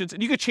assumptions?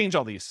 And you could change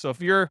all these. So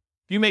if you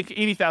make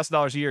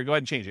 $80,000 a year, go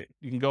ahead and change it.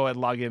 You can go ahead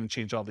and log in and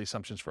change all the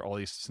assumptions for all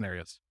these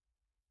scenarios.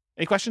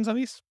 Any questions on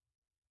these?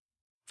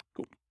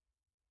 Cool.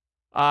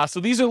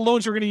 So these are the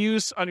loans you're going to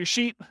use on your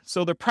sheet.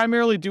 So they're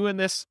primarily doing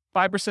this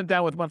 5%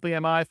 down with monthly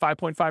MI,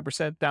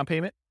 5.5% down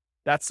payment.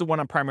 That's the one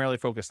I'm primarily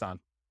focused on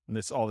in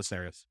all the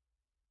scenarios.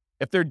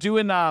 If they're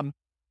doing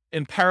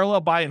in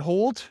parallel buy and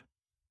hold,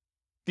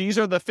 these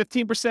are the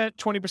 15%, 20%,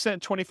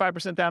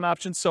 25% down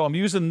options. So I'm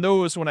using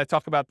those when I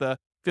talk about the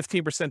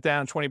 15%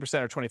 down,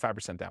 20% or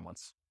 25% down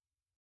ones.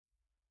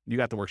 You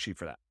got the worksheet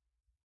for that.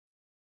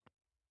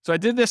 So I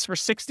did this for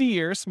 60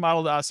 years,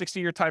 modeled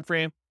 60-year time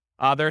frame.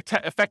 Their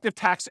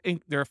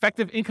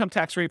effective income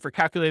tax rate for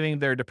calculating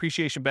their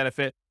depreciation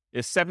benefit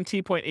is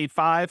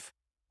 17.85.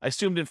 I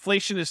assumed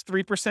inflation is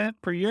 3%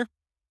 per year.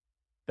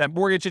 That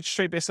mortgage interest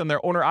rate based on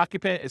their owner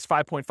occupant is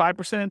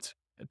 5.5%.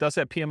 It does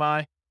have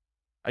PMI.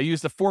 I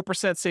used the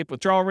 4% safe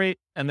withdrawal rate,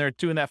 and they're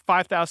doing that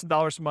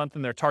 $5,000 a month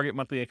in their target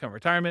monthly income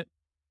retirement.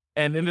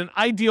 And in an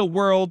ideal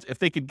world, if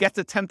they could get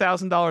to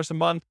 $10,000 a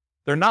month,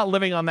 they're not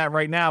living on that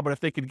right now, but if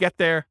they could get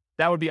there,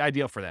 that would be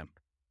ideal for them.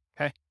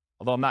 Okay.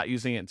 Although I'm not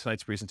using it in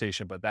tonight's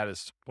presentation, but that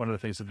is one of the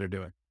things that they're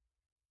doing.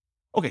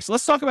 Okay. So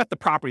let's talk about the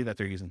property that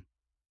they're using.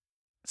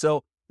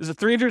 So there's a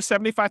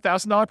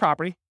 $375,000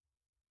 property.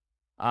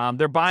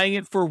 They're buying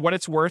it for what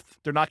it's worth.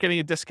 They're not getting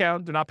a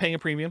discount. They're not paying a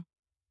premium.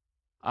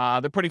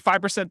 They're putting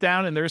 5%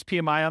 down, and there's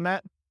PMI on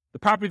that. The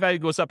property value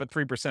goes up at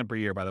 3% per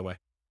year, by the way.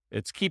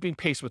 It's keeping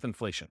pace with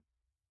inflation.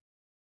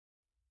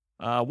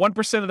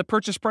 1% of the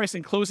purchase price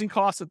and closing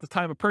costs at the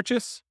time of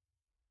purchase.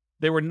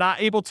 They were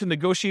not able to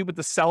negotiate with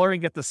the seller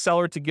and get the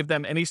seller to give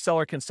them any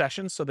seller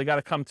concessions, so they got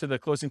to come to the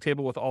closing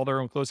table with all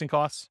their own closing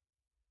costs.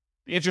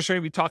 The interest rate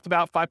we talked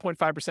about,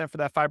 5.5% for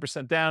that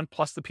 5% down,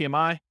 plus the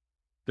PMI.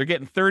 They're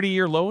getting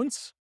 30-year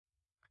loans.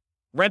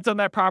 Rent on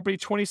that property,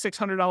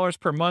 $2,600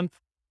 per month,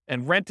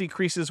 and rent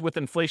increases with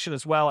inflation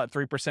as well at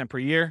 3% per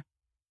year.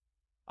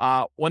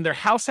 When they're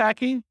house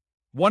hacking,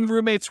 one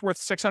roommate's worth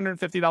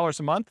 $650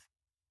 a month.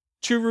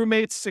 Two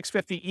roommates,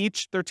 $650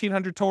 each,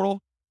 $1,300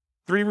 total.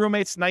 Three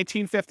roommates,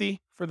 $1,950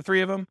 for the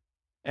three of them.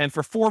 And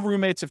for four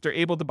roommates, if they're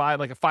able to buy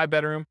like a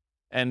 5-bedroom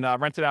and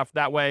rent it out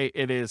that way,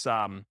 it is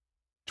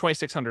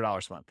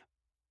 $2,600 a month.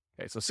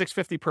 Okay, so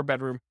 $650 per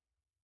bedroom.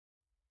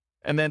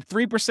 And then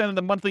 3% of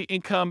the monthly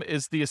income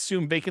is the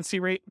assumed vacancy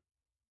rate.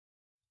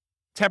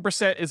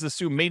 10% is the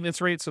assumed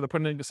maintenance rate, so they're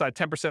putting aside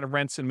 10% of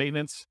rents and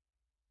maintenance.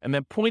 And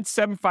then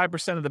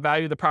 0.75% of the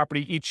value of the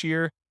property each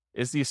year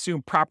is the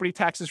assumed property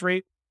taxes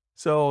rate.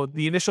 So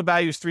the initial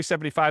value is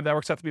 $375. That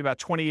works out to be about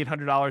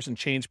 $2,800 in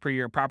change per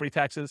year in property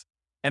taxes.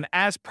 And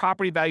as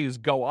property values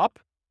go up,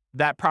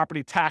 that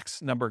property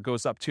tax number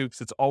goes up too,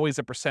 because it's always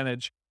a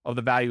percentage of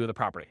the value of the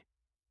property.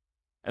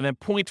 And then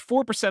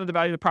 0.4% of the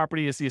value of the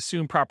property is the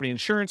assumed property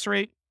insurance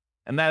rate.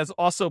 And that is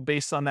also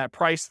based on that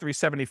price,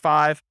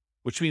 $375,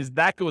 which means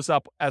that goes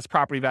up as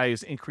property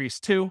values increase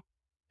too.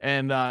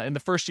 And in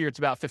the first year, it's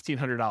about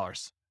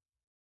 $1,500.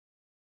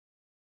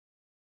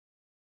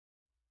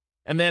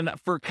 And then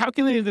for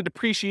calculating the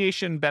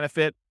depreciation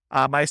benefit,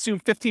 I assume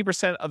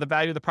 15% of the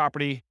value of the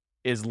property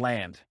is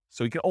land.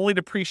 So you can only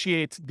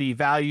depreciate the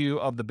value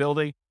of the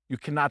building. You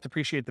cannot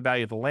depreciate the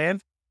value of the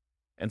land.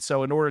 And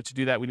so in order to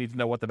do that, we need to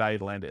know what the value of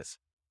the land is.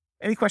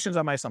 Any questions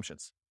on my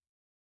assumptions?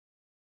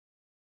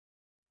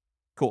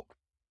 Cool.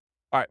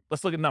 All right,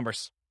 let's look at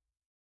numbers.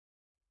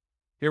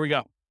 Here we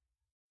go.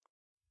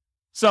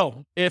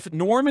 So if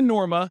Norm and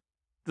Norma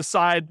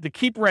decide to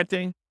keep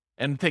renting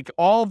and take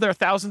all of their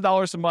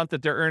 $1,000 a month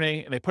that they're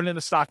earning and they put it in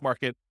the stock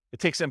market, it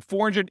takes them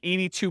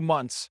 482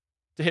 months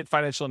to hit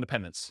financial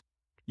independence.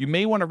 You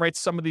may want to write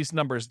some of these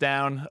numbers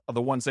down, of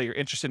the ones that you're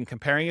interested in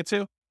comparing it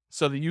to,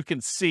 so that you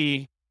can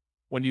see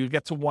when you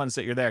get to ones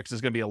that you're there, because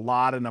there's going to be a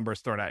lot of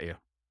numbers thrown at you.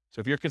 So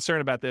if you're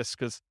concerned about this,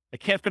 because I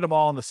can't fit them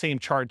all in the same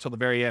chart until the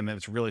very end, and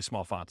it's really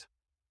small font.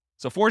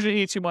 So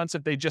 482 months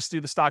if they just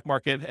do the stock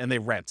market and they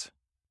rent.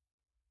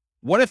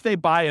 What if they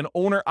buy an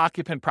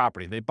owner-occupant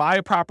property? They buy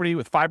a property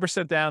with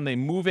 5% down, they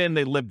move in,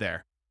 they live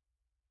there.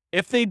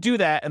 If they do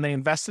that and they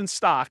invest in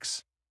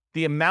stocks,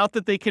 the amount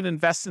that they can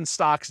invest in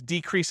stocks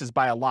decreases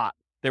by a lot.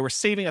 They were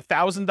saving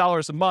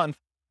 $1,000 a month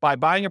by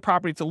buying a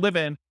property to live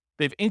in.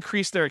 They've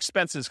increased their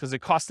expenses because it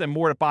costs them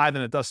more to buy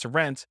than it does to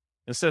rent.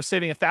 Instead of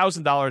saving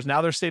 $1,000,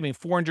 now they're saving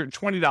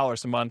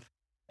 $420 a month.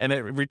 And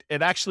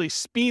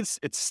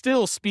it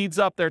still speeds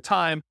up their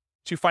time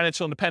to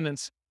financial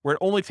independence, where it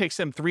only takes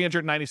them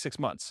 396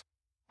 months.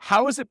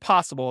 How is it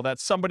possible that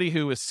somebody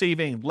who is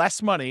saving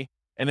less money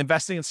and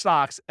investing in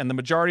stocks, and the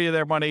majority of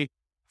their money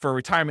for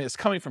retirement is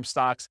coming from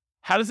stocks,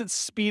 how does it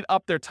speed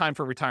up their time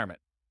for retirement?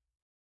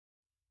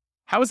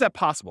 How is that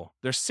possible?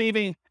 They're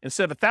saving,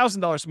 instead of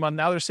 $1,000 a month,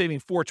 now they're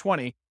saving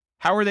 $420.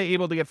 How are they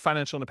able to get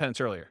financial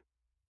independence earlier?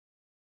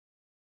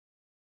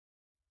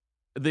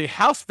 The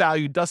house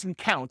value doesn't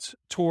count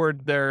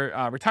toward their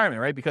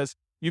retirement, right? Because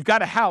you've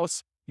got a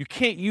house, you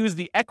can't use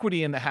the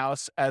equity in the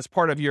house as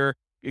part of your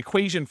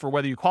equation for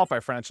whether you qualify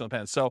for financial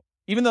independence. So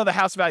even though the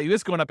house value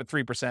is going up at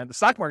 3%, the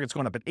stock market's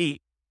going up at 8%,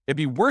 it'd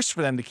be worse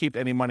for them to keep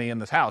any money in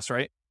this house,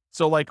 right?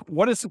 So like,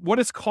 what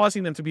is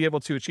causing them to be able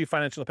to achieve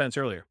financial independence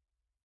earlier?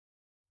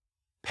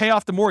 Pay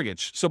off the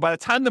mortgage. So by the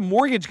time the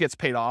mortgage gets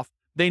paid off,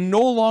 they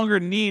no longer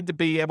need to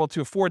be able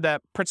to afford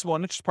that principal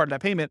and interest part of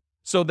that payment.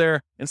 So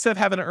they're, instead of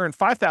having to earn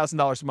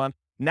 $5,000 a month,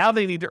 now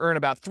they need to earn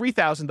about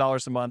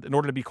 $3,000 a month in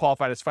order to be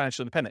qualified as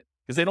financially independent,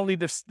 because they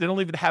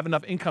don't even have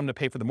enough income to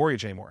pay for the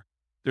mortgage anymore.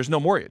 There's no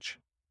mortgage,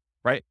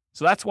 right?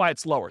 So that's why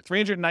it's lower.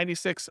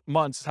 396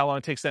 months is how long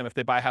it takes them if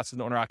they buy a house as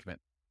an owner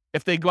occupant.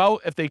 If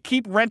they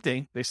keep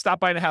renting, they stop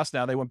buying a house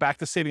now, they went back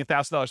to saving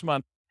 $1,000 a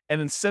month, and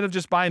instead of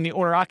just buying the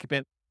owner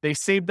occupant, they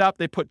saved up,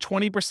 they put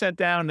 20%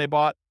 down, and they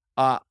bought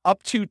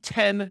up to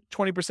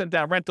 20%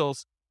 down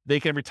rentals. They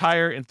can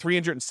retire in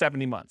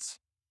 370 months.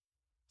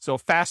 So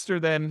faster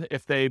than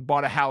if they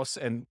bought a house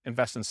and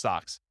invest in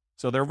stocks.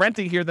 So they're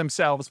renting here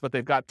themselves, but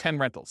they've got 10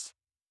 rentals,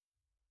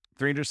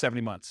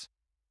 370 months.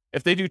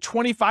 If they do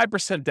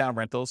 25% down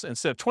rentals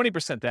instead of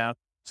 20% down,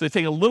 so they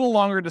take a little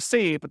longer to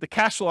save, but the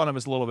cash flow on them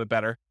is a little bit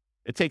better,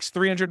 it takes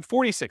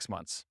 346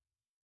 months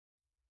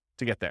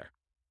to get there.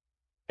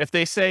 If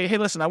they say, hey,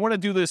 listen, I want to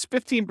do this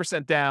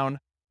 15% down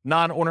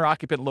non-owner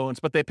occupant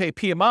loans, but they pay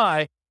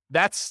PMI,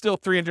 that's still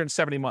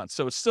 370 months.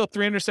 So it's still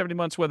 370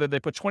 months whether they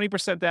put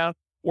 20% down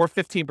or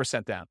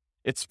 15% down.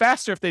 It's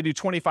faster if they do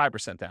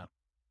 25% down.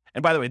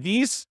 And by the way,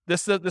 this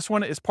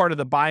one is part of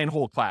the buy and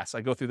hold class.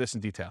 I go through this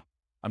in detail.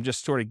 I'm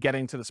just sort of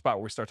getting to the spot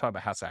where we start talking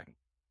about house hacking.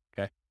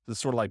 Okay. This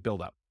is sort of like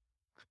build up.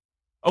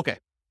 Okay.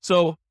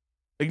 So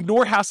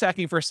ignore house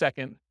hacking for a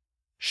second.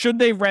 Should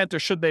they rent or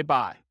should they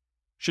buy?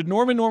 Should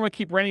Norm and Norma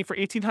keep renting for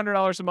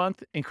 $1,800 a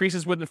month,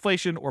 increases with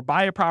inflation, or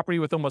buy a property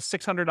with almost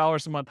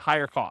 $600 a month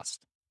higher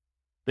cost?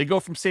 They go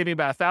from saving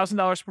about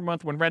 $1,000 per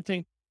month when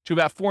renting to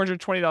about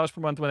 $420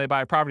 per month when they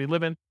buy a property to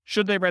live in.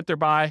 Should they rent or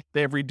buy?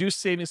 They have reduced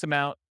savings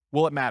amount.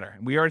 Will it matter?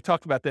 And we already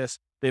talked about this.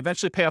 They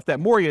eventually pay off that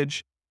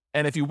mortgage.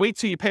 And if you wait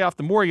till you pay off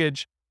the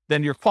mortgage,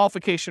 then your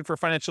qualification for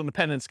financial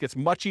independence gets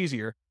much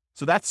easier.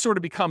 So that sort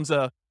of becomes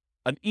an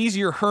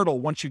easier hurdle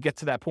once you get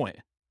to that point.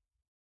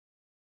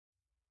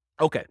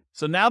 Okay,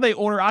 so now they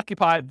owner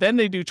occupy, then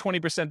they do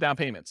 20% down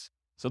payments.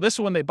 So this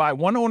one, they buy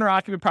one owner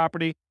occupant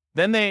property,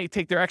 then they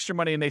take their extra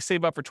money and they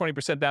save up for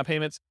 20% down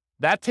payments.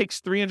 That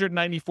takes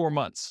 394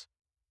 months.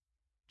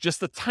 Just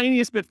the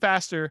tiniest bit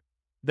faster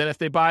than if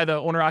they buy the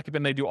owner occupant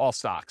and they do all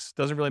stocks.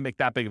 Doesn't really make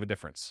that big of a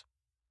difference.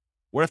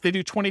 What if they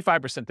do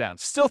 25% down?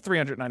 Still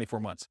 394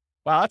 months.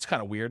 Wow, that's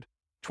kind of weird.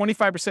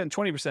 25% and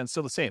 20%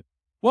 still the same.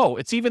 Whoa,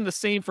 it's even the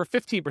same for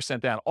 15%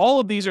 down. All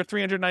of these are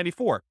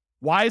 394.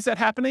 Why is that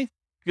happening?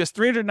 Because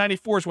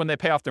 394 is when they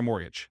pay off their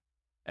mortgage.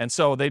 And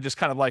so they just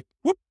kind of like,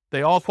 whoop,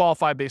 they all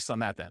qualify based on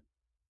that then.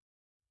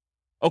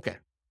 Okay,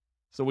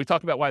 so we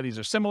talked about why these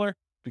are similar,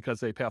 because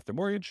they pay off their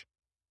mortgage.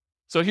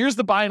 So here's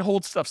the buy and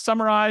hold stuff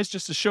summarized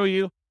just to show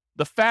you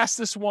the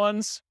fastest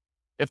ones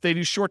if they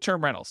do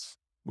short-term rentals,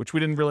 which we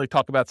didn't really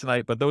talk about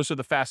tonight, but those are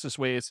the fastest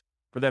ways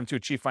for them to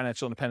achieve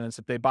financial independence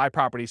if they buy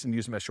properties and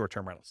use them as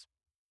short-term rentals.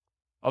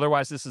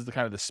 Otherwise, this is the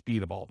kind of the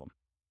speed of all of them.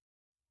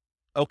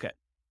 Okay,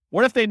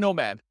 what if they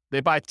nomad? They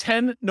buy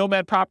 10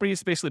 nomad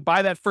properties, basically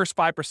buy that first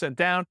 5%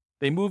 down.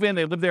 They move in,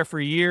 they live there for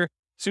a year.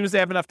 As soon as they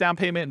have enough down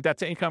payment and debt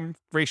to income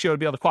ratio to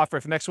be able to qualify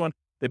for the next one,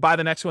 they buy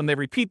the next one. They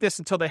repeat this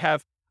until they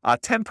have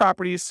 10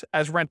 properties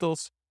as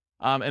rentals.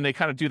 And they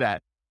kind of do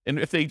that. And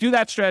if they do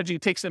that strategy,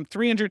 it takes them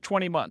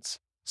 320 months.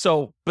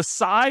 So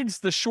besides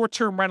the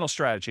short-term rental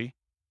strategy,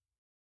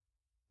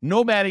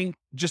 nomading,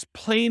 just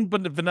plain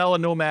vanilla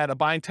nomad of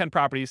buying 10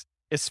 properties,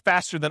 is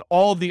faster than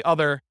all the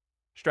other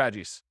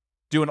strategies.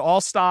 Doing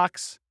all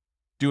stocks,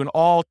 doing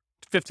all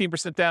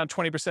 15% down,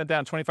 20%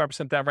 down,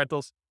 25% down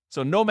rentals.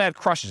 So nomad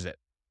crushes it.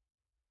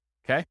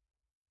 Okay?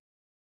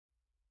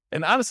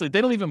 And honestly,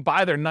 they don't even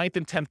buy their 9th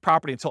and 10th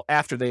property until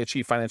after they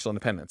achieve financial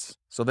independence.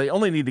 So they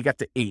only need to get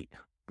to 8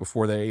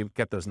 before they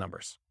get those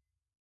numbers.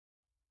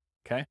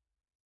 Okay?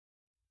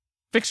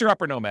 Fixer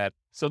Upper Nomad.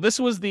 So this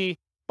was the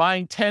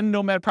buying 10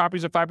 nomad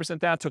properties at 5%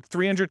 down, took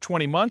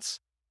 320 months.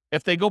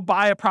 If they go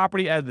buy a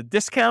property at the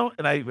discount,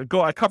 and I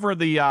cover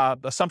the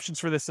assumptions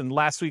for this in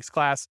last week's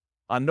class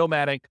on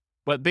nomading,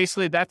 but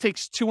basically that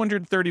takes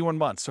 231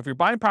 months. So if you're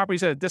buying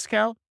properties at a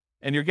discount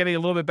and you're getting a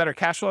little bit better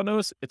cash flow on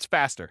those, it's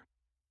faster.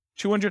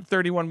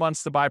 231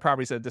 months to buy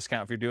properties at a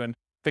discount if you're doing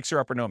Fixer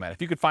Upper Nomad,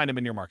 if you could find them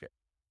in your market.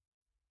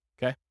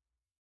 Okay.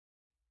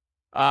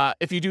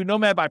 If you do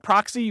nomad by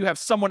proxy, you have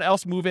someone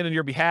else move in on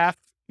your behalf,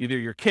 either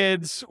your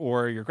kids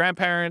or your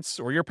grandparents,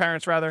 or your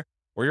parents rather,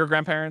 or your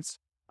grandparents.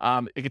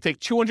 It could take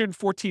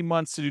 214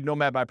 months to do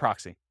nomad by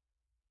proxy.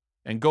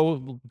 And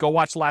go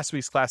watch last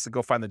week's class and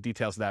go find the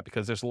details of that,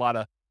 because there's a lot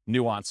of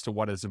nuance to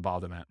what is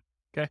involved in that.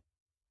 Okay.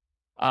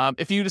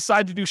 If you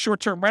decide to do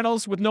short-term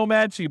rentals with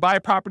nomad, so you buy a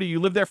property, you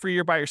live there for a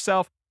year by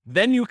yourself,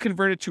 then you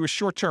convert it to a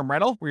short-term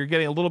rental where you're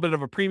getting a little bit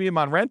of a premium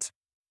on rent.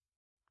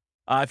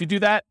 If you do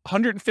that,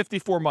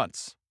 154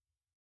 months.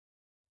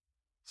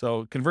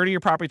 So converting your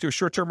property to a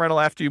short-term rental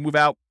after you move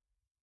out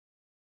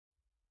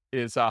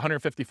is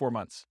 154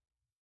 months.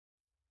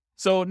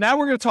 So now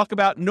we're going to talk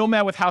about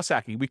nomad with house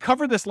hacking. We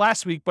covered this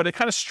last week, but it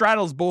kind of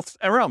straddles both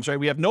realms, right?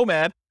 We have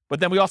nomad, but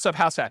then we also have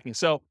house hacking.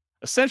 So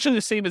essentially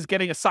the same as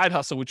getting a side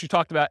hustle, which you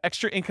talked about,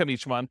 extra income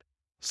each month.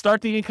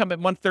 Start the income at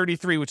month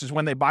 33, which is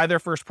when they buy their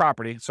first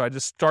property. So I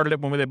just started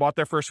it when they bought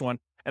their first one,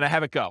 and I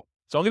have it go.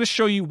 So I'm going to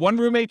show you 1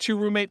 roommate, 2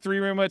 roommate, 3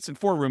 roommates, and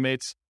 4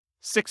 roommates,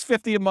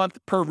 $650 a month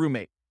per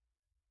roommate.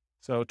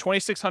 So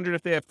 $2,600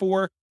 if they have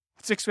 4,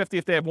 $650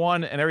 if they have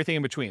 1, and everything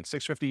in between,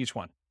 $650 each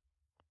one.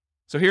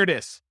 So here it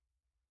is.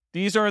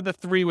 These are the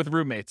 3 with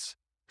roommates.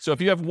 So if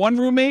you have 1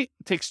 roommate,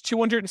 it takes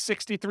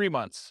 263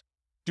 months.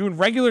 Doing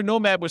regular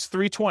nomad was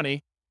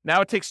 320.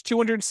 Now it takes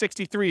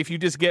 263 if you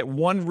just get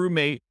 1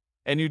 roommate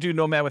and you do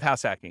nomad with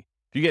house hacking.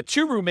 If you get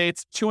 2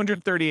 roommates,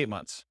 238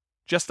 months,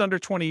 just under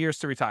 20 years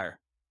to retire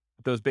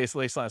with those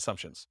baseline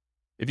assumptions.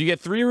 If you get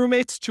 3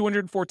 roommates,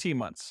 214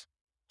 months.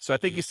 So I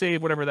think you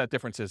save whatever that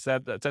difference is.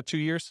 That's 2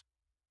 years?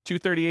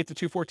 238 to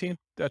 214,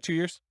 2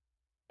 years.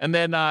 And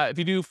then if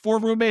you do 4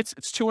 roommates,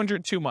 it's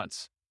 202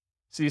 months.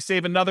 So you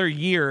save another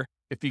year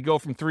if you go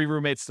from 3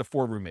 roommates to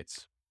 4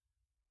 roommates.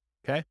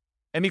 Okay?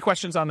 Any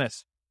questions on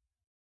this?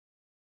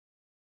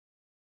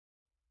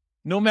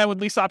 Nomad with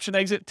lease option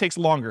exit takes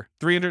longer,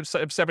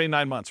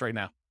 379 months right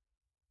now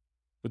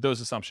with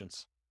those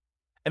assumptions.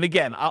 And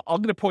again, I'm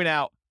going to point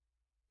out,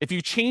 if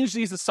you change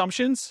these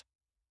assumptions,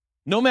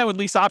 nomad with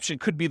lease option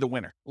could be the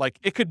winner. Like,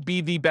 it could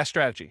be the best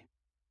strategy.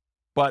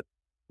 But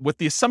with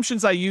the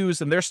assumptions I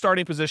use and their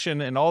starting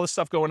position and all this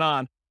stuff going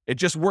on, it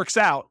just works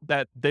out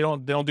that they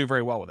don't do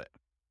very well with it.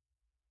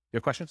 You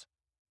have questions?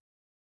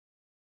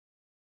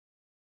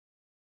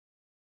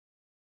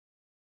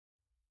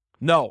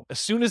 No. As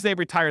soon as they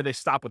retire, they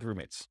stop with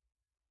roommates.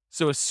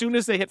 So as soon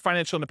as they hit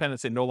financial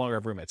independence, they no longer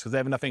have roommates because they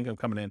have enough income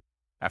coming in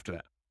after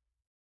that.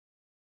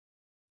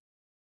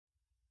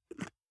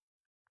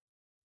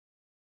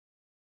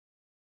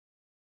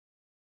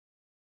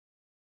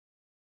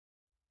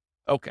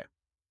 Okay.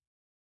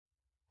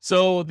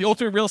 So the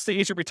ultimate real estate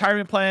agent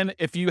retirement plan,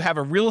 if you have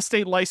a real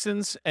estate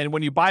license and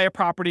when you buy a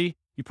property,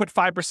 you put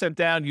 5%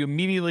 down, you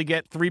immediately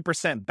get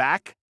 3%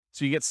 back.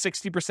 So you get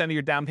 60% of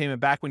your down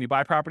payment back when you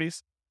buy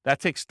properties. That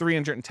takes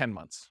 310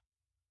 months.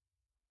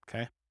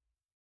 Okay.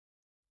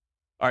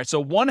 All right. So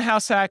 1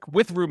 house hack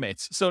with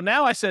roommates. So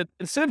now I said,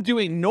 instead of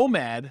doing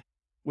nomad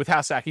with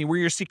house hacking, where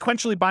you're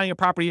sequentially buying a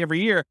property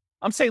every year,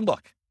 I'm saying,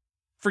 look,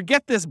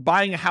 forget this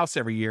buying a house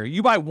every year.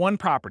 You buy 1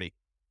 property.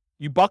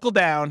 You buckle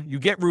down, you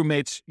get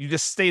roommates, you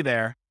just stay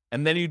there,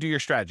 and then you do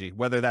your strategy,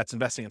 whether that's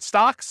investing in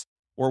stocks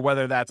or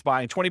whether that's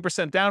buying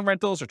 20% down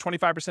rentals or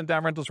 25%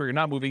 down rentals where you're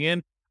not moving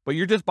in, but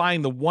you're just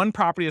buying the 1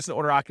 property as an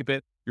owner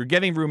occupant, you're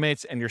getting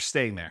roommates, and you're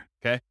staying there,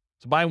 okay?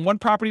 So buying 1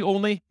 property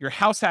only, you're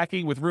house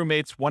hacking with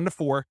roommates, 1 to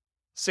 4,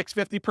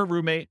 $650 per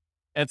roommate,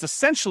 and it's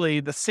essentially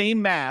the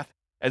same math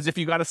as if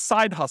you got a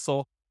side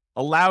hustle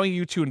allowing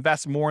you to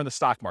invest more in the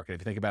stock market,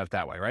 if you think about it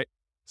that way, right?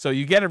 So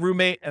you get a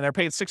roommate and they're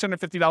paying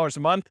 $650 a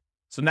month.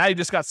 So now you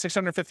just got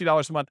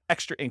 $650 a month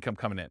extra income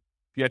coming in.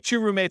 If you had 2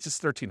 roommates, it's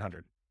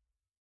 $1,300.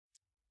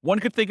 One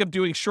could think of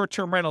doing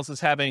short-term rentals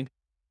as having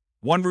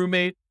 1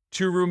 roommate,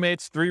 2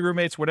 roommates, 3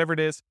 roommates, whatever it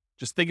is.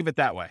 Just think of it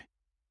that way.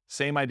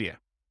 Same idea.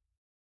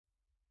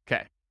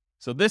 Okay.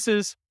 So this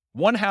is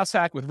 1 house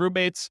hack with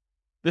roommates.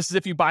 This is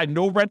if you buy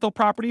no rental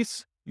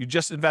properties, you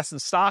just invest in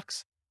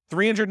stocks,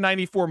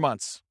 394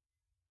 months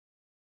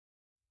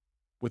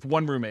with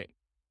 1 roommate.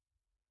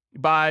 You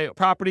buy a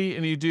property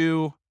and you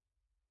do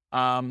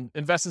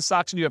Invest in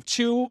stocks and you have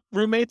 2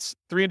 roommates,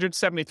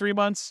 373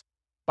 months.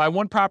 Buy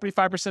one property,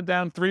 5%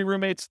 down, 3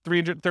 roommates,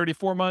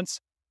 334 months.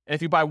 And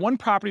if you buy one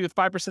property with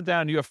 5%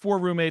 down, you have 4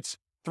 roommates,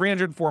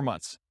 304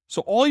 months.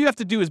 So all you have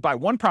to do is buy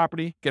one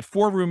property, get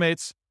 4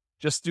 roommates,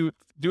 just do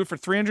it for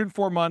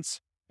 304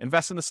 months,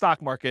 invest in the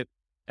stock market,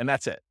 and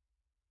that's it.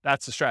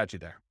 That's the strategy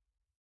there.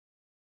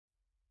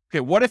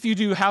 Okay, what if you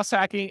do house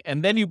hacking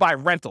and then you buy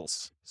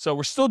rentals? So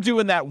we're still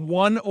doing that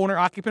one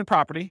owner-occupant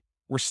property.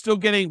 We're still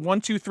getting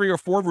 1, 2, 3, or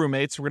 4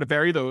 roommates. We're going to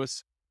vary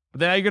those. But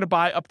then you're going to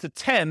buy up to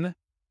 10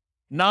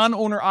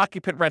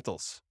 non-owner-occupant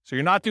rentals. So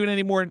you're not doing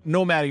any more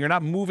nomading. You're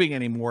not moving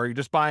anymore. You're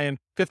just buying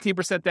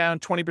 15% down,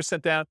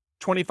 20% down,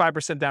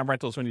 25% down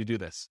rentals when you do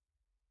this.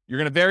 You're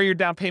going to vary your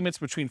down payments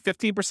between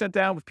 15%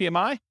 down with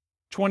PMI,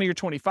 20 or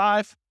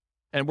 25.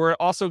 And we're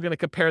also going to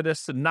compare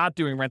this to not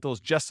doing rentals,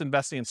 just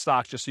investing in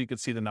stocks, just so you can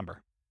see the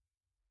number.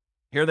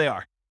 Here they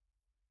are.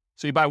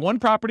 So you buy one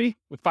property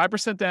with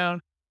 5%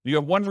 down, you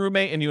have 1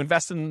 roommate, and you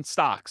invest in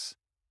stocks,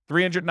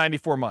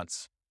 394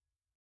 months.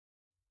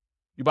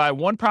 You buy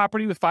one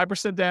property with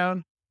 5%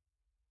 down,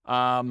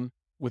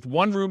 with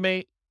 1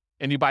 roommate,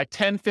 and you buy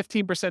 10,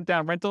 15%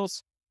 down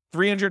rentals,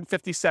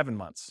 357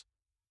 months.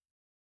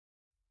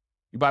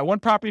 You buy one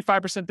property,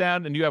 5%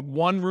 down, and you have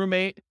 1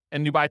 roommate,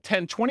 and you buy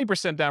 10,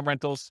 20% down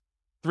rentals,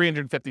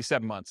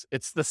 357 months.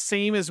 It's the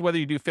same as whether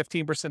you do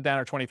 15% down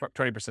or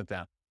 20%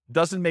 down.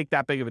 Doesn't make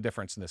that big of a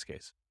difference in this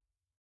case.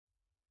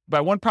 You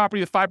buy one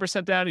property with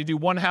 5% down, you do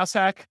one house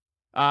hack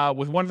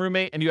with 1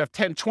 roommate, and you have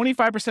 10,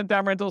 25%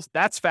 down rentals.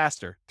 That's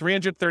faster,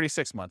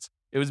 336 months.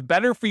 It was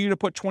better for you to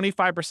put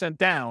 25%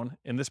 down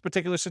in this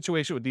particular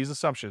situation with these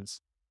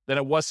assumptions than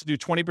it was to do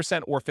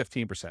 20% or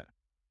 15%.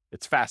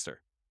 It's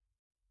faster.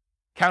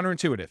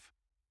 Counterintuitive.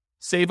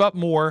 Save up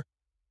more,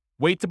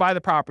 wait to buy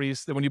the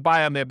properties, then when you buy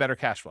them, they have better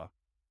cash flow.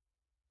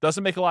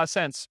 Doesn't make a lot of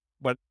sense,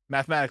 but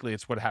mathematically,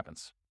 it's what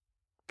happens.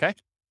 Okay?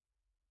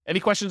 Any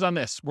questions on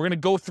this? We're going to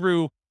go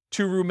through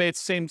 2 roommates,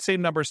 same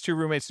numbers, 2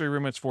 roommates, 3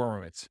 roommates, 4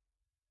 roommates.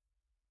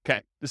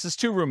 Okay, this is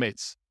 2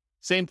 roommates.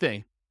 Same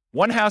thing.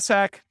 1 house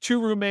hack,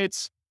 2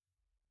 roommates,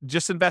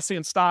 just investing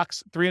in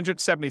stocks,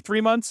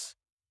 373 months.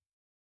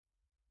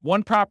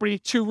 1 property,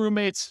 2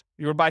 roommates,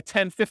 you're going to buy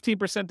 10,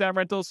 15% down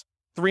rentals,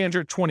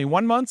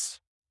 321 months.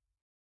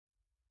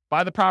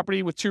 Buy the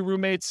property with 2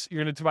 roommates,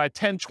 you're going to buy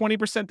 10,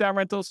 20% down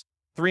rentals,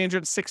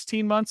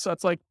 316 months. So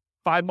that's like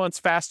 5 months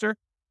faster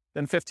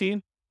than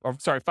 15. Or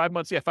sorry, 5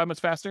 months. Yeah, 5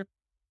 months faster.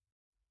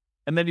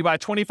 And then you buy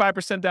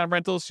 25% down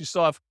rentals. You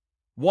still have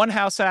 1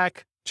 house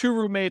hack, 2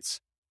 roommates,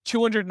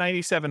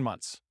 297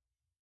 months.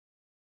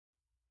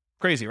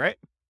 Crazy, right?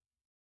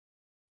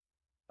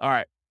 All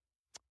right.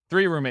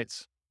 3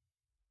 roommates.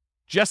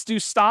 Just do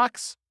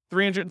stocks,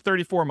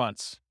 334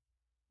 months.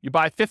 You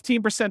buy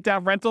 15%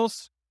 down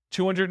rentals,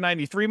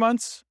 293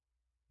 months.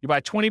 You buy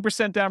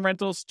 20% down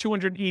rentals,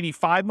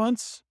 285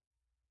 months.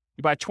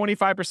 You buy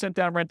 25%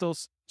 down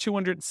rentals,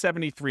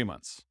 273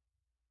 months.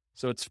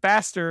 So it's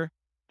faster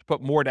to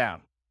put more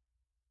down.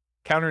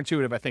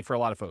 Counterintuitive, I think, for a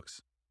lot of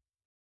folks.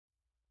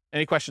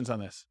 Any questions on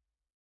this?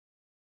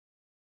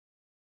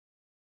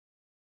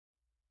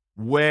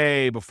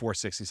 Way before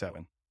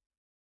 67.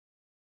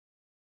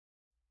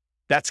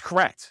 That's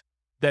correct.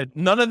 That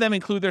none of them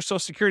include their Social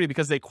Security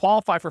because they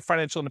qualify for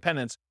financial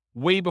independence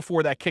way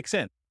before that kicks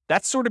in.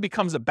 That sort of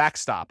becomes a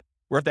backstop,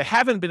 where if they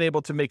haven't been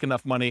able to make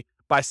enough money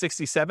by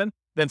 67,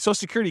 then Social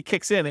Security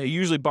kicks in and it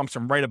usually bumps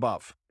them right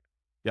above.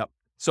 Yep.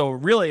 So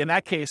really, in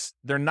that case,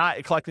 they're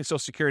not collecting Social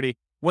Security.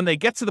 When they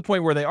get to the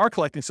point where they are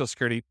collecting Social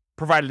Security,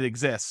 provided it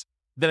exists,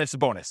 then it's a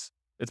bonus.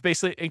 It's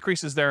basically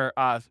increases their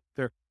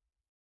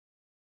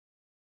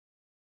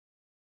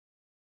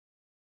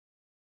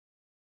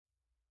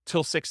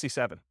till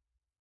 67.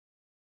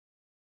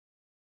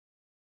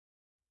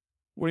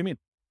 What do you mean?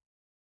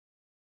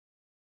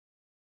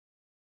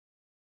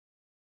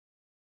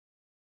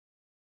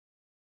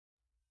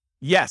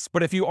 Yes,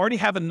 but if you already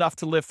have enough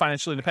to live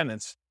financial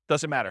independence,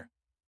 doesn't matter.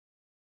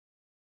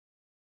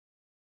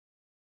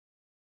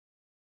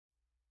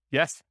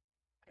 Yes.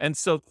 And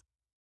so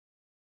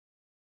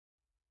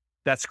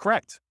that's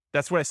correct.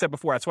 That's what I said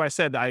before. That's why I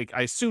said I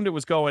assumed it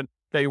was going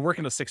that you're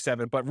working to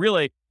 6-7, but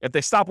really, if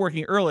they stop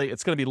working early,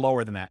 it's going to be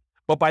lower than that.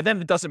 But by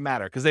then, it doesn't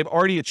matter because they've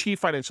already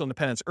achieved financial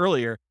independence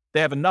earlier.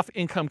 They have enough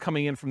income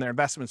coming in from their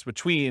investments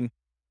between,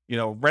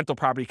 rental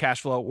property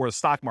cash flow or the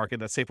stock market,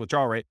 that safe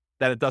withdrawal rate,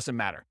 that it doesn't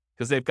matter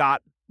because they've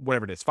got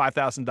whatever it is,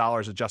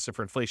 $5,000 adjusted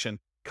for inflation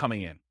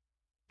coming in.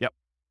 Yep.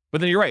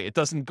 But then you're right. It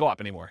doesn't go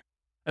up anymore.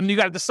 And then you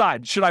got to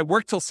decide, should I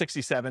work till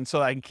 67 so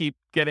that I can keep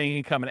getting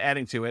income and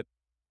adding to it?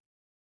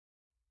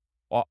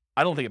 Well,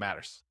 I don't think it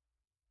matters.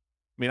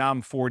 I mean,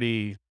 I'm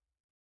 47.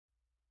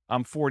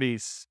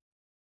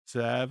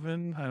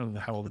 I don't know,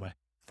 how old am I?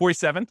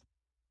 47.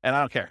 And I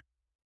don't care.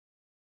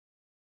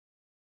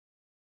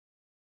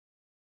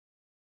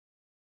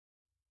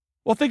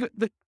 Well,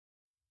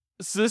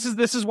 so this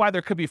is why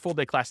there could be a full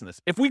day class in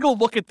this. If we go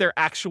look at their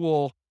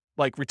actual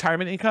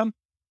retirement income,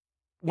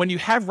 when you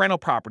have rental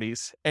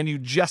properties and you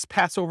just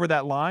pass over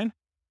that line,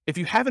 if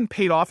you haven't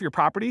paid off your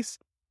properties,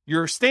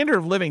 your standard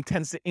of living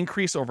tends to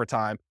increase over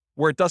time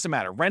where it doesn't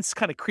matter. Rents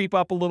kind of creep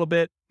up a little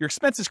bit. Your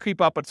expenses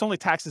creep up, but it's only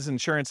taxes,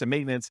 insurance, and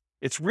maintenance.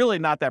 It's really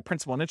not that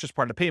principal and interest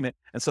part of the payment.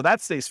 And so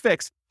that stays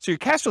fixed. So your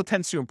cash flow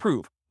tends to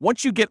improve.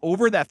 Once you get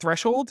over that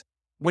threshold,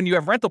 when you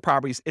have rental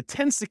properties, it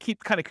tends to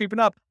keep kind of creeping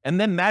up. And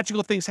then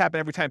magical things happen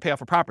every time you pay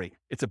off a property.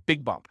 It's a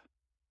big bump,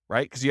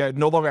 right? Because you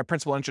no longer have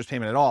principal and interest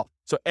payment at all.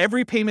 So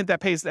every property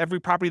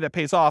that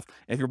pays off,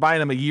 if you're buying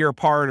them a year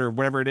apart or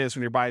whatever it is,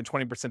 when you're buying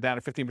 20% down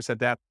or 15%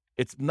 down,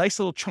 it's nice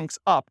little chunks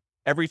up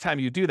every time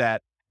you do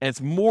that. And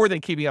it's more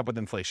than keeping up with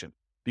inflation.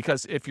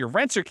 Because if your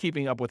rents are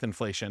keeping up with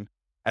inflation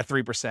at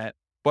 3%,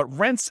 but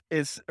rent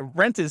is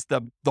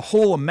the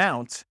whole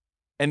amount,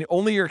 and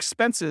only your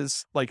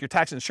expenses, like your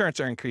tax and insurance,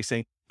 are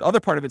increasing, the other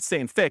part of it's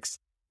staying fixed,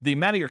 the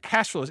amount of your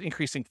cash flow is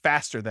increasing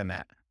faster than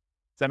that.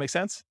 Does that make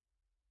sense?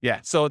 Yeah.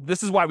 So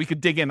this is why we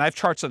could dig in. I have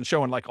charts on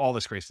showing like all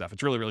this great stuff.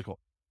 It's really, really cool.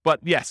 But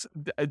yes,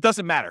 it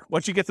doesn't matter.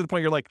 Once you get to the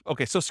point, you're like,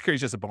 okay, Social Security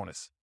is just a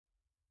bonus.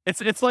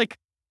 It's like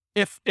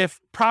if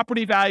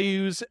property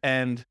values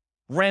and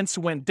rents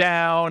went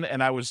down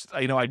and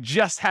I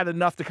just had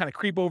enough to kind of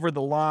creep over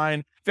the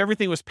line. If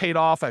everything was paid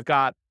off, I've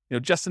got,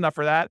 just enough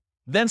for that.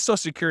 Then Social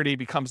Security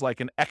becomes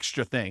like an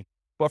extra thing.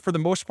 But for the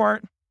most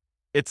part,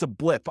 it's a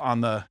blip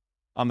on the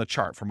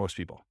chart for most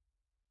people.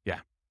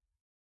 Yeah.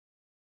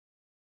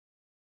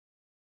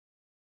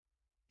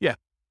 Yeah.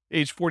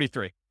 Age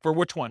 43. For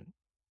which one?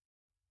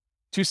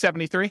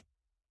 273?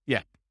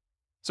 Yeah.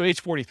 So age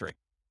 43.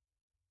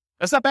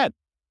 That's not bad.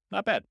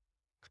 Not bad.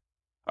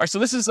 All right. So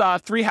this is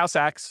 3 house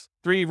hacks,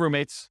 3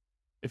 roommates.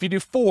 If you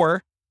do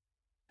 4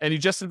 and you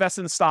just invest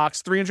in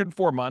stocks,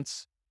 304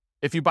 months.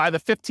 If you buy the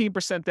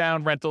 15%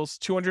 down rentals,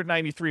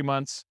 293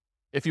 months.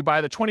 If you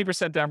buy the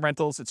 20% down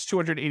rentals, it's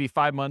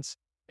 285 months.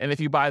 And if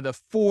you buy the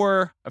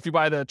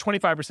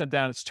 25%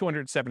 down, it's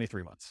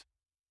 273 months.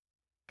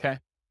 Okay.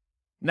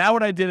 Now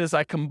what I did is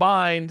I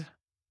combined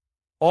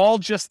all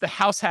just the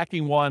house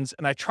hacking ones,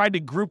 and I tried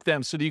to group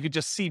them so that you could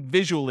just see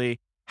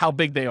visually how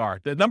big they are.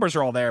 The numbers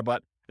are all there,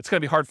 but it's going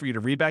to be hard for you to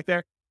read back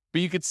there.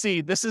 But you could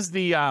see this is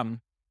the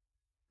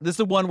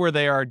one where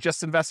they are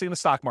just investing in the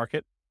stock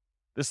market.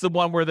 This is the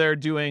one where they're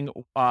doing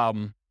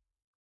one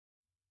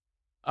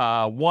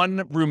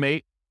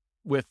roommate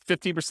with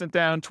 15%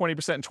 down,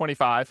 20% and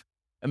 25.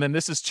 And then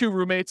this is 2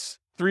 roommates,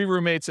 3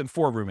 roommates, and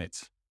 4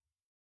 roommates.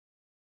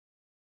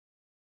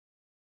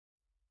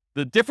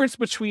 The difference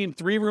between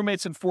 3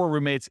 roommates and 4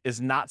 roommates is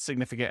not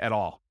significant at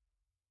all.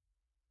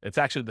 It's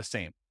actually the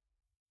same.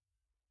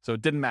 So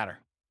it didn't matter.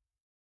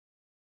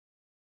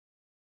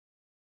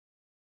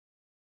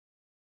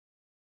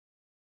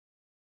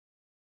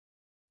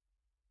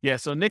 Yeah,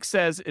 so Nick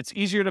says it's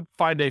easier to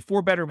find a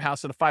 4-bedroom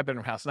house than a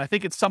 5-bedroom house. And I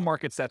think in some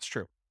markets that's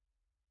true.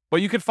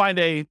 But you could find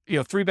a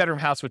 3-bedroom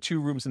house with 2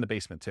 rooms in the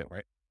basement too,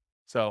 right?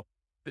 So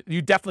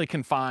you definitely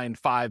can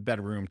find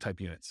 5-bedroom type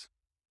units.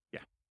 Yeah.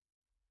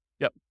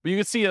 Yep. But you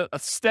can see a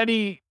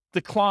steady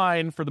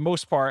decline for the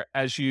most part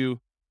as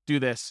you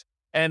do this.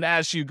 And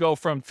as you go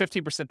from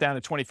 15% down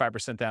to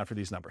 25% down for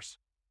these numbers.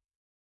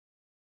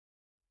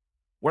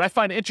 What I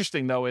find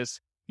interesting though is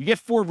you get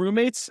 4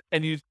 roommates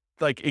and you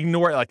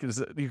ignore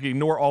you can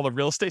ignore all the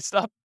real estate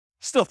stuff,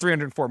 still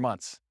 304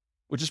 months,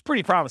 which is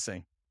pretty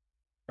promising,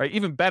 right?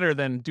 Even better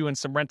than doing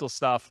some rental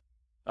stuff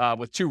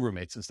with 2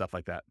 roommates and stuff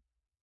like that.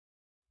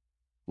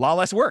 A lot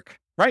less work,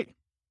 right?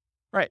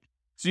 Right.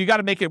 So you got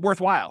to make it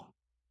worthwhile.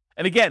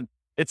 And again,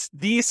 it's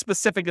these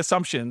specific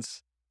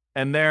assumptions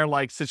and their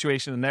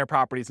situation and their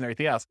properties and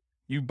everything else.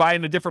 You buy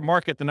in a different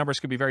market, the numbers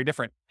could be very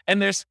different.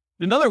 And there's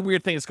another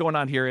weird thing that's going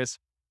on here is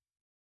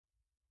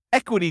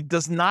equity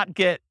does not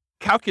get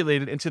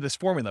calculated into this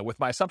formula with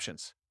my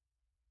assumptions.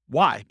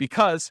 Why?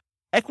 Because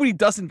equity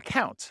doesn't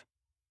count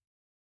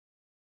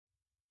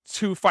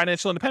to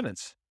financial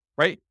independence,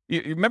 right?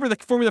 You remember the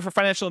formula for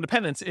financial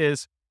independence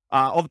is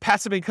all the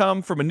passive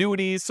income from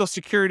annuities, Social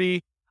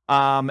Security,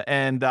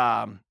 and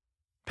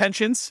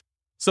pensions.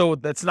 So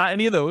that's not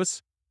any of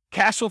those.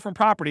 Cash flow from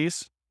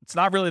properties, it's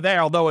not really there,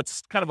 although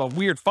it's kind of a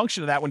weird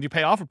function of that when you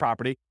pay off a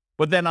property.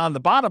 But then on the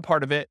bottom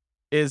part of it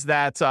is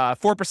that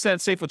 4%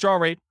 safe withdrawal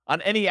rate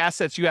on any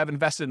assets you have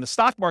invested in the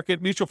stock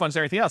market, mutual funds,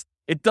 and everything else.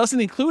 It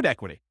doesn't include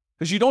equity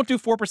because you don't do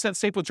 4%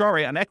 safe withdrawal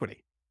rate on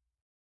equity.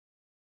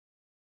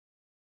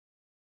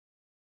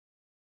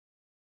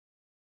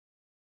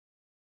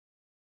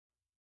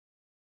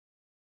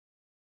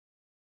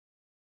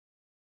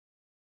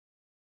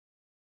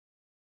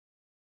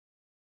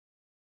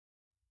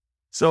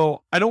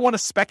 So I don't want to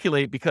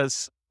speculate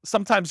because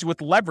sometimes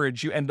with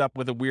leverage, you end up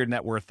with a weird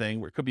net worth thing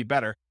where it could be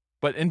better.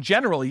 But in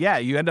general, yeah,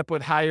 you end up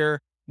with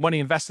higher money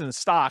invested in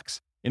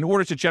stocks in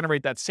order to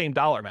generate that same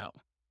dollar amount.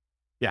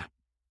 Yeah.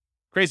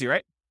 Crazy,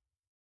 right?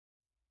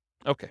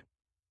 Okay.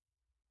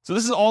 So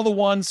this is all the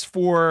ones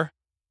for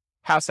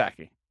house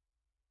hacking.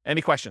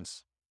 Any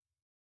questions?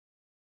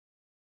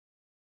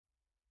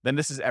 Then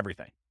this is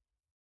everything.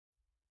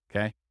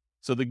 Okay.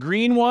 So the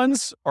green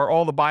ones are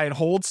all the buy and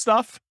hold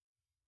stuff.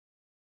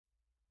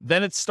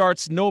 Then it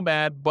starts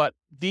Nomad, but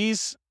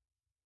these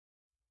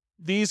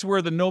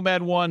were the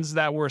Nomad ones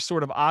that were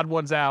sort of odd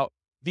ones out.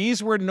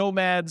 These were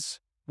Nomads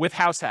with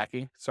house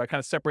hacking. So I kind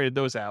of separated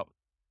those out.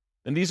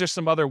 Then these are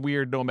some other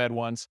weird Nomad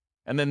ones.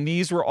 And then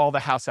these were all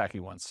the house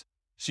hacking ones.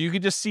 So you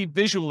could just see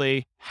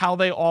visually how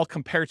they all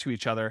compare to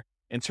each other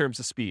in terms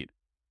of speed.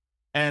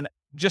 And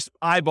just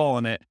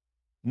eyeballing it,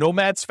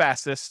 Nomad's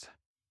fastest,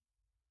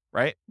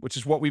 right? Which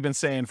is what we've been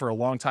saying for a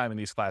long time in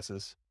these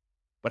classes.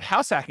 But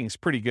house hacking is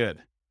pretty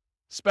good,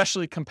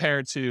 especially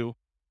compared to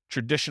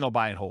traditional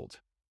buy and hold,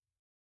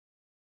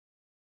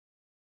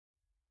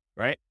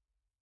 right?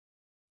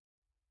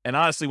 And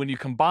honestly, when you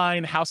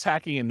combine house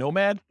hacking and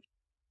Nomad,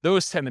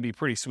 those tend to be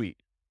pretty sweet.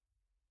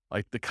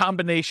 Like the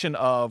combination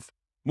of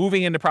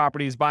moving into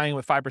properties, buying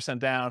with 5%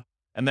 down,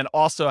 and then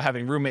also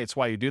having roommates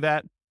while you do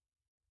that,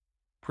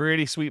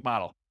 pretty sweet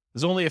model.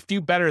 There's only a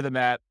few better than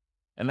that,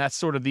 and that's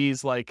sort of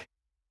these like,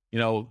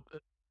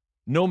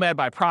 Nomad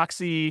by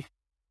proxy,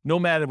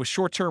 Nomad with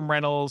short-term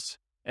rentals,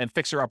 and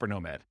fixer-upper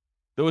Nomad.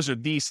 Those are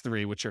these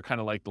three, which are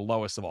kind of like the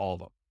lowest of all of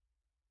them.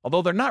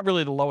 Although they're not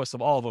really the lowest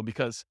of all of them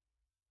because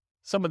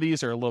some of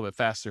these are a little bit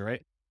faster,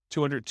 right?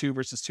 202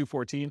 versus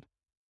 214.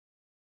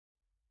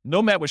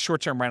 Nomad with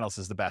short-term rentals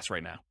is the best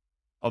right now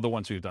of the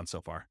ones we've done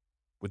so far.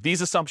 With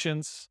these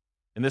assumptions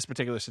in this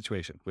particular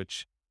situation,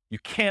 which you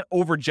can't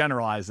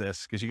overgeneralize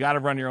this because you got to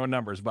run your own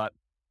numbers. But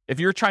if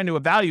you're trying to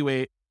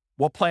evaluate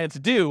what plan to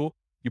do,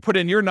 you put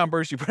in your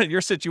numbers, you put in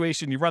your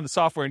situation, you run the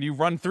software, and you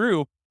run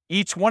through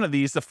each one of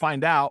these to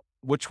find out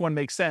which one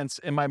makes sense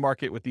in my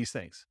market with these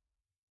things.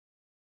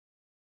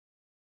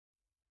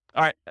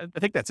 All right, I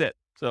think that's it.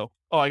 So,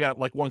 I got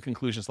like one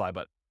conclusion slide,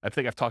 but I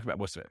think I've talked about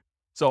most of it.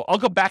 So I'll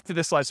go back to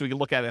this slide so we can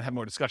look at it and have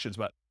more discussions.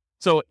 But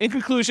so in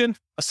conclusion,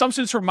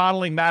 assumptions for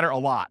modeling matter a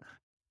lot.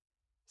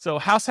 So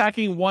house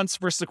hacking once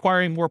versus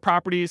acquiring more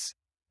properties,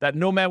 that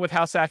Nomad with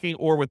house hacking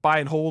or with buy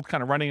and hold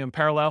kind of running in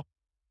parallel.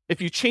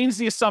 If you change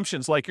the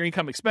assumptions like your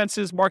income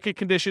expenses, market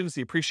conditions,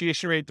 the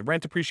appreciation rate, the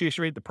rent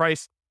appreciation rate, the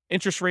price,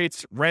 interest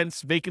rates,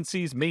 rents,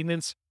 vacancies,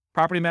 maintenance,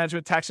 property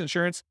management, tax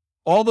insurance,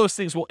 all those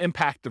things will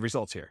impact the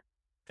results here.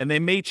 And they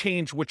may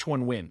change which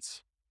one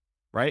wins,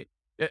 right?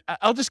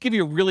 I'll just give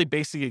you a really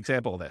basic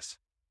example of this.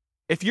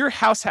 If you're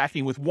house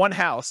hacking with one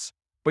house,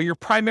 but you're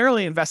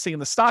primarily investing in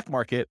the stock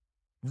market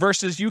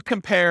versus you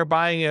compare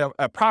buying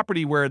a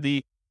property where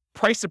the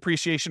price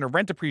appreciation or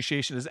rent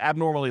appreciation is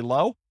abnormally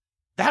low,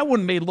 that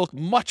one may look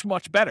much,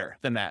 much better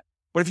than that.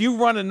 But if you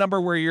run a number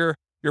where you're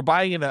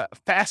buying in a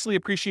fastly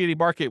appreciating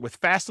market with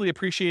fastly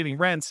appreciating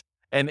rents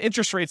and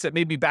interest rates that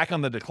may be back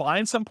on the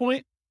decline at some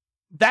point,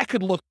 that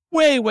could look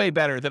way, way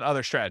better than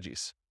other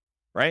strategies,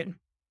 right?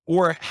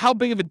 Or how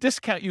big of a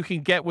discount you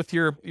can get with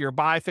your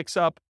buy, fix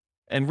up,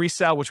 and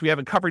resell, which we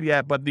haven't covered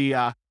yet, but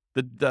the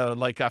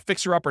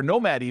fixer up or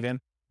Nomad even,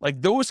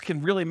 like those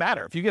can really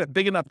matter. If you get a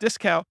big enough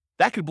discount,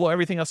 that could blow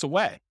everything else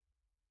away.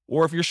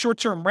 Or if your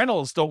short-term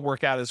rentals don't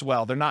work out as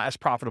well, they're not as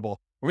profitable,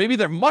 or maybe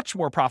they're much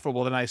more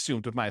profitable than I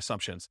assumed with my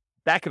assumptions,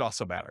 that could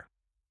also matter.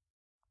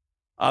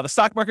 The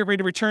stock market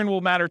rate of return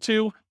will matter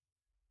too.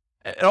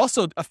 It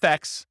also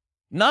affects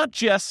not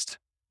just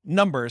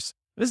numbers.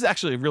 This is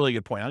actually a really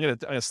good point. I'm going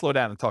to slow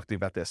down and talk to you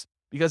about this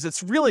because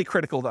it's really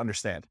critical to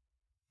understand.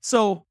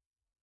 So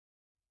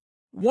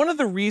one of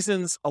the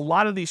reasons a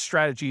lot of these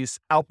strategies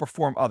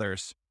outperform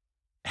others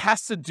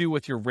has to do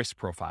with your risk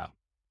profile.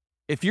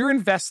 If you're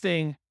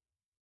investing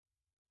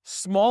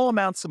small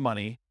amounts of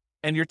money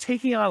and you're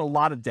taking on a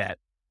lot of debt,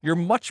 you're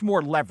much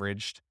more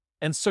leveraged.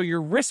 And so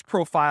your risk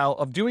profile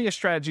of doing a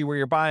strategy where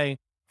you're buying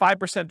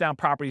 5% down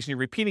properties and you're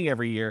repeating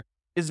every year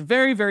is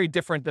very, very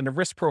different than the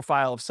risk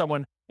profile of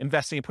someone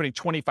investing and putting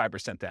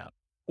 25% down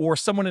or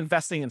someone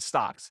investing in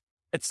stocks.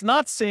 It's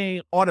not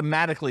saying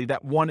automatically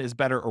that one is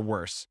better or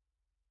worse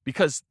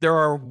because there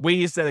are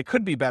ways that it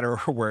could be better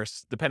or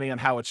worse depending on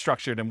how it's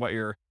structured and what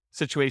your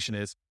situation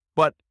is,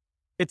 but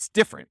it's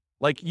different.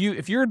 Like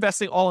if you're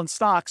investing all in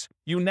stocks,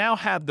 you now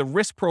have the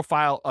risk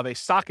profile of a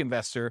stock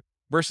investor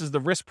versus the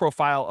risk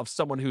profile of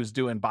someone who's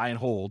doing buy and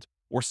hold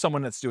or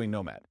someone that's doing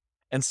Nomad.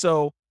 And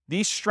so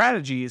these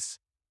strategies,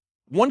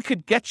 one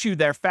could get you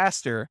there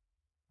faster,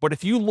 but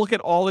if you look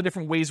at all the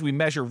different ways we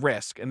measure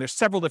risk, and there's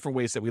several different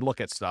ways that we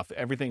look at stuff,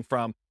 everything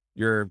from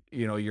your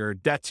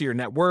debt to your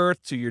net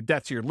worth, to your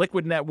debt to your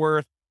liquid net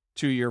worth,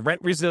 to your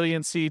rent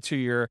resiliency, to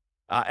your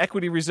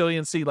equity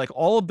resiliency, like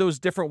all of those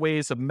different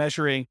ways of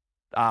measuring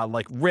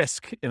like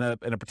risk in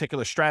a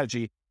particular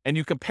strategy, and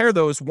you compare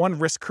those one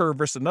risk curve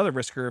versus another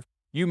risk curve,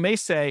 you may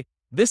say,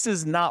 this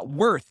is not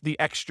worth the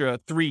extra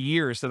 3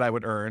 years that I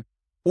would earn.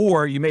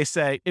 Or you may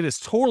say, it is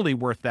totally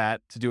worth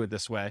that to do it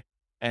this way.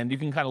 And you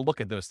can kind of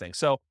look at those things.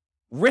 So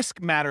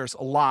risk matters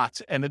a lot.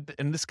 And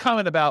this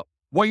comment about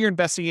what you're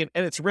investing in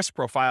and its risk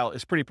profile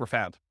is pretty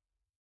profound.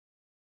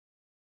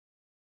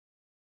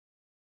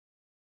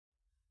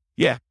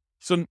 Yeah.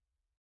 So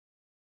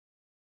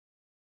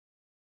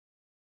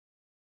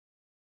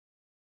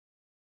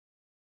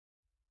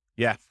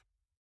yeah.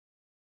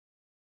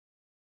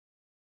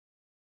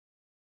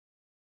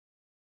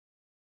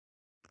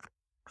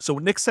 So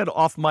what Nick said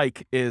off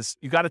mic is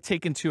you got to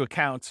take into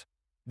account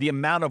the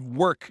amount of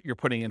work you're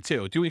putting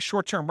into. Doing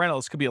short-term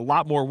rentals could be a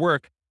lot more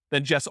work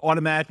than just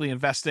automatically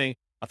investing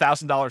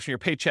 $1,000 from your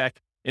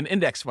paycheck in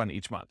index fund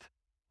each month.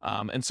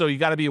 And so you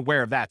got to be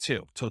aware of that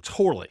too. So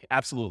totally,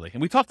 absolutely.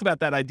 And we talked about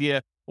that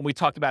idea when we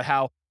talked about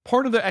how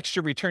part of the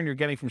extra return you're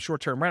getting from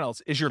short-term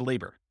rentals is your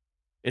labor.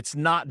 It's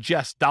not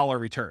just dollar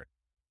return.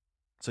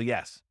 So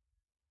yes.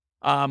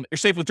 Your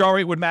safe withdrawal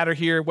rate would matter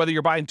here. Whether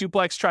you're buying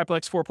duplex,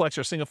 triplex, fourplex,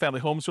 or single-family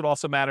homes would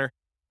also matter.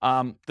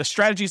 The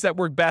strategies that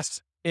work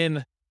best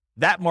in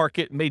that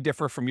market may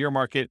differ from your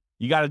market.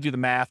 You got to do the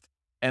math.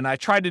 And I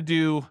tried to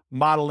do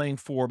modeling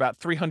for about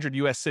 300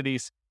 U.S.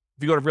 cities.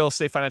 If you go to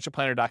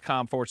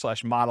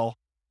realestatefinancialplanner.com/model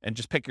and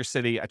just pick your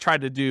city, I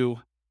tried to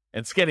do,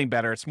 and it's getting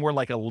better. It's more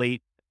like a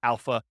late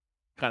alpha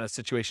kind of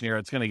situation here.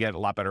 It's going to get a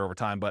lot better over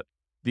time. But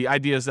the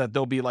idea is that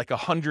there'll be like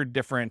 100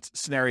 different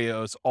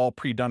scenarios all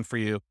pre-done for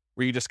you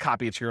where you just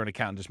copy it to your own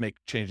account and just make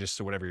changes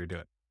to whatever you're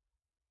doing.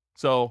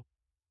 So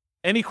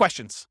any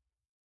questions?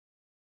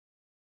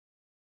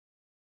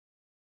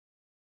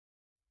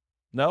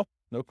 No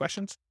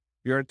questions?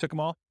 You already took them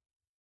all?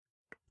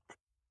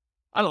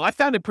 I don't know. I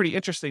found it pretty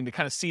interesting to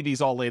kind of see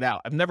these all laid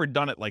out. I've never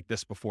done it like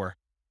this before,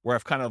 where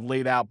I've kind of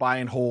laid out buy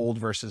and hold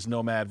versus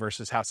nomad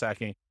versus house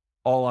hacking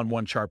all on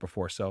one chart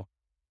before. So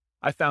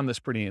I found this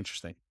pretty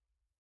interesting.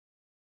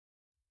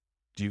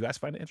 Do you guys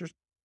find it interesting?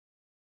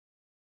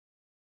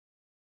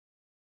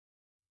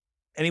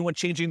 Anyone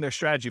changing their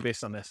strategy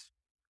based on this?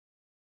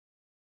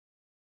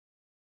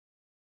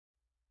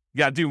 You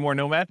got to do more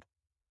nomad?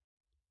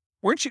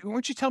 Weren't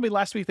you telling me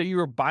last week that you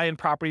were buying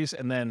properties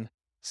and then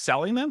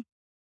selling them?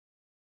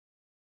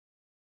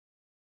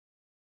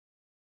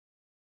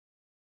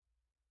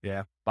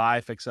 Yeah.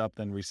 Buy, fix up,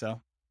 then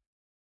resell.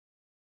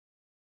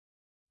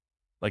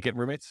 Like getting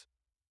roommates?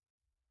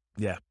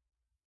 Yeah.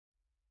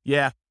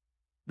 Yeah.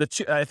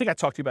 I think I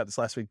talked to you about this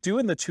last week.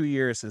 Doing the 2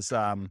 years is,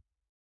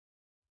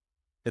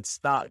 it's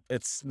not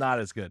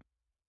as good,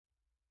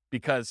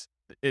 because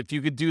if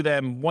you could do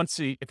them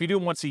if you do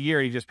them once a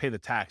year, you just pay the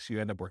tax, you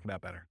end up working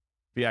out better.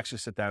 If you actually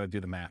sit down and do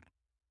the math.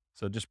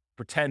 So just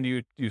pretend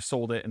you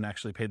sold it and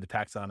actually paid the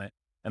tax on it.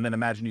 And then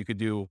imagine you could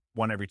do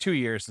one every 2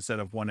 years instead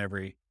of one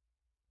every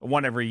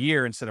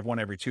year instead of one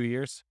every 2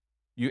 years.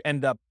 You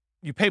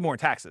pay more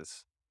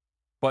taxes,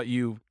 but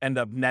you end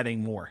up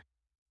netting more.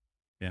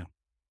 Yeah.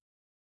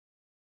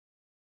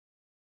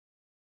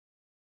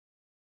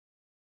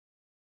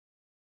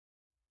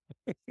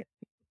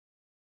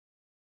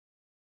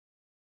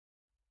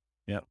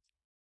 Yeah.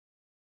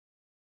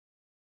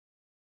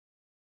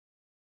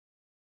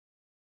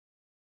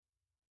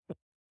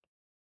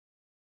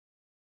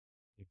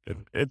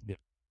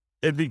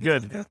 It'd be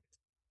good.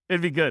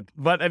 It'd be good.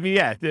 But I mean,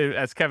 yeah,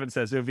 as Kevin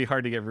says, it would be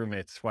hard to get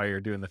roommates while you're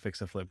doing the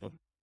fix and flip.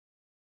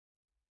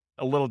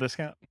 A little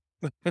discount.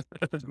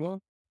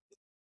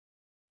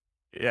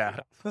 Yeah.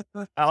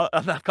 I'll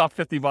knock off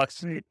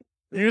 $50.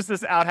 Use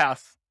this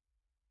outhouse.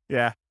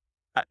 Yeah.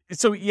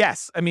 So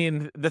yes, I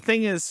mean, the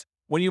thing is,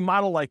 when you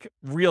model like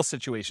real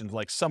situations,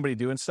 like somebody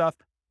doing stuff,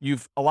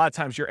 a lot of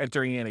times you're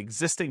entering in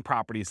existing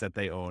properties that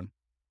they own.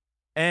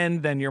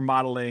 And then you're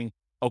modeling,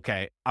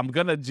 okay,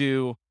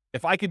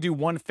 if I could do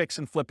one fix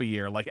and flip a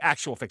year, like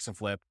actual fix and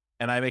flip,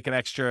 and I make an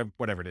extra,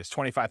 whatever it is,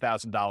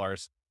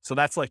 $25,000. So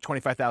that's like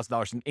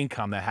 $25,000 in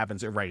income that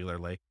happens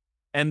irregularly.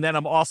 And then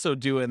I'm also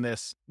doing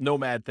this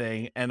nomad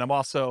thing, and I'm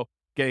also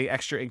getting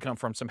extra income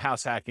from some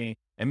house hacking,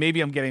 and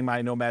maybe I'm getting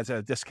my nomads at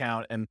a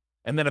discount. And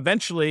then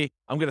eventually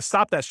I'm going to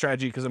stop that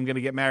strategy because I'm going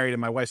to get married and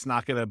my wife's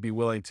not going to be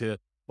willing to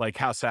like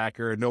house hack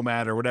or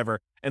nomad or whatever.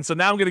 And so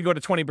now I'm going to go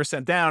to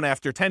 20% down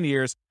after 10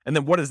 years. And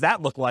then what does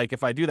that look like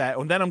if I do that?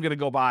 And then I'm going to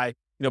go buy,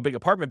 big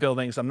apartment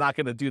buildings. I'm not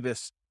going to do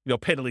this,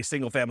 piddly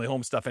single family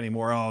home stuff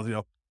anymore.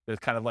 It's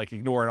kind of like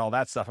ignoring all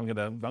that stuff. I'm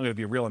going to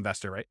be a real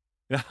investor, right?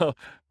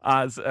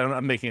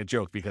 I'm making a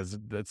joke because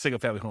the single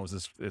family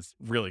homes is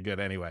really good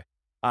anyway.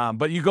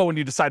 But you go and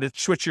you decide to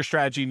switch your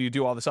strategy and you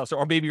do all this stuff.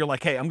 Or maybe you're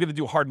like, hey, I'm going to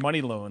do hard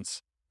money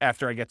loans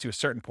after I get to a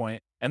certain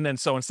point. And then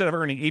so instead of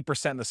earning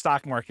 8% in the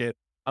stock market,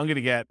 I'm going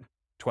to get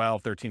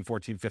 12, 13,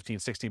 14, 15,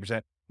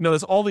 16%.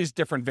 There's all these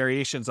different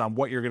variations on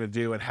what you're going to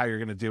do and how you're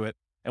going to do it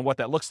and what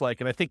that looks like.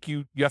 And I think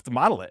you have to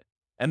model it.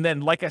 And then,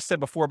 like I said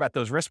before about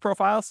those risk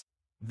profiles,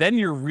 then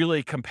you're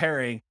really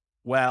comparing,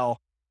 well,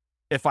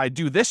 if I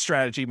do this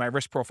strategy, my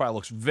risk profile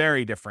looks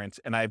very different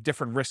and I have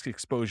different risk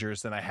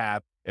exposures than I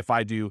have if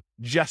I do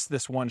just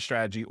this one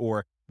strategy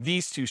or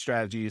these two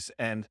strategies,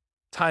 and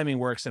timing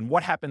works. And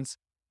what happens,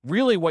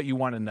 really what you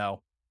want to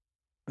know,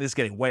 this is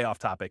getting way off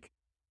topic.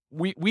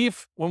 When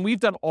we've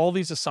done all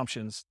these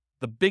assumptions,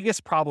 the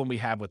biggest problem we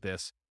have with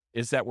this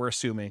is that we're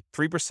assuming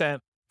 3%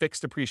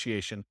 fixed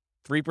appreciation,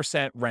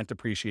 3% rent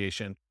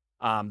appreciation,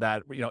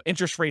 that,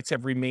 interest rates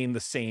have remained the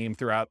same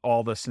throughout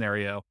all the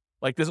scenario.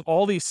 Like there's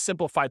all these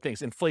simplified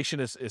things. Inflation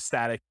is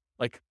static,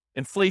 like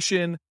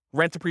inflation,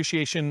 rent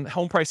appreciation,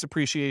 home price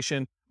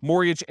appreciation,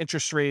 mortgage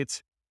interest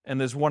rates, and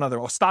there's one other,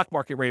 stock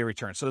market rate of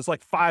return. So there's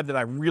like 5 that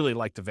I really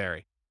like to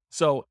vary.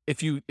 So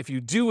if you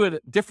do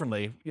it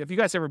differently, have you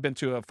guys ever been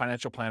to a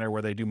financial planner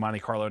where they do Monte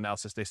Carlo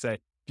analysis? They say,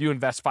 if you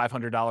invest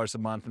 $500 a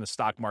month in the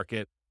stock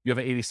market, you have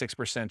an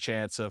 86%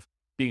 chance of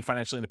being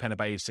financially independent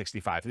by age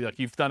 65. Like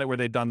you've done it where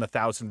they've done the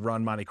 1,000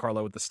 run Monte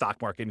Carlo with the stock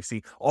market, and you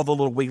see all the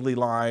little wiggly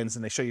lines,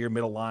 and they show you your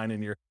middle line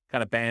and your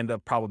kind of band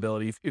of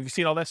probability. Have you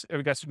seen all this? Have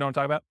you guys know what I'm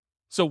talking about?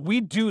 So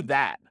we do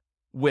that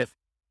with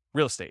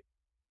real estate.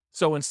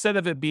 So instead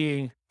of it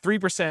being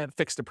 3%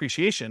 fixed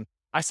appreciation,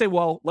 I say,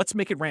 well, let's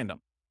make it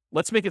random.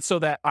 Let's make it so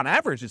that on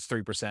average it's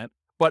 3%,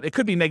 but it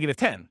could be negative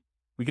 10.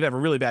 We could have a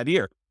really bad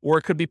year, or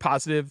it could be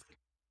positive.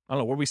 I don't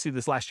know, where we see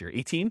this last year,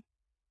 18?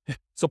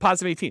 So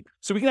positive 18.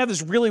 So we can have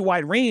this really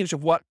wide range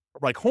of what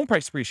like home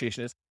price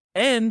appreciation is,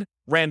 and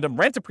random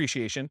rent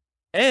appreciation,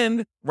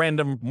 and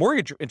random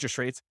mortgage interest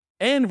rates,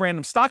 and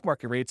random stock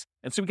market rates.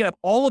 And so we can have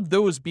all of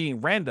those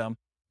being random.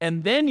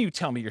 And then you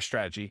tell me your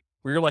strategy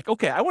where you're like,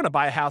 okay, I want to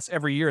buy a house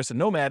every year as a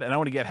nomad and I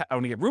want to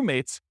get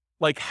roommates.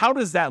 Like, how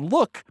does that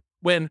look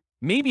when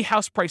maybe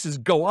house prices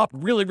go up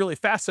really, really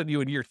fast on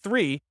you in year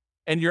 3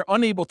 and you're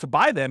unable to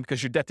buy them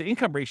because your debt to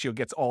income ratio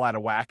gets all out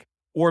of whack?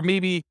 Or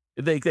maybe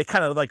they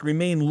kind of like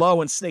remain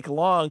low and snake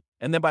along.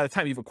 And then by the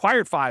time you've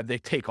acquired 5, they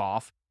take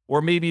off.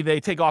 Or maybe they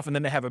take off and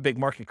then they have a big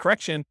market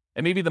correction.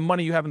 And maybe the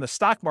money you have in the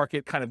stock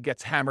market kind of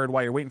gets hammered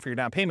while you're waiting for your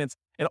down payments.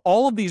 And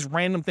all of these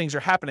random things are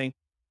happening.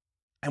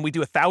 And we do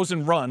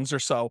 1,000 runs or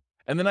so.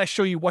 And then I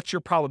show you what's your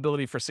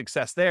probability for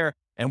success there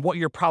and what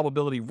your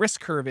probability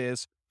risk curve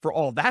is for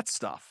all that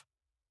stuff.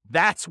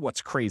 That's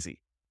what's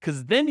crazy.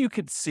 Because then you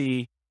could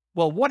see,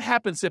 well, what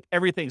happens if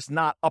everything's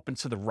not up and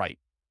to the right?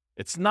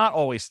 It's not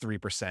always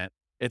 3%.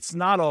 It's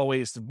not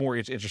always the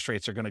mortgage interest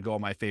rates are going to go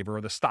in my favor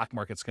or the stock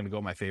market's going to go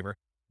in my favor.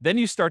 Then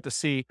you start to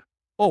see,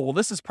 oh, well,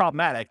 this is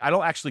problematic. I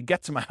don't actually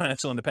get to my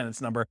financial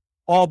independence number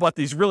all but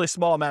these really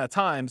small amount of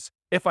times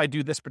if I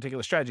do this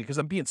particular strategy because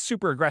I'm being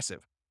super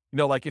aggressive. You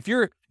know, like if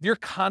you're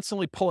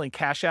constantly pulling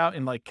cash out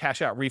and like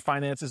cash out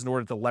refinances in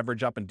order to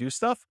leverage up and do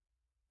stuff,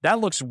 that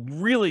looks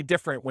really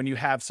different when you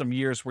have some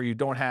years where you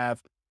don't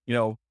have, you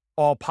know,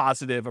 all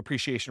positive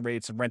appreciation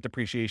rates and rent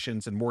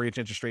appreciations and mortgage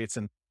interest rates.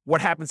 And what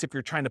happens if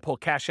you're trying to pull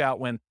cash out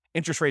when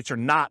interest rates are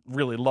not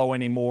really low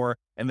anymore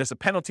and there's a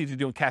penalty to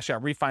doing cash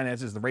out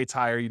refinances, the rate's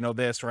higher, you know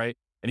this, right?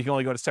 And you can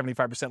only go to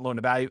 75% loan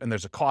to value and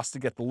there's a cost to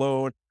get the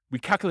loan. We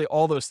calculate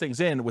all those things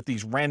in with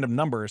these random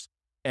numbers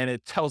and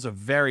it tells a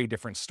very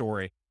different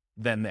story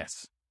than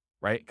this,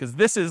 right? Because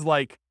this is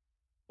like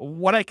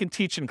what I can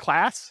teach in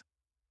class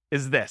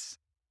is this.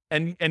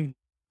 And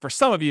for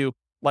some of you,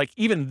 like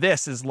even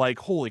this is like,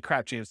 holy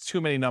crap, James,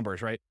 too many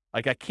numbers, right?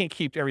 Like I can't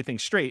keep everything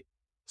straight.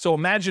 So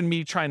imagine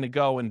me trying to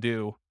go and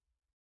do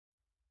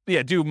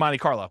Monte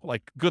Carlo,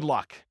 like good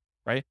luck,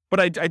 right? But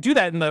I do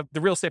that in the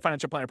Real Estate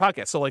Financial Planner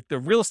podcast. So like the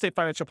Real Estate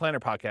Financial Planner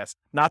podcast,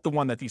 not the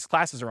one that these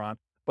classes are on,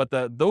 but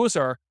those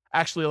are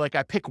actually like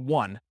I pick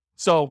one.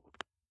 So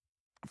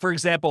for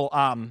example,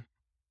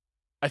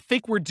 I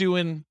think we're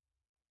doing,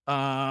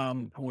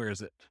 where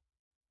is it?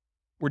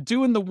 We're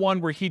doing the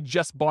one where he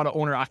just bought an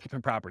owner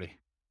occupant property.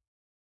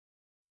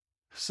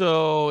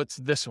 So it's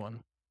this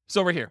one.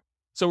 So over here.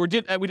 So we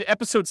did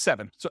episode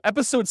 7. So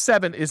episode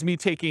 7 is me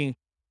taking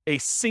a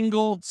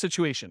single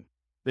situation.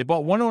 They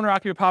bought one owner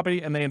occupant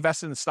property and they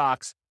invested in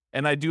stocks.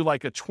 And I do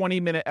like a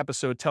 20-minute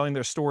episode telling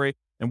their story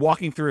and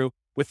walking through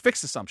with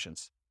fixed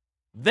assumptions.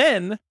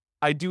 Then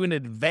I do an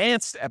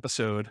advanced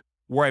episode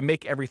where I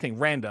make everything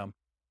random.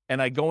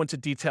 And I go into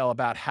detail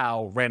about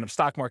how random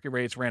stock market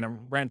rates,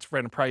 random rent,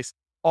 random price,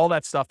 all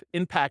that stuff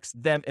impacts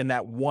them in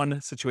that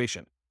one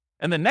situation.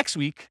 And then next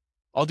week,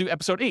 I'll do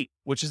episode 8,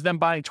 which is them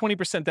buying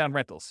 20% down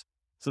rentals.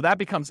 So that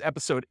becomes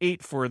episode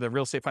 8 for the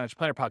Real Estate Financial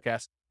Planner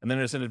podcast. And then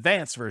there's an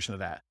advanced version of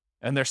that.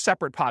 And they're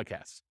separate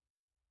podcasts.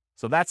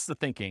 So that's the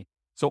thinking.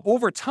 So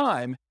over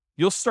time,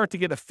 you'll start to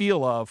get a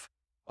feel of,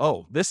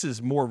 oh, this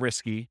is more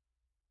risky,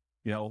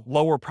 you know,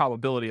 lower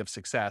probability of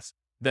success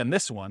than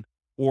this one.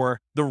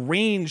 Or the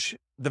range,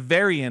 the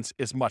variance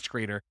is much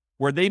greater,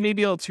 where they may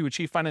be able to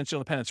achieve financial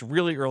independence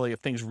really early if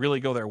things really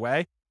go their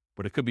way,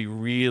 but it could be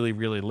really,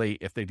 really late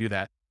if they do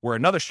that. Where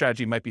another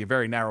strategy might be a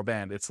very narrow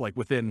band. It's like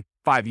within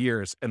 5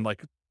 years and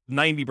like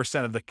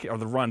 90% of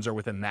the runs are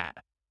within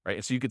that, right?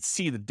 And so you could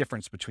see the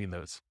difference between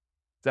those.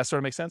 Does that sort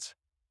of make sense?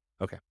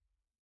 Okay.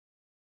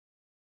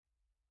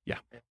 Yeah.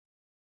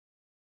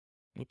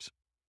 Oops.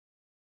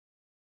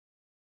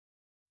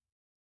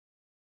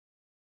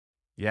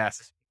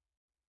 Yes.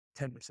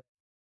 10%.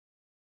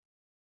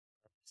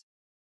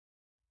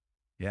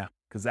 Yeah,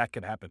 because that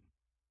could happen.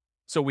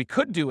 So we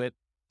could do it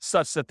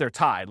such that they're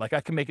tied. Like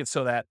I can make it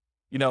so that,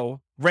 you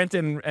know, rent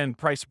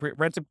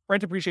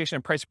appreciation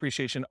and price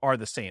appreciation are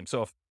the same.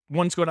 So if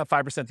one's going up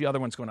 5%, the other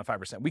one's going up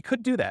 5%. We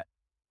could do that.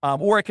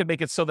 Or I could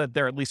make it so that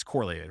they're at least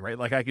correlated, right?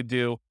 Like I could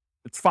do,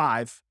 it's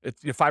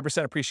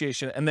 5%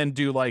 appreciation, and then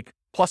do like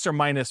plus or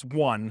minus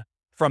 1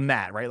 from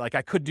that, right? Like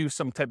I could do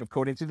some type of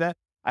coding to that.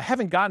 I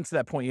haven't gotten to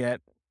that point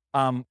yet,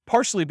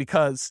 partially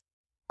because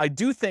I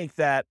do think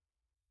that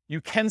you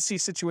can see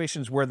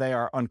situations where they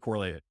are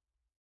uncorrelated.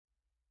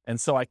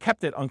 And so I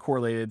kept it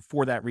uncorrelated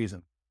for that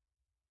reason.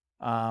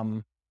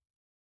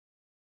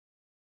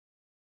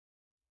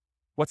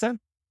 What's that?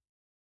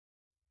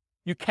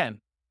 You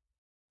can.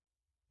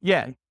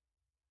 Yeah.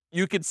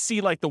 You could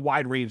see like the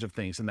wide range of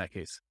things in that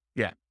case.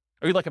 Yeah.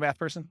 Are you like a math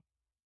person?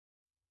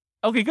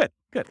 Okay, good.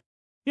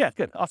 Yeah,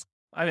 good. Awesome.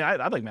 I mean,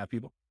 I like math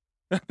people.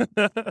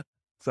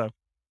 So,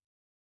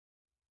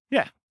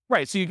 yeah.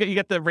 Right. So you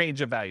get the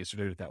range of values to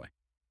do it that way.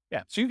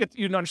 Yeah. So you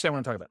understand what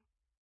I'm talking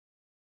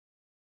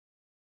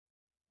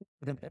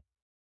about.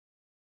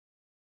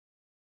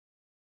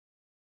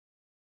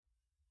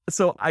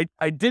 So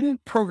I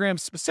didn't program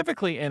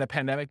specifically in a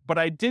pandemic, but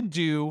I did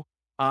do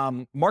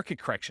market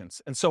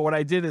corrections. And so what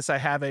I did is I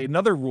have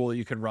another rule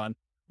you can run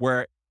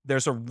where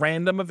there's a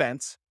random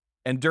event.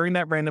 And during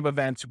that random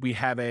event, we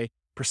have a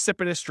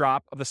precipitous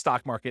drop of the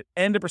stock market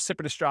and a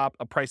precipitous drop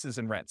of prices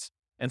and rents.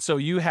 And so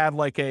you have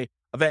like a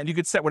event, you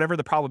could set whatever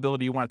the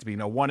probability you want it to be,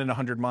 1 in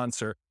 100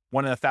 months or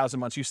 1 in 1,000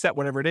 months, you set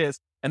whatever it is.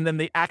 And then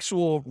the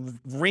actual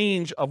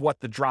range of what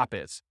the drop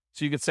is.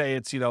 So you could say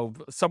it's,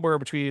 somewhere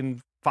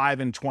between 5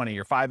 and 20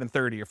 or 5 and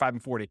 30 or 5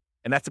 and 40,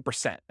 and that's a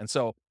percent. And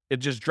so it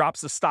just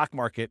drops the stock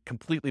market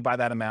completely by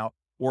that amount,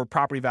 or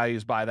property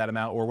values by that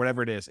amount, or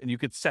whatever it is. And you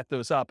could set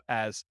those up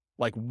as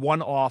like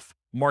one-off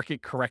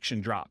market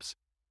correction drops.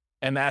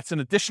 And that's an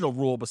additional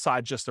rule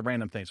besides just the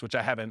random things, which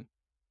I haven't,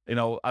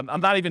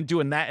 I'm not even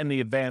doing that in the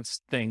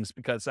advanced things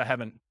because I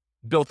haven't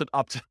built it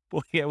up to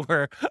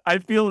where I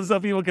feel as though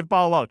people can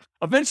follow along.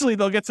 Eventually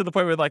they'll get to the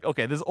point where like,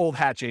 okay, this is old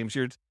hat, James.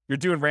 You're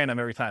doing random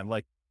every time.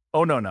 Like,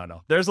 oh,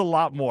 no. There's a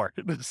lot more.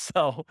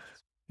 So,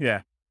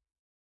 yeah.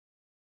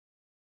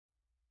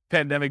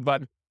 Pandemic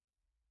button.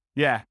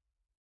 Yeah.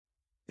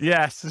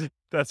 Yes,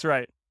 that's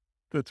right.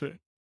 That's right.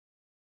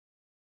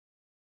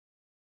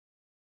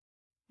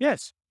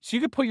 Yes. So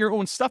you could put your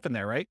own stuff in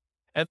there, right?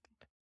 And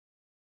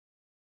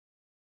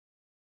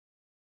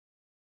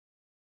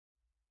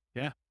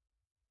yeah.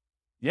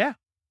 Yeah.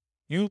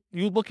 You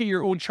look at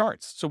your own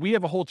charts. So we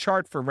have a whole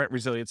chart for rent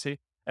resiliency,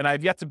 and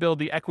I've yet to build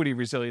the equity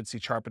resiliency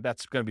chart, but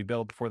that's going to be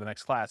built before the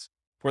next class,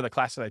 for the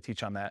class that I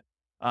teach on that.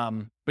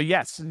 But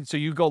yes, so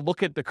you go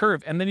look at the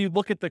curve, and then you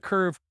look at the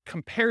curve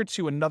compared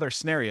to another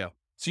scenario.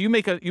 So you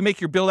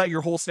build out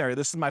your whole scenario.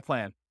 This is my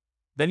plan.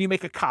 Then you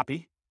make a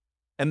copy,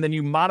 and then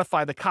you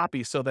modify the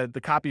copy so that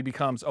the copy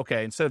becomes,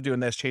 okay, instead of doing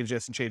this, change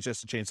this and change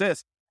this and change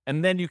this.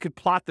 And then you could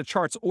plot the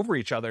charts over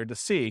each other to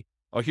see,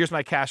 oh, here's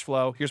my cash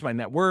flow, here's my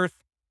net worth,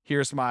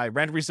 here's my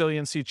rent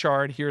resiliency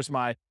chart, here's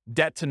my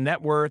debt to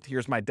net worth,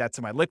 here's my debt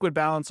to my liquid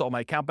balance, all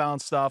my account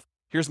balance stuff,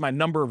 here's my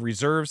number of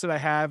reserves that I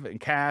have in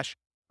cash.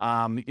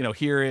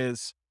 Here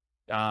is,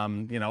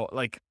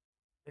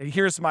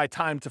 here's my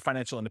time to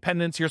financial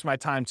independence. Here's my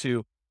time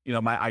to,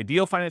 my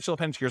ideal financial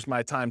independence. Here's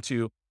my time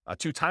to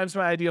 2 times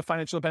my ideal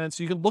financial independence.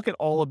 So you can look at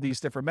all of these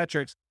different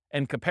metrics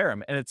and compare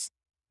them. And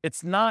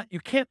it's not, you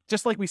can't,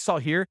 just like we saw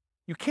here,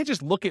 you can't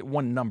just look at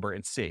one number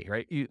and see,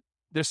 right?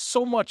 There's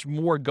so much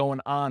more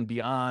going on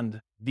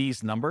beyond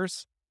these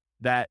numbers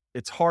that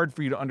it's hard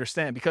for you to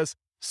understand, because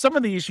some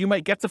of these you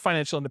might get to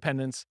financial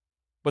independence,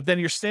 but then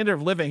your standard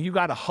of living, you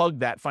got to hug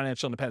that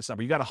financial independence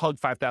number. You got to hug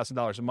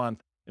 $5,000 a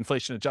month,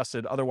 inflation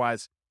adjusted.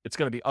 Otherwise, it's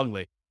going to be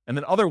ugly. And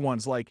then other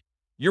ones, like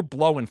you're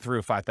blowing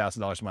through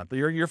 $5,000 a month.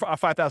 You're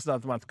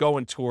 $5,000 a month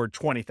going toward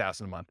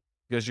 $20,000 a month,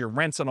 because your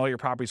rents on all your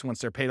properties once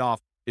they're paid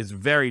off is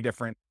very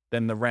different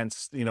than the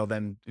rents,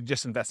 than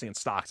just investing in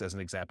stocks as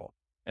an example.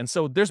 And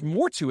so there's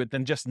more to it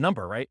than just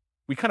number, right?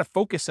 We kind of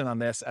focus in on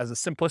this as a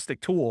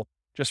simplistic tool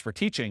just for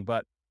teaching,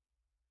 but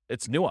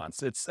it's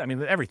nuanced.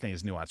 Everything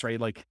is nuanced,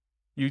 right? Like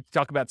you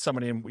talk about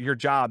somebody in your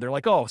job, they're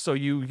like, oh, so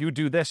you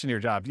do this in your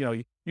job.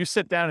 You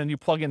sit down and you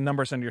plug in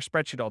numbers on your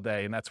spreadsheet all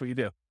day and that's what you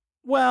do.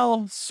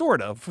 Well,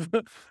 sort of.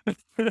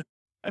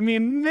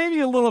 Maybe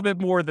a little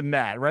bit more than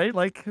that, right?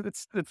 Like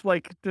it's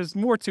like there's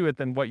more to it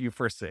than what you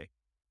first see.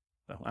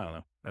 So I don't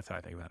know. That's how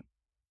I think about it.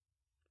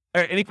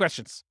 All right. Any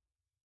questions?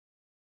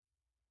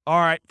 All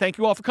right. Thank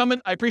you all for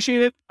coming. I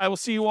appreciate it. I will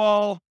see you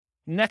all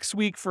next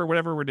week for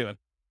whatever we're doing.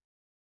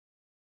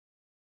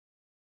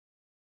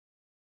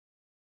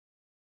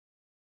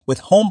 With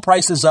home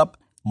prices up,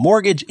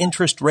 mortgage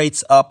interest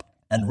rates up,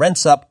 and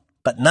rents up,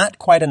 but not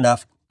quite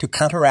enough to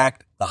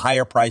counteract the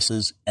higher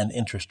prices and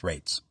interest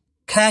rates.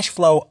 Cash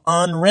flow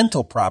on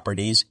rental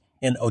properties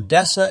in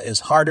Odessa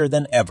is harder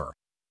than ever.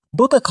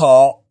 Book a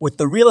call with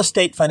the Real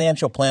Estate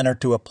Financial Planner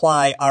to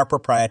apply our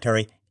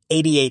proprietary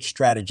 88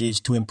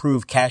 strategies to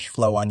improve cash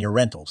flow on your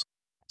rentals.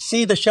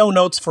 See the show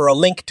notes for a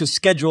link to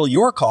schedule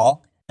your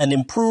call and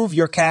improve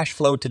your cash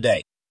flow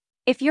today.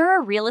 If you're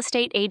a real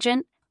estate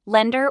agent,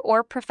 lender,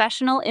 or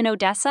professional in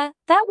Odessa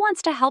that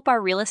wants to help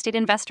our real estate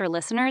investor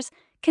listeners,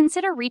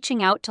 consider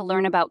reaching out to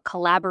learn about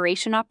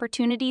collaboration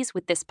opportunities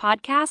with this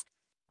podcast.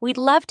 We'd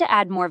love to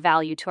add more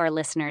value to our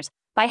listeners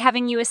by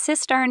having you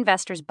assist our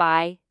investors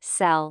buy,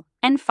 sell,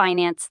 and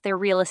finance their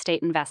real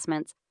estate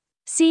investments.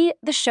 See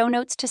the show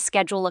notes to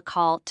schedule a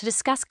call to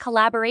discuss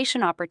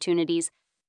collaboration opportunities